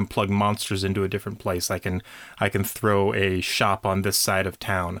can plug monsters into a different place. I can throw a shop on this side of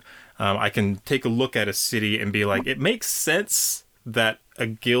town. I can take a look at a city and be like, it makes sense that a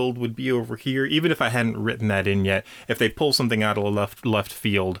guild would be over here, even if I hadn't written that in yet. If they pull something out of left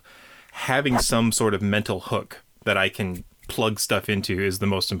field, having some sort of mental hook that I can plug stuff into is the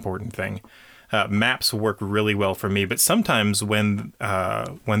most important thing. Maps work really well for me, but sometimes when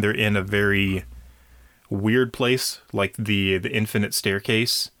they're in a very weird place, like the infinite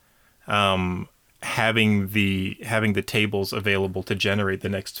staircase, having the tables available to generate the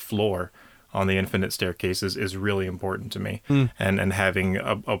next floor on the infinite staircase is really important to me, and having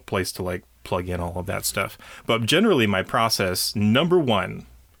a place to like plug in all of that stuff. But generally my process, number one,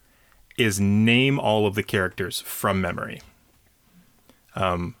 is name all of the characters from memory.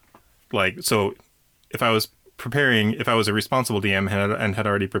 So if I was a responsible DM and had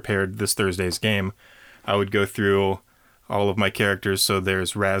already prepared this Thursday's game, I would go through all of my characters. So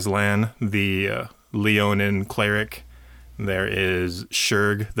there's Razlan, the Leonin cleric, There is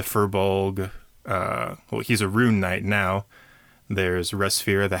Shurg the Furbolg. Well, he's a rune knight now. There's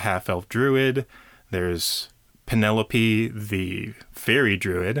Resphira the half-elf druid. There's Penelope the fairy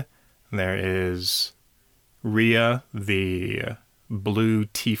druid. There is Rhea the blue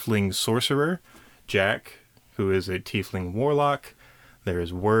tiefling sorcerer. Jack, who is a tiefling warlock. There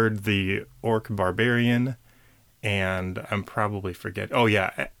is Word the orc barbarian. And I'm probably forgetting. Oh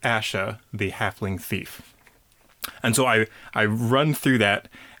yeah, Asha the halfling thief. And so I run through that,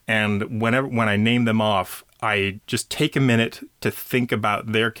 and when I name them off, I just take a minute to think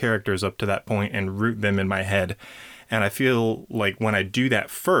about their characters up to that point and root them in my head. And I feel like when I do that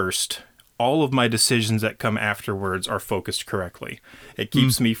first, all of my decisions that come afterwards are focused correctly. It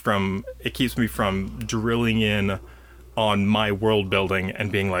keeps me from drilling in on my world building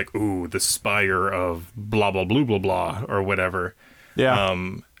and being like, ooh, the spire of blah blah blah blah blah or whatever. Yeah.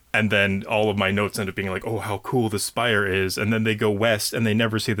 And then all of my notes end up being like, oh, how cool the spire is. And then they go west and they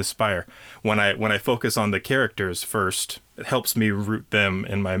never see the spire. When I focus on the characters first, it helps me root them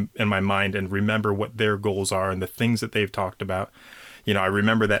in my mind and remember what their goals are and the things that they've talked about. You know, I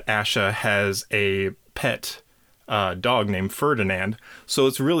remember that Asha has a pet dog named Ferdinand. So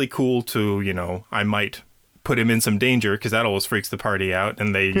it's really cool to, you know, I might put him in some danger because that always freaks the party out.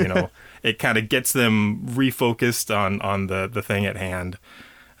 And they, you know, it kind of gets them refocused on the thing at hand.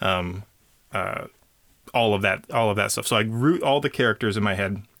 All of that stuff. So I root all the characters in my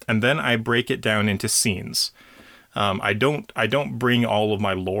head, and then I break it down into scenes. I don't bring all of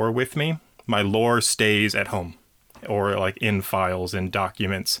my lore with me. My lore stays at home, or like in files and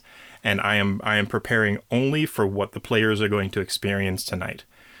documents, and I am preparing only for what the players are going to experience tonight.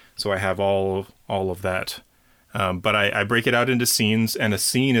 So I have all of that. But I break it out into scenes, and a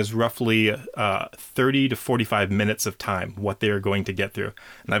scene is roughly 30 to 45 minutes of time, what they are going to get through.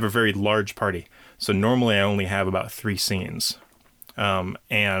 And I have a very large party. So normally I only have about 3 scenes.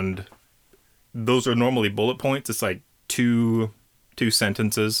 And those are normally bullet points. It's like two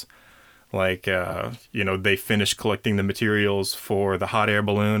sentences. Like, you know, they finish collecting the materials for the hot air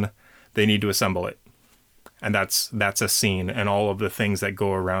balloon. They need to assemble it. And that's a scene, and all of the things that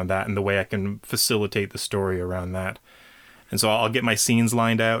go around that and the way I can facilitate the story around that. And so I'll get my scenes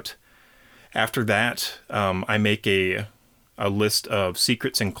lined out. After that, I make a list of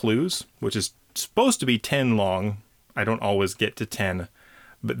secrets and clues, which is supposed to be 10 long. I don't always get to 10,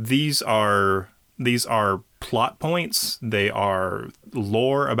 but these are plot points. They are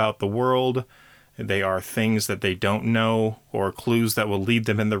lore about the world. They are things that they don't know, or clues that will lead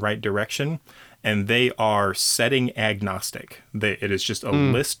them in the right direction. And they are setting agnostic. It is just a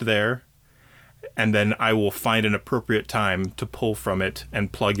list there, and then I will find an appropriate time to pull from it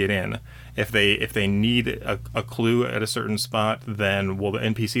and plug it in. If they need a clue at a certain spot, then the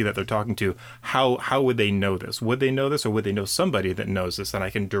NPC that they're talking to, how would they know this? Would they know this, or would they know somebody that knows this? And I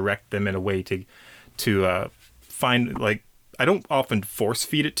can direct them in a way to find, like, I don't often force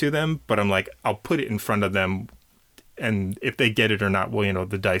feed it to them, but I'm like, I'll put it in front of them, and if they get it or not, well, you know,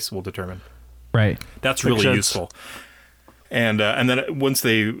 the dice will determine. Right. That's really useful. And then once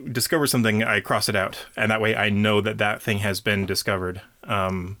they discover something, I cross it out, and that way I know that thing has been discovered.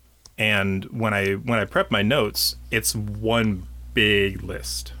 And when I prep my notes, it's one big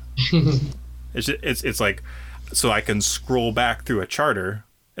list. It's like, so I can scroll back through a charter,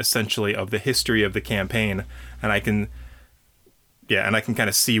 essentially, of the history of the campaign, and I can kind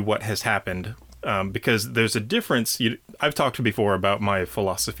of see what has happened. Because there's a difference. I've talked before about my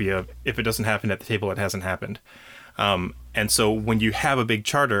philosophy of, if it doesn't happen at the table, it hasn't happened. And so when you have a big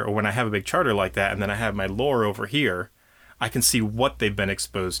charter, or when I have a big charter like that, and then I have my lore over here, I can see what they've been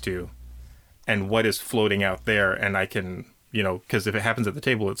exposed to and what is floating out there. And I can, you know, because if it happens at the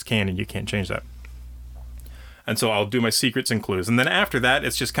table, it's canon. You can't change that. And so I'll do my secrets and clues. And then after that,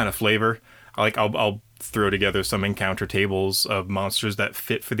 it's just kind of flavor. I'll throw together some encounter tables of monsters that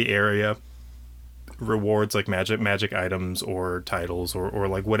fit for the area. Rewards like magic items or titles or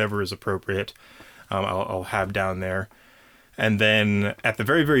like whatever is appropriate. I'll have down there. And then at the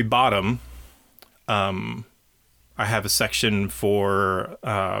very, very bottom, I have a section for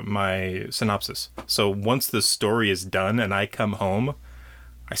my synopsis. So once the story is done and I come home,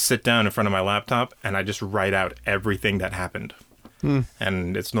 I sit down in front of my laptop and I just write out everything that happened.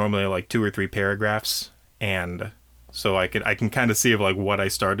 And it's normally like 2 or 3 paragraphs, and so I can kind of see of like what I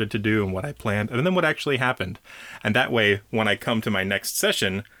started to do and what I planned, and then what actually happened. And that way, when I come to my next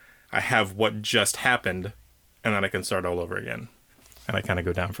session, I have what just happened, and then I can start all over again. And I kind of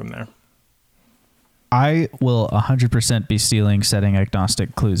go down from there. I will 100% be stealing setting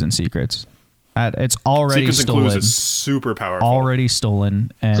agnostic clues and secrets. It's already Sequence and stolen. clues is super powerful. Already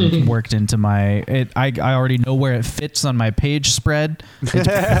stolen and worked into my. I already know where it fits on my page spread.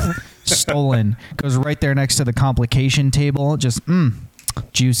 It's stolen. Goes right there next to the complication table. Just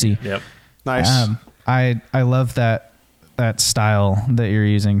juicy. Yep. Nice. I love that style that you're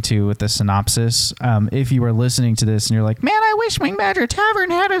using too with the synopsis. If you are listening to this and you're like, man, I wish Wing Badger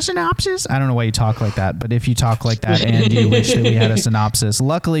Tavern had a synopsis. I don't know why you talk like that, but if you talk like that and you wish that we had a synopsis,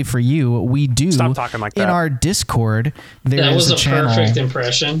 luckily for you, we do. Stop talking like that. In our Discord, there That is was a a channel. perfect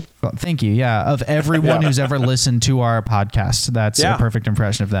impression. Well, thank you. Yeah. Of everyone who's ever listened to our podcast. That's a perfect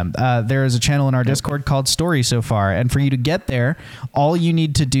impression of them. There is a channel in our Discord called Story So Far. And for you to get there, all you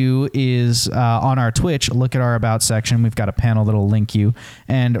need to do is on our Twitch, look at our About section. We've got a panel that'll link you.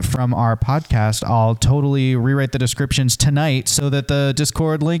 And from our podcast, I'll totally rewrite the descriptions tonight so that the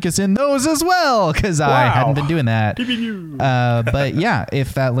Discord link is in those as well. Because I hadn't been doing that. But yeah,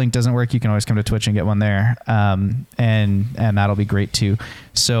 if that link doesn't work, you can always come to Twitch and get one there. And that'll be great too.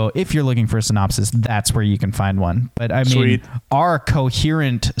 So if you're looking for a synopsis, that's where you can find one. But I mean, Sweet. our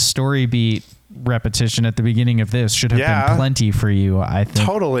coherent story beat repetition at the beginning of this should have been plenty for you. I think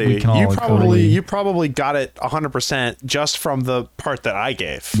Totally. we can all You probably got it 100% just from the part that I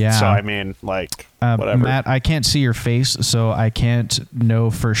gave. Yeah. So I mean, like, whatever. Matt, I can't see your face, so I can't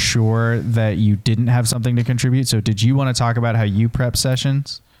know for sure that you didn't have something to contribute. So did you want to talk about how you prep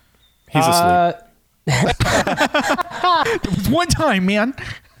sessions? He's asleep. It was one time, man.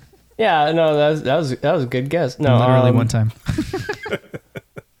 Yeah, no, that was a good guess. No, Literally one time.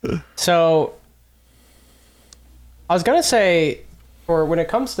 So I was gonna say, for when it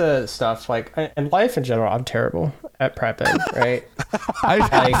comes to stuff like in life in general, I'm terrible at prepping, right?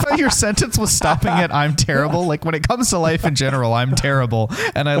 I thought your sentence was stopping at "I'm terrible." Like when it comes to life in general, I'm terrible,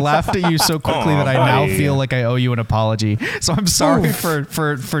 and I laughed at you so quickly that I now feel like I owe you an apology. So I'm sorry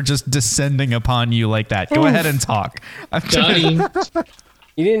for just descending upon you like that. Go ahead and talk. Got him.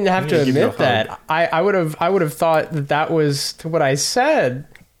 You didn't have to give you a admit that. I would have thought that was what I said.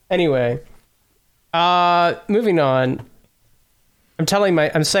 Anyway, moving on.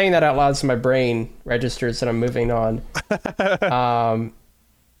 I'm saying that out loud so my brain registers that I'm moving on. So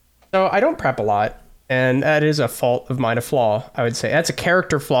I don't prep a lot, and that is a fault of mine, a flaw, I would say. That's a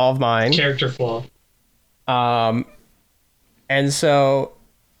character flaw of mine. Character flaw. And so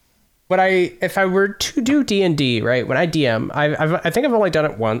if I were to do D&D, right, when I DM, I think I've only done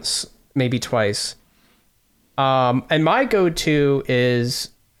it once, maybe twice. And my go-to is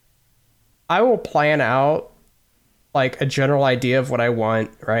I will plan out like a general idea of what I want,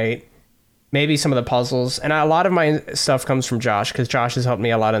 right? Maybe some of the puzzles. And a lot of my stuff comes from Josh, because Josh has helped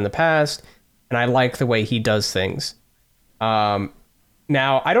me a lot in the past, and I like the way he does things. Now,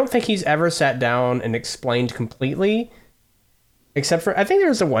 I don't think he's ever sat down and explained completely, except for, I think there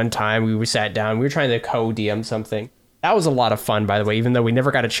was the one time we sat down, we were trying to co-DM something. That was a lot of fun, by the way, even though we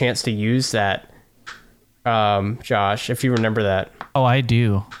never got a chance to use that, Josh, if you remember that. Oh, I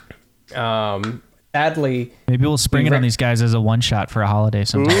do. Sadly, Maybe we'll spring it on these guys as a one shot for a holiday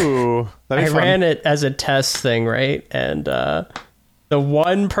sometime. Ooh, that'd I be fun. ran it as a test thing, right? And the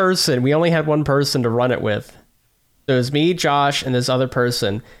one person, we only had one person to run it with. So it was me, Josh, and this other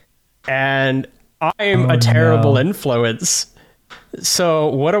person. And I'm a terrible influence. So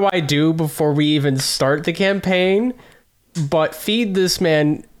what do I do before we even start the campaign? But feed this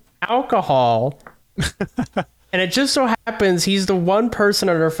man alcohol. And it just so happens he's the one person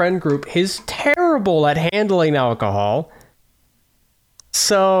in our friend group who's terrible at handling alcohol.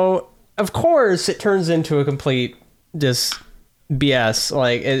 So, of course, it turns into a complete just BS.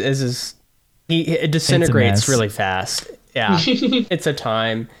 Like, it disintegrates really fast. Yeah, it's a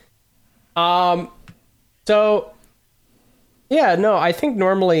time. So, yeah, no, I think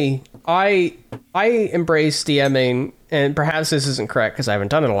normally I embrace DMing, and perhaps this isn't correct because I haven't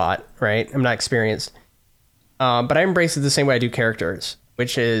done it a lot, right? I'm not experienced. But I embrace it the same way I do characters,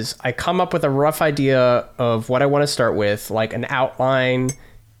 which is I come up with a rough idea of what I want to start with, like an outline,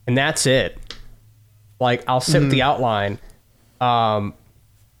 and that's it. Like, I'll sit with the outline. And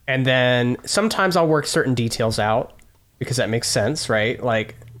then sometimes I'll work certain details out because that makes sense, right?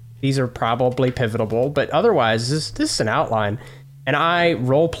 Like, these are probably pivotal, but otherwise, this is an outline. And I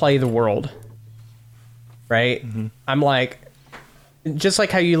role play the world, right? Mm-hmm. I'm like, just like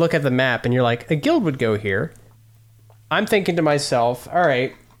how you look at the map and you're like, a guild would go here. I'm thinking to myself, all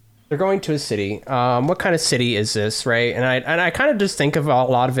right, they're going to a city. What kind of city is this, right? And I kind of just think of a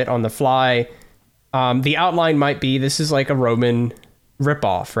lot of it on the fly. The outline might be, this is like a Roman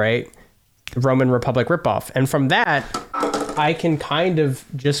ripoff, right? The Roman Republic ripoff. And from that, I can kind of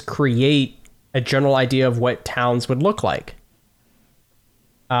just create a general idea of what towns would look like.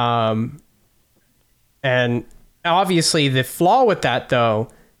 And obviously the flaw with that, though,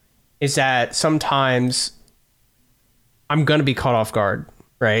 is that sometimes I'm going to be caught off guard,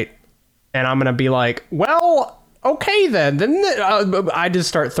 right? And I'm going to be like, well, okay, then I just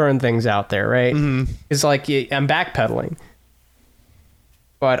start throwing things out there, right? It's like I'm backpedaling.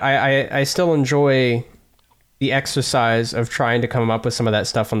 But I still enjoy the exercise of trying to come up with some of that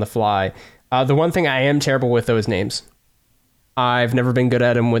stuff on the fly. The one thing I am terrible with, though, is names. I've never been good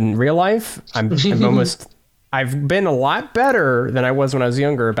at them in real life. I've been a lot better than I was when I was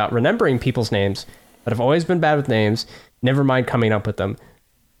younger about remembering people's names, but I've always been bad with names. Never mind coming up with them.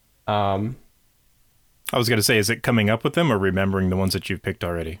 I was going to say, is it coming up with them or remembering the ones that you've picked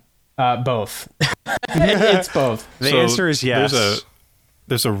already? Both. It's both. The answer is yes.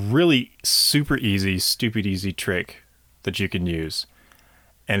 There's a really super easy, stupid easy trick that you can use.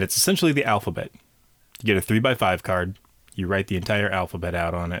 And it's essentially the alphabet. You get a 3x5 card. You write the entire alphabet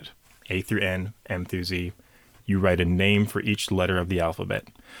out on it. A through N, M through Z. You write a name for each letter of the alphabet.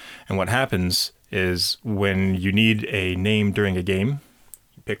 And what happens is when you need a name during a game,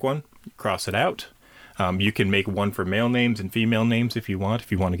 you pick one, you cross it out. You can make one for male names and female names if you want.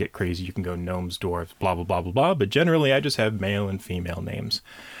 If you want to get crazy, you can go gnomes, dwarves, blah, blah, blah, blah, blah. But generally, I just have male and female names.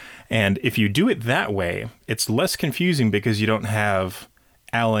 And if you do it that way, it's less confusing because you don't have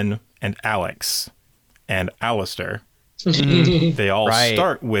Alan and Alex and Alistair. They all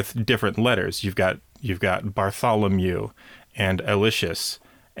start with different letters. You've got Bartholomew and Alicius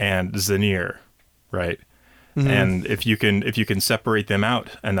and Zanir, right? And if you can separate them out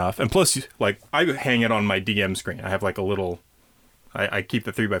enough, and plus, like, I hang it on my DM screen. I have like a little, I keep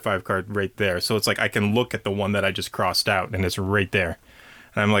the 3x5 card right there, so it's like I can look at the one that I just crossed out, and it's right there.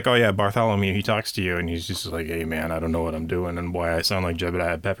 And I'm like, oh yeah, Bartholomew, he talks to you, and he's just like, hey man, I don't know what I'm doing and why I sound like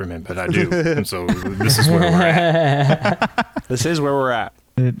Jebediah Peppermint, but I do. And so this is where we're at. This is where we're at.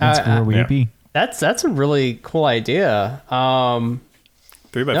 That's where we be. That's a really cool idea.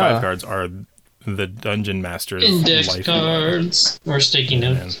 3x5 cards are the dungeon master's Index life cards or sticky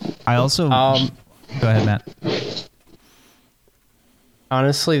notes. I also go ahead, Matt.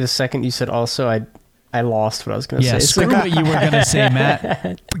 Honestly, the second you said also, I lost what I was going to say. Screw what you were going to say,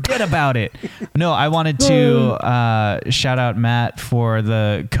 Matt. Forget about it. No, I wanted to shout out Matt for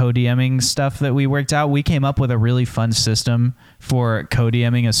the co-DMing stuff that we worked out. We came up with a really fun system for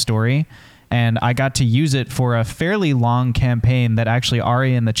co-DMing a story, and I got to use it for a fairly long campaign that actually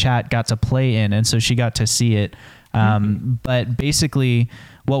Ari in the chat got to play in, and so she got to see it. But basically,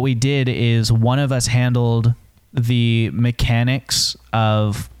 what we did is one of us handled the mechanics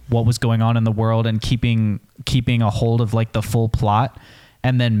of what was going on in the world and keeping a hold of like the full plot,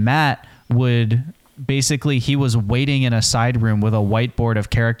 and then Matt would basically, he was waiting in a side room with a whiteboard of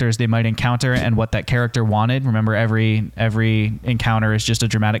characters they might encounter and what that character wanted. Remember, every encounter is just a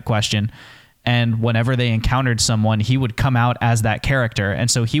dramatic question. And whenever they encountered someone, he would come out as that character. And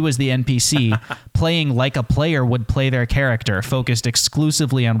so he was the NPC playing like a player would play their character, focused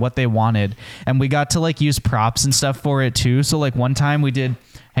exclusively on what they wanted. And we got to like use props and stuff for it too. So like one time we did,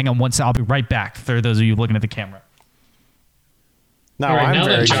 hang on one second, I'll be right back for those of you looking at the camera. No, All right, I'm now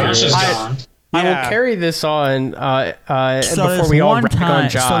very that Josh is curious. gone. I will carry this on before this we all one wreck time, on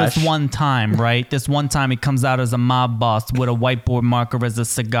Josh. So this one time, right? This one time he comes out as a mob boss with a whiteboard marker as a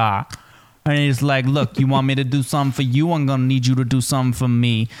cigar. And he's like, look, you want me to do something for you? I'm going to need you to do something for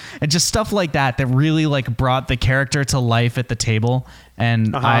me. And just stuff like that really like brought the character to life at the table.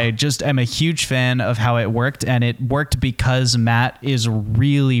 And I just am a huge fan of how it worked. And it worked because Matt is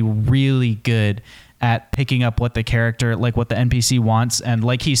really, really good at picking up what the character, like what the NPC wants. And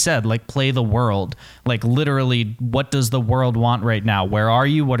like he said, like play the world, like literally, what does the world want right now? Where are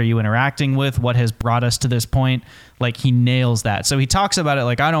you? What are you interacting with? What has brought us to this point? Like he nails that. So he talks about it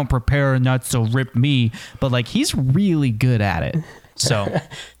like, I don't prepare enough, so rip me, but like he's really good at it. So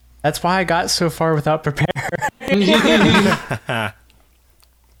that's why I got so far without preparing. There you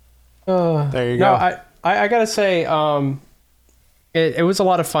go. No, I gotta say, it was a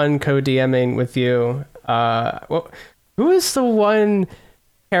lot of fun co-DMing with you. Who is the one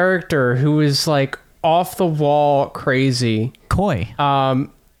character who was like off the wall crazy? Koi.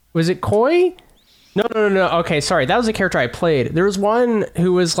 Was it Koi? No. Okay, sorry. That was a character I played. There was one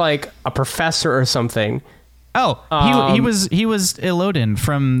who was like a professor or something. Oh, he was Elodin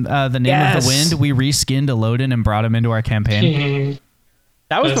from The Name of the Wind. We reskinned Elodin and brought him into our campaign.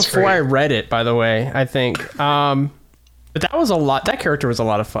 That was That's before great. I read it, by the way, I think. But that was a lot. That character was a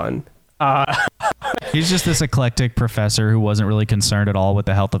lot of fun. He's just this eclectic professor who wasn't really concerned at all with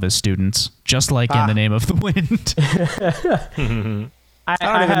the health of his students, just like in The Name of the Wind. I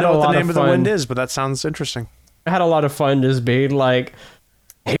don't even know what the name of the wind is, but that sounds interesting. I had a lot of fun just being like,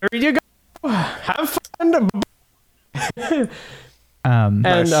 here you go. Have And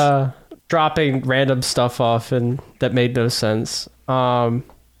Nice. dropping random stuff off and that made no sense. I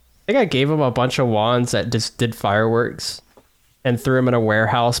think I gave him a bunch of wands that just did fireworks and threw him in a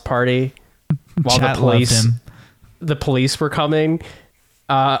warehouse party while Chat the loved police him. the police were coming.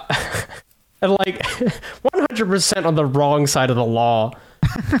 And like 100% on the wrong side of the law.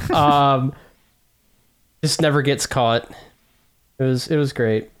 Just never gets caught. It was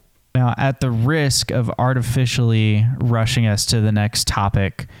great. Now, at the risk of artificially rushing us to the next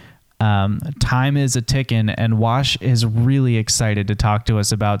topic, time is a ticking, and Wash is really excited to talk to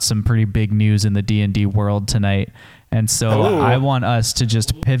us about some pretty big news in the D&D world tonight. And so Ooh. I want us to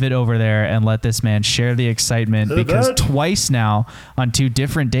just pivot over there and let this man share the excitement, because twice now on 2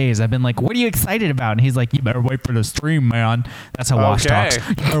 different days I've been like, what are you excited about? And he's like, you better wait for the stream, man. That's how Wash Okay. talks.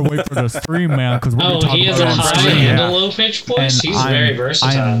 You better wait for the stream, man, because we're Oh, going to talk he has about a it on high stream. and a low pitch voice. He's very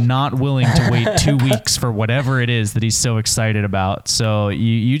versatile. I'm not willing to wait 2 weeks for whatever it is that he's so excited about. So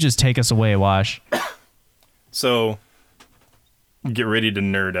you just take us away, Wash. So get ready to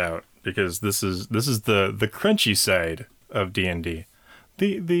nerd out, because this is the crunchy side of D&D,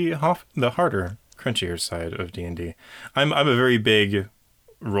 the harder, crunchier side of D&D. I'm a very big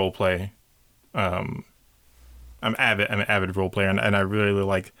role play. I'm an avid role player, and I really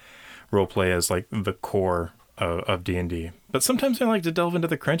like role play as like the core of D&D. But sometimes I like to delve into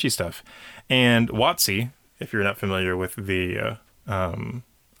the crunchy stuff. And WotC, if you're not familiar with the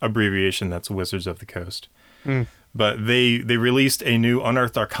abbreviation, that's Wizards of the Coast. But they released a new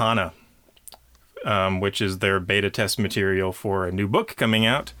Unearthed Arcana, which is their beta test material for a new book coming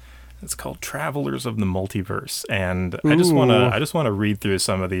out. It's called Travelers of the Multiverse, and I just want to read through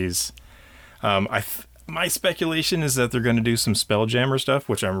some of these. My speculation is that they're going to do some Spelljammer stuff,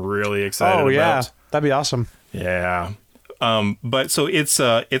 which I'm really excited about. Oh yeah, that'd be awesome. Yeah. But so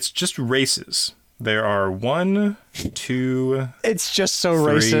it's just races. There are 1, 2. It's just so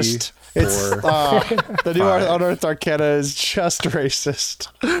 3, racist. 4, The new 5. Unearthed Arcana is just racist.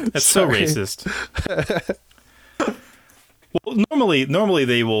 It's so Sorry. racist. Well, normally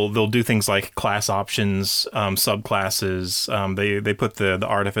they'll do things like class options, subclasses. They put the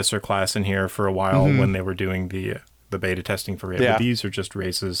artificer class in here for a while when they were doing the beta testing for it. Yeah. But these are just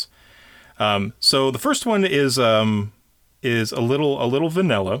races. So the first one is a little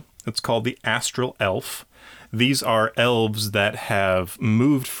vanilla. It's called the Astral Elf. These are elves that have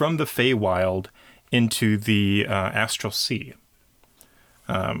moved from the Feywild into the Astral Sea.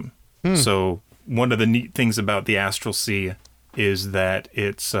 So one of the neat things about the Astral Sea is that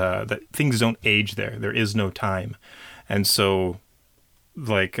it's that things don't age there. There is no time. And so,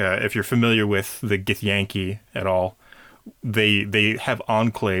 like, if you're familiar with the Githyanki at all, they have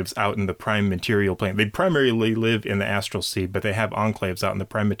enclaves out in the prime material plane. They primarily live in the Astral Sea, but they have enclaves out in the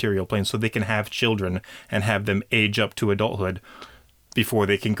prime material plane, so they can have children and have them age up to adulthood before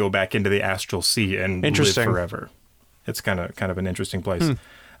they can go back into the Astral Sea and live Interesting. forever. It's kind of an interesting place.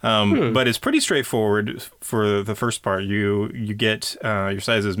 But it's pretty straightforward for the first part. You get your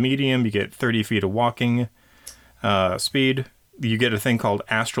size is medium. You get 30 feet of walking speed. You get a thing called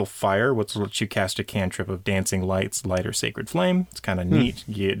Astral Fire, which lets you cast a cantrip of Dancing Lights, Light, or Sacred Flame. It's kind of neat.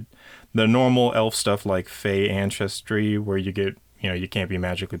 You get the normal elf stuff like Fey Ancestry, where you get, you can't be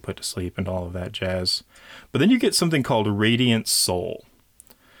magically put to sleep and all of that jazz. But then you get something called Radiant Soul.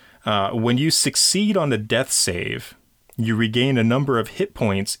 When you succeed on a death save, you regain a number of hit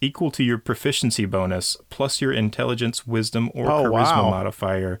points equal to your proficiency bonus, plus your intelligence, wisdom, or charisma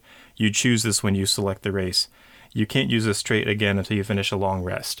modifier. You choose this when you select the race. You can't use this trait again until you finish a long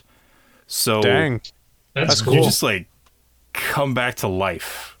rest. So Dang. That's you cool. just like come back to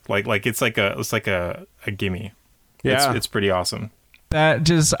life. Like it's like a gimme. Yeah. It's pretty awesome. That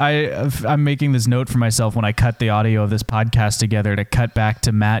just I'm making this note for myself when I cut the audio of this podcast together to cut back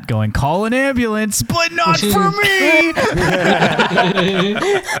to Matt going, call an ambulance, but not for me.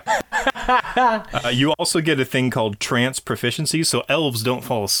 You also get a thing called trance proficiency. So elves don't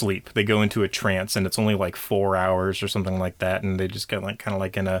fall asleep; they go into a trance, and it's only like 4 hours or something like that, and they just get kind of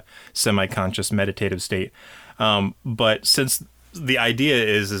like in a semi-conscious meditative state. But since the idea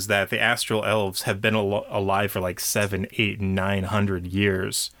is that the astral elves have been alive for like 700, 800, 900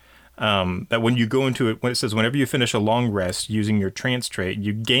 years. That when you go into it, when it says whenever you finish a long rest using your trance trait,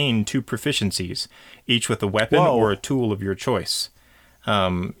 you gain 2 proficiencies, each with a weapon or a tool of your choice.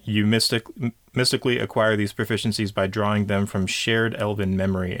 You mystically acquire these proficiencies by drawing them from shared elven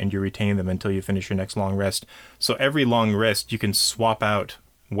memory, and you retain them until you finish your next long rest. So every long rest, you can swap out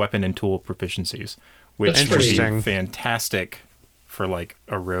weapon and tool proficiencies, which That's would be interesting. fantastic for like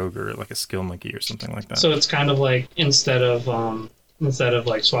a rogue or like a skill monkey or something like that. So it's kind of like instead of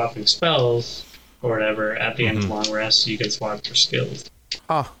like swapping spells, or whatever at the end of long rest, so you can swap for skills.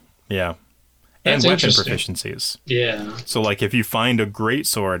 Huh. Yeah. That's And weapon interesting. proficiencies. Yeah. So like if you find a great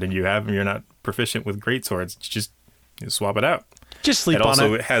sword and you're not proficient with great swords, you swap it out. Just sleep It on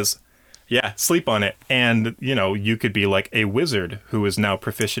also it. has sleep on it. And you could be like a wizard who is now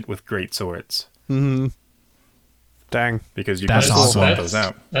proficient with great swords Dang. because you That's can awesome. swap those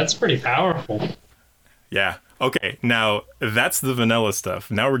out. That's pretty powerful. Yeah. Okay, now that's the vanilla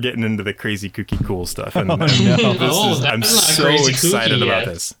stuff. Now we're getting into the crazy kooky cool stuff. And, Oh, no. I'm that's not so crazy excited kooky about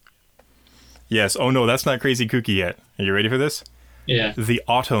yet. this. Yes. Oh no, that's not crazy kooky yet. Are you ready for this? Yeah. The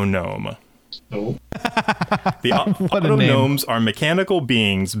auto gnome. Oh. The What a auto name. gnomes are mechanical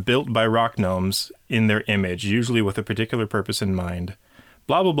beings built by rock gnomes in their image, usually with a particular purpose in mind.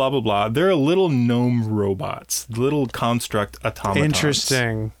 Blah blah blah blah blah. They're little gnome robots, little construct automatons.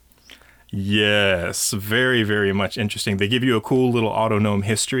 Interesting. Yes, very, very much interesting. They give you a cool little auto gnome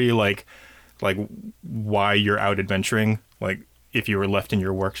history, like why you're out adventuring, like if you were left in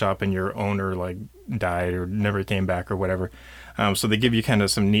your workshop and your owner like died or never came back or whatever. So they give you kind of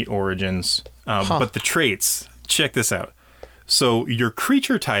some neat origins. But the traits, check this out. So your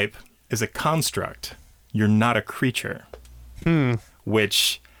creature type is a construct. You're not a creature,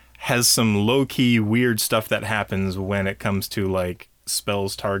 which has some low key weird stuff that happens when it comes to like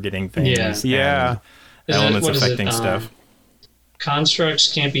spells targeting things. Yeah. And elements What is it? affecting stuff.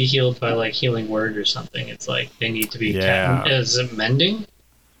 Constructs can't be healed by like healing word or something. It's like they need to be. Yeah. Is it mending?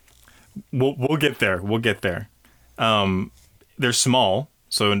 We'll get there. We'll get there. They're small,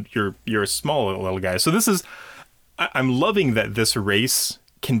 so you're a small little guy. So this is, I'm loving that this race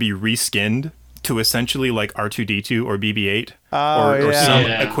can be reskinned to essentially like R2D2 or BB-8 or some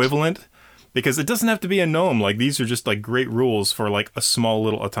Yeah. equivalent, because it doesn't have to be a gnome. Like these are just like great rules for like a small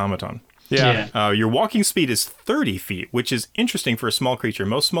little automaton. Yeah. Your walking speed is 30 feet, which is interesting for a small creature.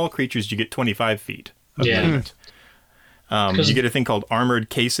 Most small creatures you get 25 feet of Yeah. movement. You get a thing called armored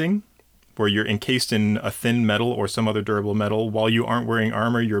casing, where you're encased in a thin metal or some other durable metal. While you aren't wearing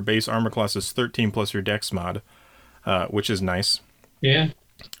armor, your base armor class is 13 plus your dex mod, which is nice. Yeah.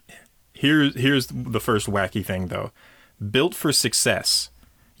 Here's the first wacky thing, though. Built for success,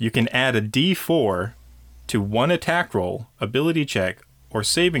 you can add a D4 to one attack roll, ability check, or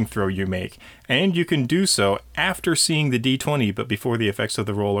saving throw you make, and you can do so after seeing the D20 but before the effects of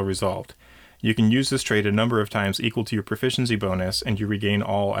the roll are resolved. You can use this trait a number of times equal to your proficiency bonus, and you regain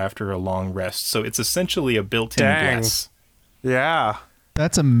all after a long rest. So it's essentially a built-in Dang. bless. Yeah.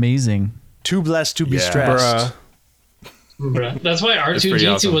 That's amazing. Too blessed to be Yeah. stressed. Bruh. That's why pretty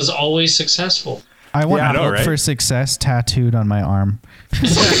R2D2 awesome. was always successful. I want Yeah, I know, Built right? for Success tattooed on my arm.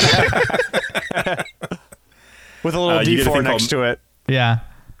 With a little you get a D4 thing next called- to it. Yeah.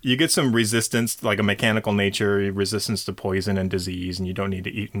 You get some resistance, like a mechanical nature, resistance to poison and disease, and you don't need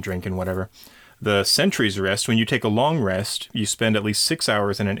to eat and drink and whatever. The Sentry's Rest, when you take a long rest, you spend at least 6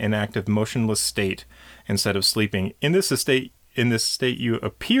 hours in an inactive, motionless state instead of sleeping. In this state, you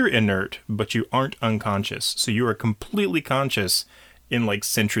appear inert, but you aren't unconscious. So you are completely conscious in like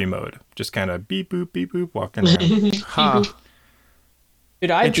sentry mode, just kind of beep boop walking around. Huh.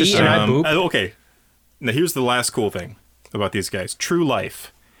 Should I be Interesting. and I boop? Okay, now here's the last cool thing about these guys. True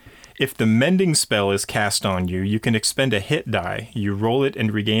life. If the mending spell is cast on you, you can expend a hit die. You roll it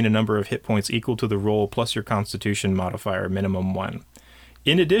and regain a number of hit points equal to the roll plus your constitution modifier, minimum 1.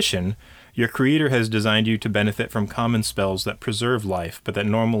 In addition, your creator has designed you to benefit from common spells that preserve life, but that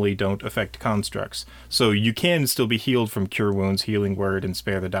normally don't affect constructs. So you can still be healed from Cure Wounds, Healing Word, and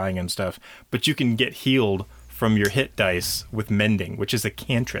Spare the Dying and stuff, but you can get healed from your hit dice with Mending, which is a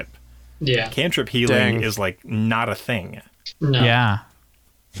cantrip. Yeah. Cantrip healing Dang. is like not a thing. No. Yeah.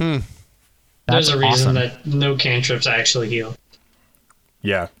 There's That's a reason awesome. that no cantrips actually heal.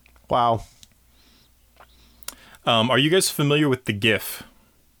 Yeah. Wow. Are you guys familiar with the GIF?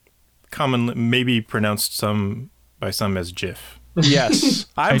 Commonly, maybe pronounced by some as GIF. Yes.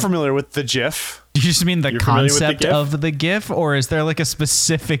 I'm familiar with the GIF. Do you just mean the You're familiar with the concept GIF? of the GIF, or is there like a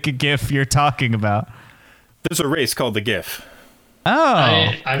specific GIF you're talking about? There's a race called the GIF. Oh,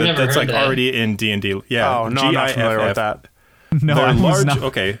 I've never That's heard like that. already in D&D. Yeah. Oh, no, I'm not familiar with that. no, They're I was large. not.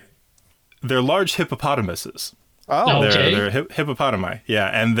 Okay. They're large hippopotamuses. Oh, Okay. They're hippopotami. Yeah,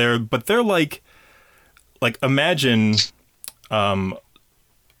 and they're like imagine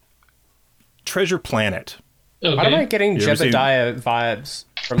Treasure Planet. Okay. Why am I getting You ever seen- Jebediah vibes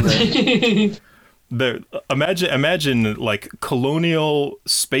from the? Imagine like colonial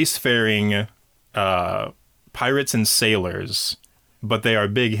spacefaring pirates and sailors, but they are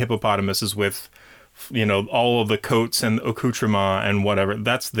big hippopotamuses with all of the coats and accoutrement and whatever.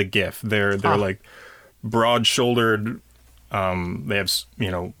 That's the GIF. They're like broad-shouldered They have,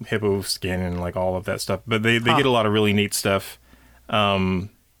 hippo skin and like all of that stuff. But they get a lot of really neat stuff. So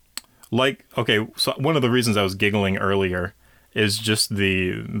one of the reasons I was giggling earlier is just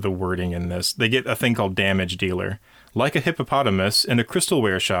the wording in this. They get a thing called Damage Dealer. Like a hippopotamus in a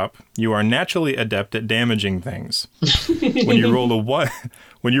crystalware shop, you are naturally adept at damaging things. When you roll a 1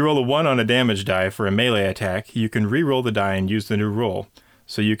 on a damage die for a melee attack, you can re-roll the die and use the new roll.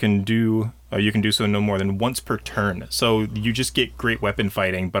 So you can do so no more than once per turn. So you just get great weapon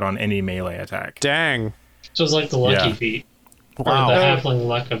fighting, but on any melee attack. Dang. So it's like the Lucky Feet. Wow. Or the Halfling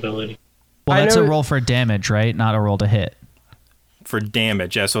Luck ability. Well, that's a roll for damage, right? Not a roll to hit. For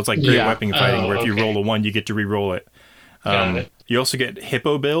damage, yeah. So it's like great weapon fighting, where if you okay. roll a 1, you get to re-roll it. Got it. You also get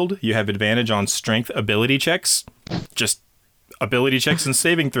Hippo Build. You have advantage on strength ability checks. Just ability checks and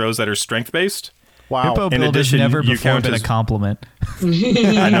saving throws that are strength-based. Wow. Hippo In build has addition, never you before count been a as- compliment.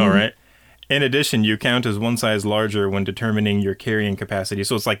 I know, right? In addition, you count as one size larger when determining your carrying capacity.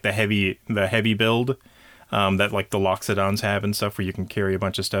 So it's like the heavy build that like the Loxodons have and stuff, where you can carry a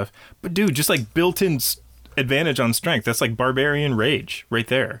bunch of stuff. But dude, just like built-in advantage on strength. That's like Barbarian Rage right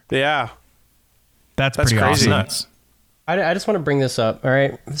there. Yeah. That's That's pretty crazy. awesome. Nuts. I just want to bring this up. All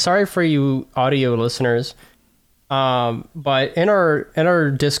right, sorry for you audio listeners, but in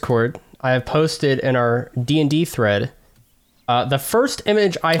our Discord, I have posted in our D&D thread the first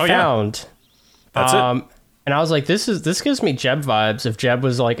image I found. That's it. And I was like, this gives me Jeb vibes. If Jeb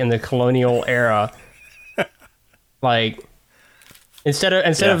was like in the colonial era, like instead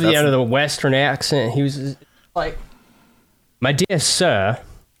of the Western accent, he was like, "My dear sir,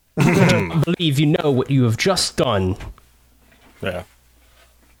 I believe you know what you have just done." Yeah.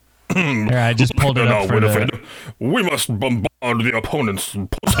 Here, I just pulled it up for the... We must bombard the opponent's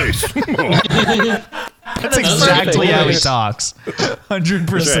place. That's exactly how he talks.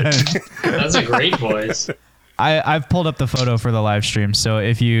 100%. That's a great voice. I've pulled up the photo for the live stream, so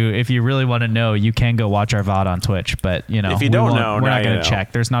if you really want to know, you can go watch our VOD on Twitch. But If you don't know, we're now not going you to know.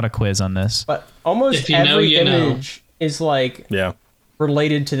 check. There's not a quiz on this. But almost If you know, every you know. image is like Yeah.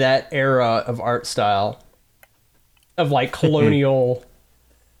 related to that era of art style, of like colonial,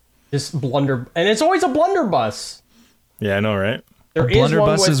 just blunder, and it's always a blunderbuss. Yeah, I know, right? There The is one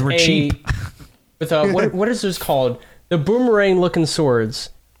blunderbusses with were a- cheap. With a what is this called? The boomerang looking swords.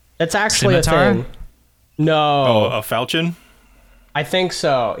 That's actually Scimitar? a thing. No, Oh, a falchion? I think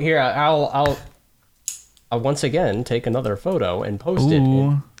so. Here, I'll once again take another photo and post it.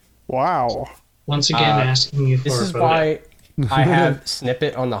 Ooh. Wow. Once again, asking you for This a is photo. why I have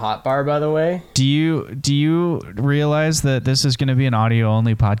snippet on the hotbar. By the way, Do you realize that this is going to be an audio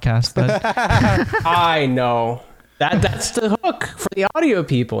only podcast? Then? I know that's the hook for the audio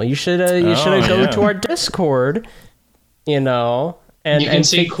people. You should go yeah. to our Discord. And You can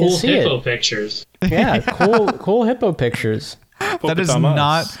see cool see hippo it. pictures. Yeah, cool hippo pictures. That is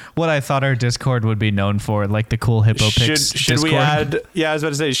not what I thought our Discord would be known for, like the cool hippo pics. Should we Discord. add? Yeah, I was about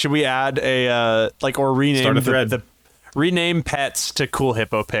to say, should we add or rename Start a thread. rename pets to cool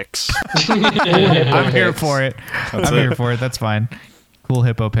hippo pics? I'm here for it. I'm here for it. That's fine. Cool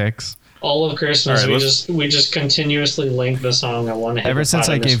hippo pics. All of Christmas, All right, we just continuously link the song I want to Ever since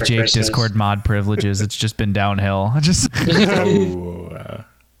I gave Jake Discord mod privileges, it's just been downhill.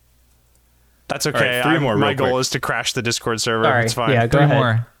 That's okay. All right, 3 more My real goal quick. is to crash the Discord server. All right, It's fine. yeah, go 3 ahead.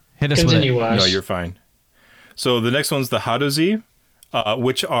 more. Hit us Continue, with it. Wash. No, you're fine. So the next one's the Hadozi,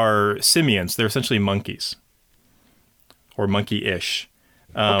 which are simians. They're essentially monkeys. Or monkey-ish.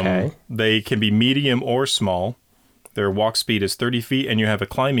 Okay. They can be medium or small. Their walk speed is 30 feet, and you have a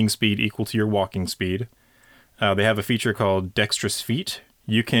climbing speed equal to your walking speed. They have a feature called Dexterous Feet.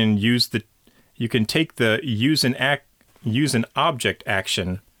 You can take the use an object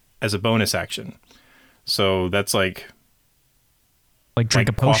action as a bonus action. So that's like Drink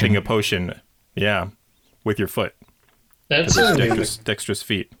a potion. quaffing a potion. Yeah, with your foot. That's Dexterous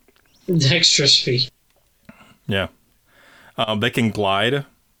Feet. dexterous feet. Yeah. They can glide.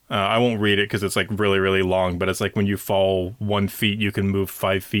 I won't read it because it's like really, really long, but it's like when you fall 1 feet, you can move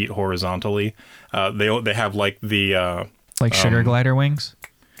 5 feet horizontally. They have like the... Like sugar glider wings.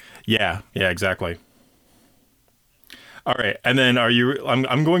 yeah, exactly. All right, and then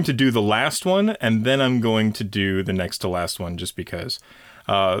I'm going to do the last one, and then I'm going to do the next to last one, just because.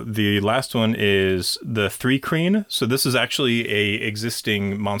 The last one is the 3-creen. So this is actually a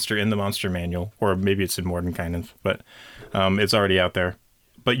existing monster in the monster manual, or maybe it's in Mordenkainen, but it's already out there.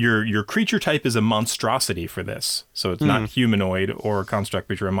 But your creature type is a monstrosity for this, so it's not humanoid or construct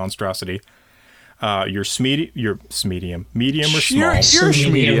creature, a monstrosity. Your medium or small.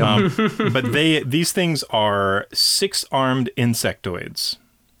 You're medium. But these things are 6-armed insectoids.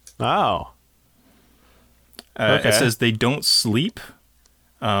 Oh. It says they don't sleep.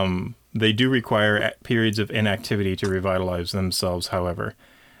 They do require periods of inactivity to revitalize themselves, however.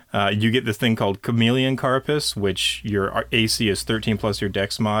 You get this thing called Chameleon Carapace, which your AC is 13 plus your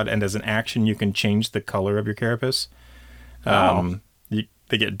Dex mod, and as an action, you can change the color of your carapace.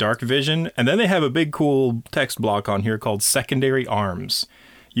 They get dark vision, and then they have a big cool text block on here called secondary arms.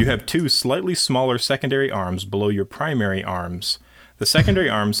 You have 2 slightly smaller secondary arms below your primary arms. The secondary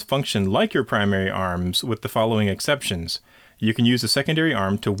arms function like your primary arms with the following exceptions. You can use a secondary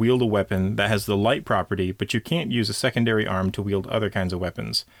arm to wield a weapon that has the light property, but you can't use a secondary arm to wield other kinds of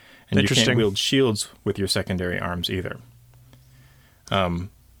weapons. And you can't wield shields with your secondary arms either.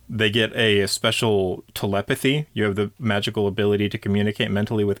 They get a special telepathy. You have the magical ability to communicate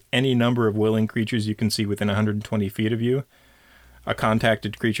mentally with any number of willing creatures you can see within 120 feet of you. A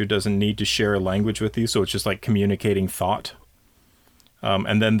contacted creature doesn't need to share a language with you, so it's just like communicating thought.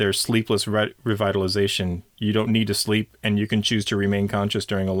 And then there's sleepless revitalization. You don't need to sleep, and you can choose to remain conscious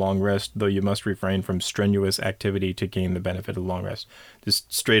during a long rest, though you must refrain from strenuous activity to gain the benefit of the long rest.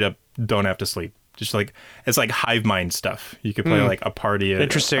 Just straight up, don't have to sleep. Just like, it's like hive mind stuff. You could play like a party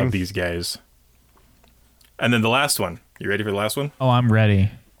of these guys. And then the last one. You ready for the last one? Oh, I'm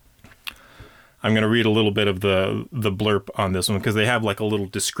ready. I'm going to read a little bit of the blurb on this one, because they have like a little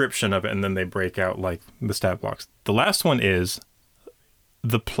description of it, and then they break out like the stat blocks. The last one is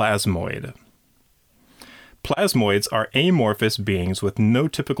the plasmoid. Plasmoids are amorphous beings with no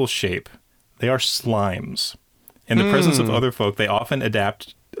typical shape. They are slimes. In the presence of other folk, they often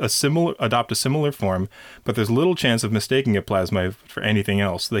adopt a similar form, but there's little chance of mistaking a plasmoid for anything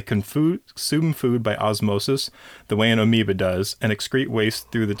else. They consume food by osmosis, the way an amoeba does, and excrete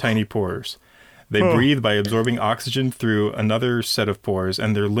waste through the tiny pores. They breathe by absorbing oxygen through another set of pores,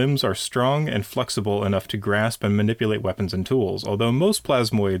 and their limbs are strong and flexible enough to grasp and manipulate weapons and tools. Although most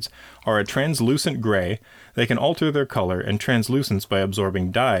plasmoids are a translucent gray, they can alter their color and translucence by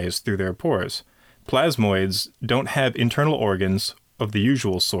absorbing dyes through their pores. Plasmoids don't have internal organs of the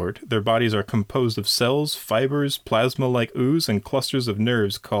usual sort. Their bodies are composed of cells, fibers, plasma-like ooze, and clusters of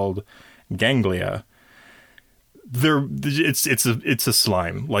nerves called ganglia. It's a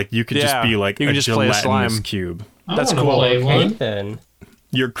slime. Like, you could just be like a gelatinous cube. That's cool. Okay, then.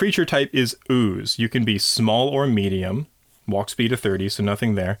 Your creature type is ooze. You can be small or medium. Walk speed of 30, so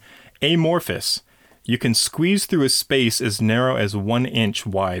nothing there. Amorphous. You can squeeze through a space as narrow as 1 inch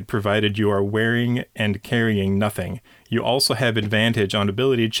wide, provided you are wearing and carrying nothing. You also have advantage on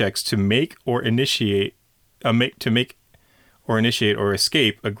ability checks to make or initiate or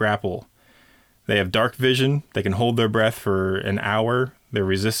escape a grapple. They have dark vision. They can hold their breath for an hour. They're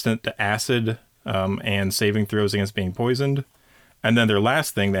resistant to acid and saving throws against being poisoned. And then their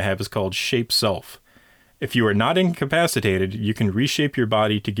last thing they have is called Shape Self. If you are not incapacitated, you can reshape your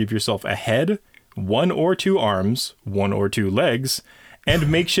body to give yourself a head, 1 or 2 arms, 1 or 2 legs,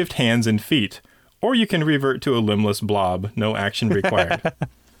 and makeshift hands and feet. Or you can revert to a limbless blob, no action required.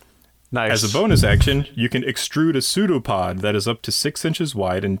 Nice. As a bonus action, you can extrude a pseudopod that is up to 6 inches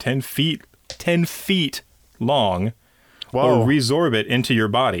wide and 10 feet long, or resorb it into your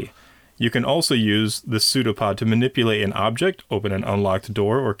body. You can also use the pseudopod to manipulate an object, open an unlocked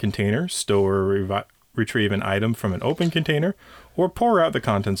door or container, stow or retrieve an item from an open container, or pour out the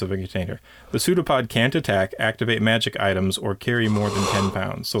contents of a container. The pseudopod can't attack, activate magic items, or carry more than 10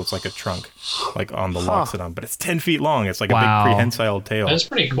 pounds. So it's like a trunk, like on the Loxodon, but it's 10 feet long. It's like a big prehensile tail. That's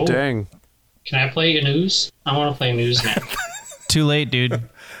pretty cool. Dang. Can I play an ooze? I want to play an ooze now. Too late, dude.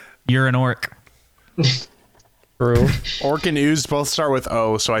 You're an orc. True. Orc and ooze both start with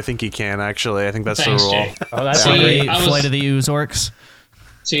O, so I think he can, actually. I think that's Thanks, the rule. Jay. Oh, that's Flight, great. Flight of the Ooze orcs.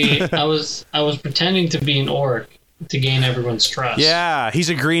 See, I was pretending to be an orc to gain everyone's trust. Yeah, he's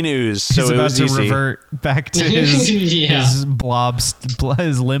a green ooze, so He's it about was to easy. revert back to his Yeah. his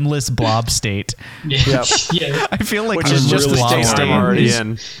limbless blob state. Yeah. Yeah. I feel like Which is just the limbless state blob I'm already state.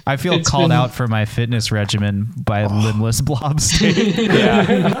 in. I feel It's called been- out for my fitness regimen by limbless blob state.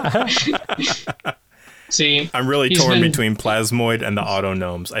 Yeah. See, I'm really he's torn been- between Plasmoid and the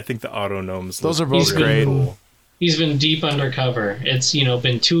Autognomes. I think the Autognomes. Those look are both He's great. cool. he's been deep undercover. It's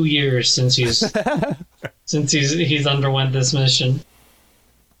been 2 years since he's underwent this mission.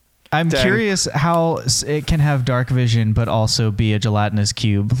 I'm Dang. curious how it can have dark vision but also be a gelatinous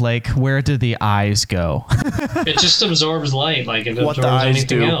cube. Like, where do the eyes go? It just absorbs light like it What the absorbs eyes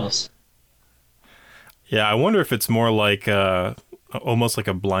anything do. else. Yeah, I wonder if it's more like almost like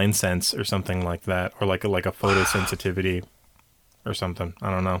a blind sense or something like that, or like a photosensitivity or something.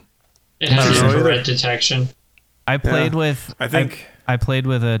 I don't know. It has know either. infrared detection. I played with I think- I played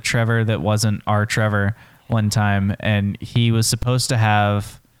with a Trevor that wasn't our Trevor one time, and he was supposed to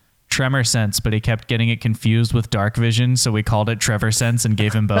have Tremor Sense, but he kept getting it confused with Dark Vision, so we called it Trevor Sense and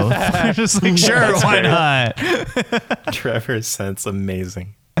gave him both. We're just like, sure, why not? Trevor Sense,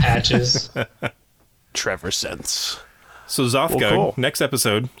 amazing. Patches. Trevor Sense. So Zothkug, cool. next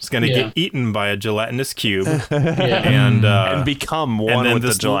episode, is going to get eaten by a gelatinous cube. And become one and with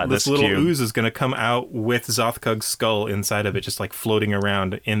this, the gelatinous this little cube. ooze is going to come out with Zothkug's skull inside of it, just like floating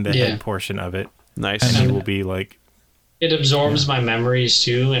around in the head portion of it. Nice. And he will be like... It absorbs my memories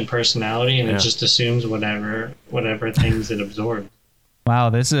too and personality, and it just assumes whatever things it absorbs. Wow,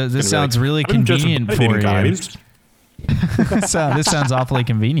 this sounds really convenient for you. Guys. This sounds awfully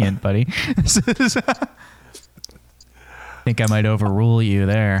convenient, buddy. I think I might overrule you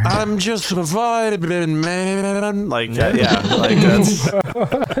there. I'm just a vitamin man. Like that, yeah. Like that's.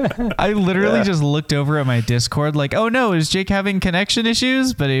 I literally just looked over at my Discord like, oh no, is Jake having connection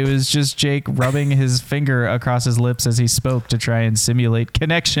issues? But it was just Jake rubbing his finger across his lips as he spoke to try and simulate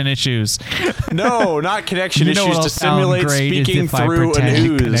connection issues. No, not connection issues. To simulate speaking through an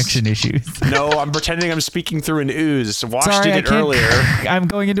ooze. Connection issues. No, I'm pretending I'm speaking through an ooze. Wash Sorry, did it earlier. I'm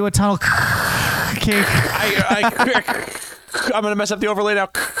going into a tunnel. Okay. I'm gonna mess up the overlay now.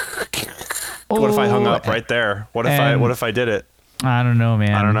 What if I hung up right there? What if I did it? I don't know,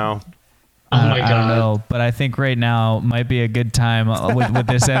 man. I don't know. Oh my God. I don't know, but I think right now might be a good time with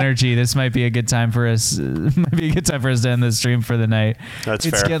this energy. This might be a good time for us. Might be a good time for us to end the stream for the night. That's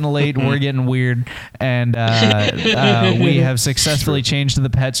It's fair. getting late. We're getting weird, and we have successfully changed the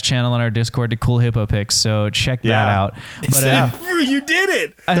pets channel on our Discord to Cool Hippo Pics. So check that out. But You did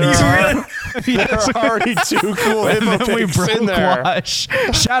it! There are already 2 cool hippo then we pics in broke there. Wash.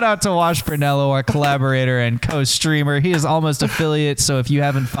 Shout out to Wash Brunello, our collaborator and co-streamer. He is almost affiliate, so if you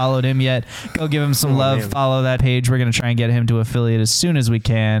haven't followed him yet, go give him some love. Man. Follow that page. We're going to try and get him to affiliate as soon as we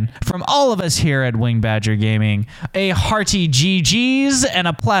can. From all of us here at Wing Badger Gaming, a hearty GG's and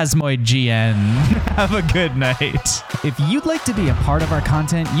a plasmoid GN. Have a good night. If you'd like to be a part of our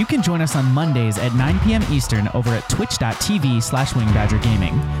content, you can join us on Mondays at 9 p.m. Eastern over at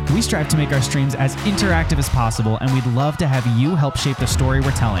twitch.tv/wingbadgergaming. We strive to make our streams as interactive as possible, and we'd love to have you help shape the story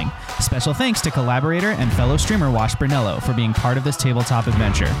we're telling. Special thanks to collaborator and fellow streamer Wash Brunello for being part of this tabletop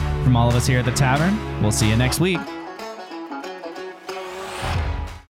adventure. From all of us here at the Tavern, we'll see you next week.